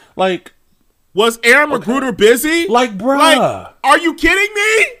 Was Aaron Magruder busy? Bruh. Are you kidding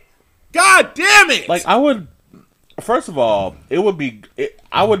me? God damn it! I would... First of all, I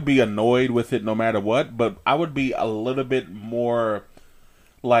would be annoyed with it no matter what, but I would be a little bit more,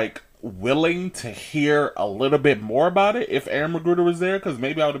 willing to hear a little bit more about it if Aaron Magruder was there, because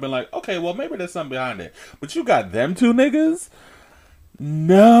maybe I would have been like, okay, well, maybe there's something behind it. But you got them two niggas?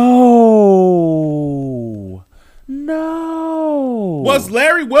 No. Was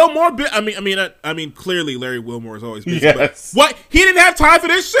Larry Wilmore I mean clearly Larry Wilmore is always busy. Yes. What? He didn't have time for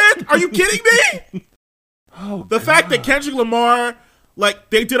this shit? Are you kidding me? The fact that Kendrick Lamar,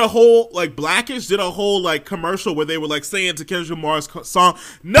 they did a whole, Blackish did a whole, commercial where they were, saying to Kendrick Lamar's song,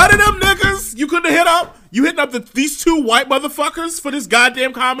 none of them niggas you couldn't hit up. You hitting up these two white motherfuckers for this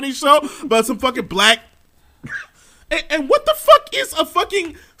goddamn comedy show about some fucking black. and what the fuck is a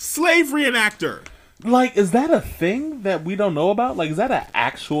fucking slave reenactor? Is that a thing that we don't know about? Is that an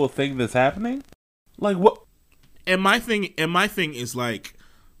actual thing that's happening? What? And my thing is, white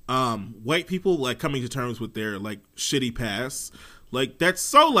people, coming to terms with their, shitty past. That's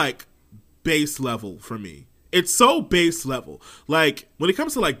so, base level for me. It's so base level. When it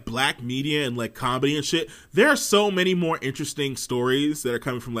comes to, black media and, comedy and shit, there are so many more interesting stories that are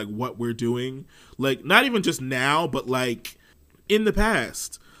coming from, what we're doing. Not even just now, but, in the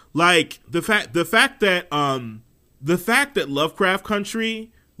past. The fact that Lovecraft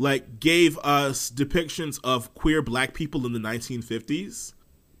Country, like gave us depictions of queer black people in the 1950s.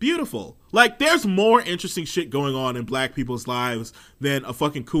 Beautiful. Like, there's more interesting shit going on in black people's lives than a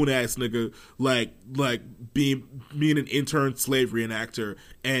fucking coon ass nigga like being an intern slave reenactor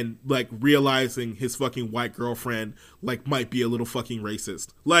and like realizing his fucking white girlfriend like might be a little fucking racist.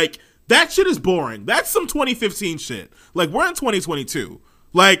 Like, that shit is boring. That's some 2015 shit. Like, we're in 2022.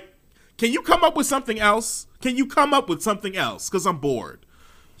 Like, can you come up with something else? Can you come up with something else? Because I'm bored.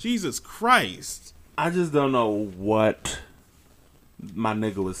 Jesus Christ. I just don't know what my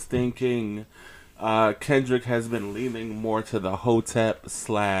nigga was thinking. Kendrick has been leaning more to the Hotep /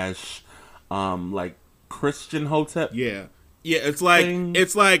 like Christian Hotep. Yeah, it's like thing.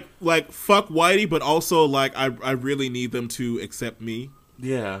 it's like fuck whitey, but also like I really need them to accept me.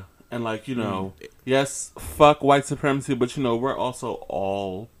 Yeah, and like, you know, yes, fuck white supremacy, but you know, we're also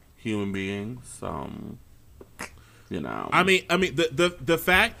all human beings. You know, I mean the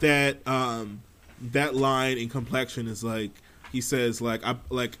fact that that line in Complexion is like, he says like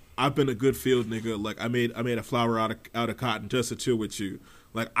I've been a good field nigga, like I made a flower out of cotton just to chill with you.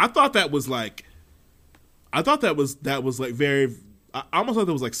 Like, I thought that was like very, I almost thought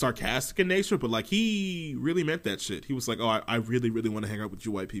that was like sarcastic in nature, but like he really meant that shit. He was like, oh, I really want to hang out with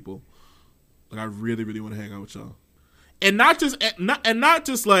you white people. Like, I really want to hang out with y'all, and not just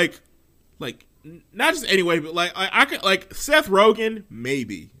anyway, but like I could, like, Seth Rogen,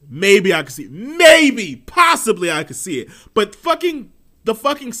 maybe I could see it. Maybe, possibly I could see it. But the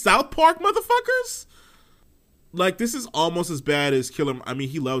fucking South Park motherfuckers? Like, this is almost as bad as Killer. I mean,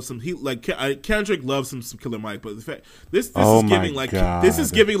 he loves some. Kendrick loves some Killer Mike, but the fact this is giving like God. This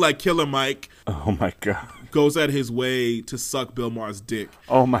is giving like Killer Mike. Oh my God. Goes out of his way to suck Bill Maher's dick.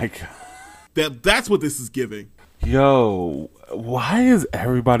 Oh my God. That's what this is giving. Yo, why is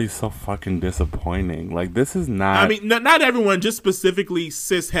everybody so fucking disappointing? Like, this is not. I mean, not everyone, just specifically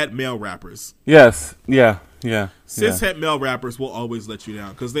cis-het male rappers. Yes, yeah. Cis-het male rappers will always let you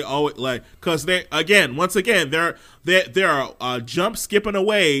down because they always because they once again they're jump skipping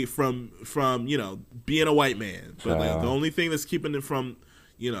away from you know, being a white man, but like, the only thing that's keeping them from,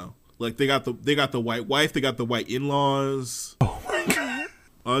 you know, like, they got the white wife, they got the white in-laws. Oh my God.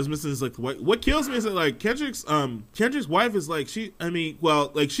 All I was missing is like the white. What kills me is that like Kendrick's wife is like,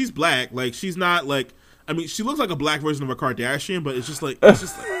 like, she's black, like, she's not like, I mean, she looks like a black version of a Kardashian, but it's just like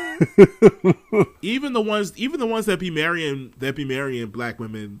even the ones that be marrying black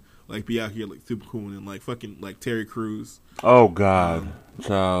women, like, be out here like super cool and like fucking like Terry Crews. Oh God,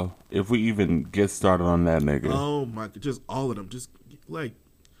 child. If we even get started on that nigga. Oh my, just all of them. Just like,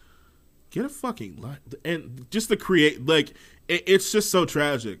 get a fucking life. And just to create, like, it's just so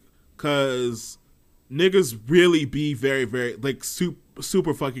tragic because niggas really be very, very, like,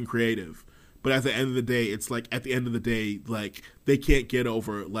 super fucking creative. But at the end of the day, it's like, like, they can't get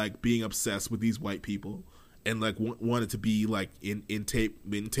over like being obsessed with these white people and like wanted to be like in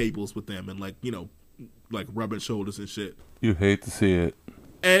tables with them and like, you know, like rubbing shoulders and shit. You hate to see it.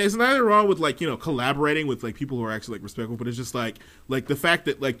 And it's neither wrong with like, you know, collaborating with like people who are actually like respectful, but it's just like the fact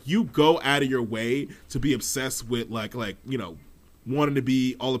that like you go out of your way to be obsessed with like you know, wanting to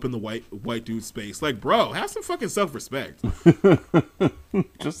be all up in the white dude space. Like, bro, have some fucking self-respect.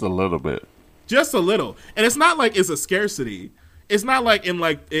 Just a little bit. Just a little. And it's not like it's a scarcity. It's not like in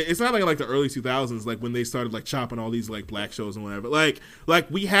like the early 2000s, like when they started like chopping all these like black shows and whatever. Like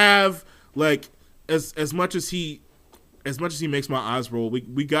we have like as much as he makes my eyes roll,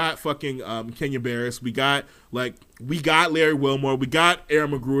 we got fucking Kenya Barris, we got Larry Wilmore, we got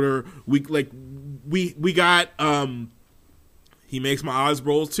Aaron Magruder, we got he makes my eyes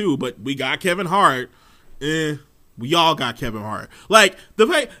roll too, but we got Kevin Hart. We all got Kevin Hart. Like,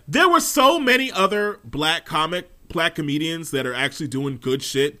 there were so many other black comedians that are actually doing good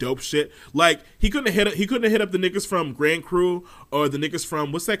shit, dope shit. Like, he couldn't have hit up the niggas from Grand Crew or the niggas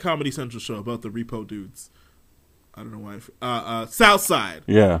from, what's that Comedy Central show about the repo dudes? I don't know why. Southside.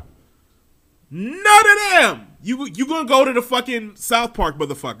 Yeah. None of them. You gonna go to the fucking South Park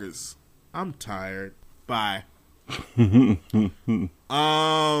motherfuckers. I'm tired. Bye.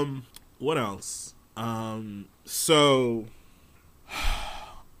 What else? So,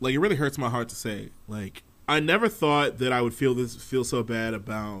 like, it really hurts my heart to say, like, I never thought that I would feel so bad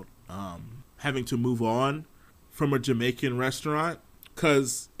about having to move on from a Jamaican restaurant,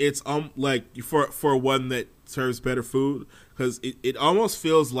 because it's like for one that serves better food, because it almost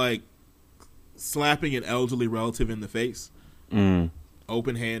feels like slapping an elderly relative in the face,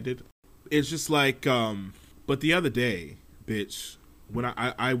 open-handed. It's just like, but the other day, bitch, when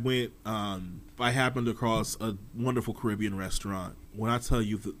I went, I happened across a wonderful Caribbean restaurant. When I tell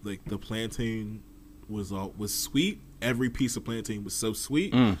you the plantain was sweet. Every piece of plantain was so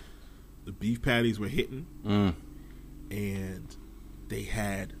sweet. The beef patties were hitting, and they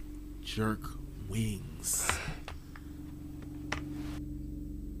had jerk wings.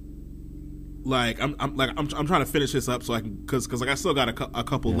 Like I'm trying to finish this up so I can because like I still got a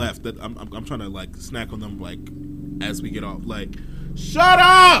couple left that I'm trying to like snack on them like as we get off. Like, shut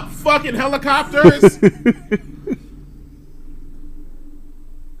up, fucking helicopters!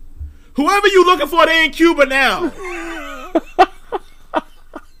 Whoever you looking for, they in Cuba now.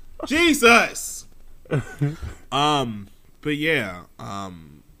 Jesus. But yeah,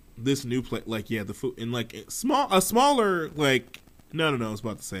 this new place, like, yeah, the food and like smaller, like, no, it's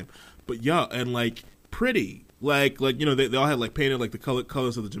about the same, but yeah, and like pretty, like you know, they all had like painted like the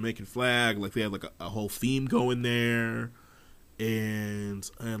colors of the Jamaican flag, like they had like a whole theme going there, and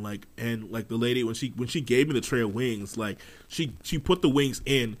like the lady when she gave me the tray of wings, like she put the wings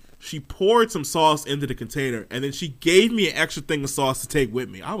in, she poured some sauce into the container, and then she gave me an extra thing of sauce to take with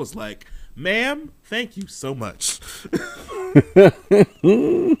me. I was like, ma'am, thank you so much.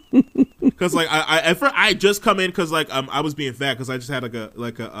 Because like I just come in because like I was being fat because I just had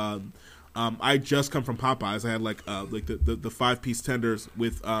I just come from Popeyes. I had like the 5-piece tenders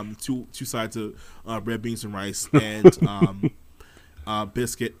with two sides of red beans and rice and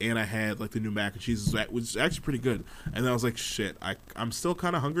biscuit, and I had like the new mac and cheese, which was actually pretty good. And then I was like, shit, I'm still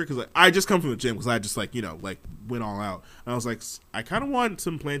kind of hungry because like, I just come from the gym because I just like, you know, like went all out. And I was like, I kind of want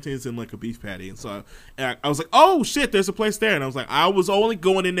some plantains and like a beef patty. And so I was like, oh shit, there's a place there. And I was like, I was only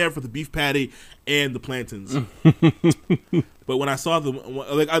going in there for the beef patty and the plantains. But when I saw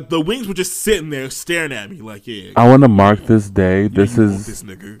the wings were just sitting there staring at me like, yeah. I want to mark this day. Let's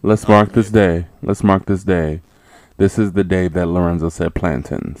mark this day. Let's mark this day. This is the day that Lorenzo said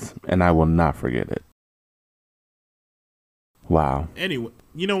plantains, and I will not forget it. Wow. Anyway,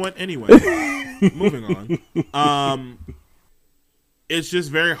 you know what? Anyway, moving on. It's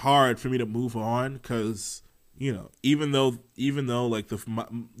just very hard for me to move on because, you know, even though like the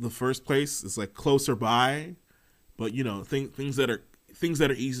first place is like closer by, but you know, things that are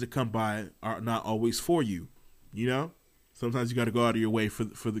easy to come by are not always for you. You know, sometimes you got to go out of your way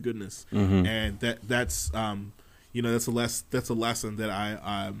for the goodness, and that's you know, that's a lesson that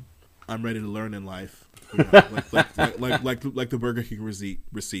I'm ready to learn in life. You know, like the Burger King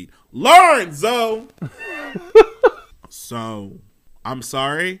receipt. Learn, Zoe. So I'm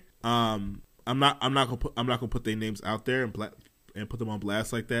sorry. I'm not gonna put their names out there and put them on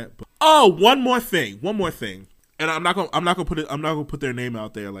blast like that. But, one more thing. And I'm not gonna put their name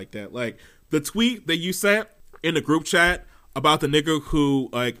out there like that. Like the tweet that you sent in the group chat about the nigga who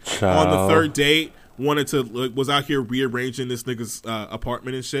like on the third date wanted to was out here rearranging this nigga's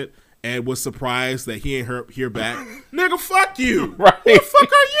apartment and shit, and was surprised that he ain't hear back. Nigga, fuck you. Right? Who the fuck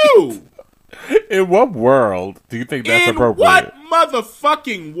are you? In what world do you think that's appropriate? What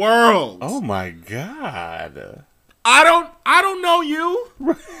motherfucking world? Oh my god! I don't know you.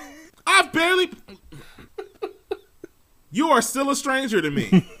 I barely. You are still a stranger to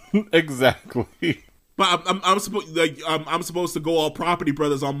me. Exactly. But I'm supposed to go all Property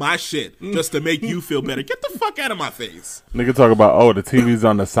Brothers on my shit just to make you feel better. Get the fuck out of my face. Nigga talk about, the TV's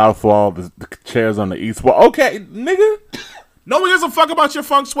on the south wall, the chair's on the east wall. Okay, nigga. No one gives a fuck about your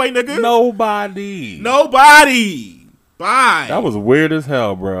feng shui, nigga. Nobody. Bye. That was weird as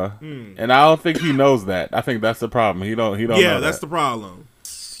hell, bro. And I don't think he knows that. I think that's the problem. He don't know Yeah, that's the problem.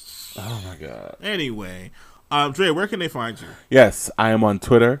 Oh my god. Anyway, Dre, where can they find you? Yes, I am on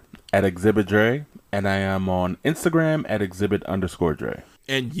Twitter at Exhibit Dre. And I am on Instagram at exhibit_Dre.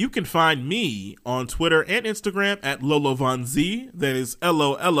 And you can find me on Twitter and Instagram at LoloVonZ. That is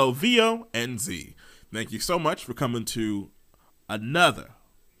LOLOVONZ. Thank you so much for coming to another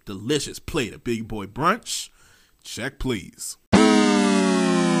delicious plate of Big Boy Brunch. Check, please.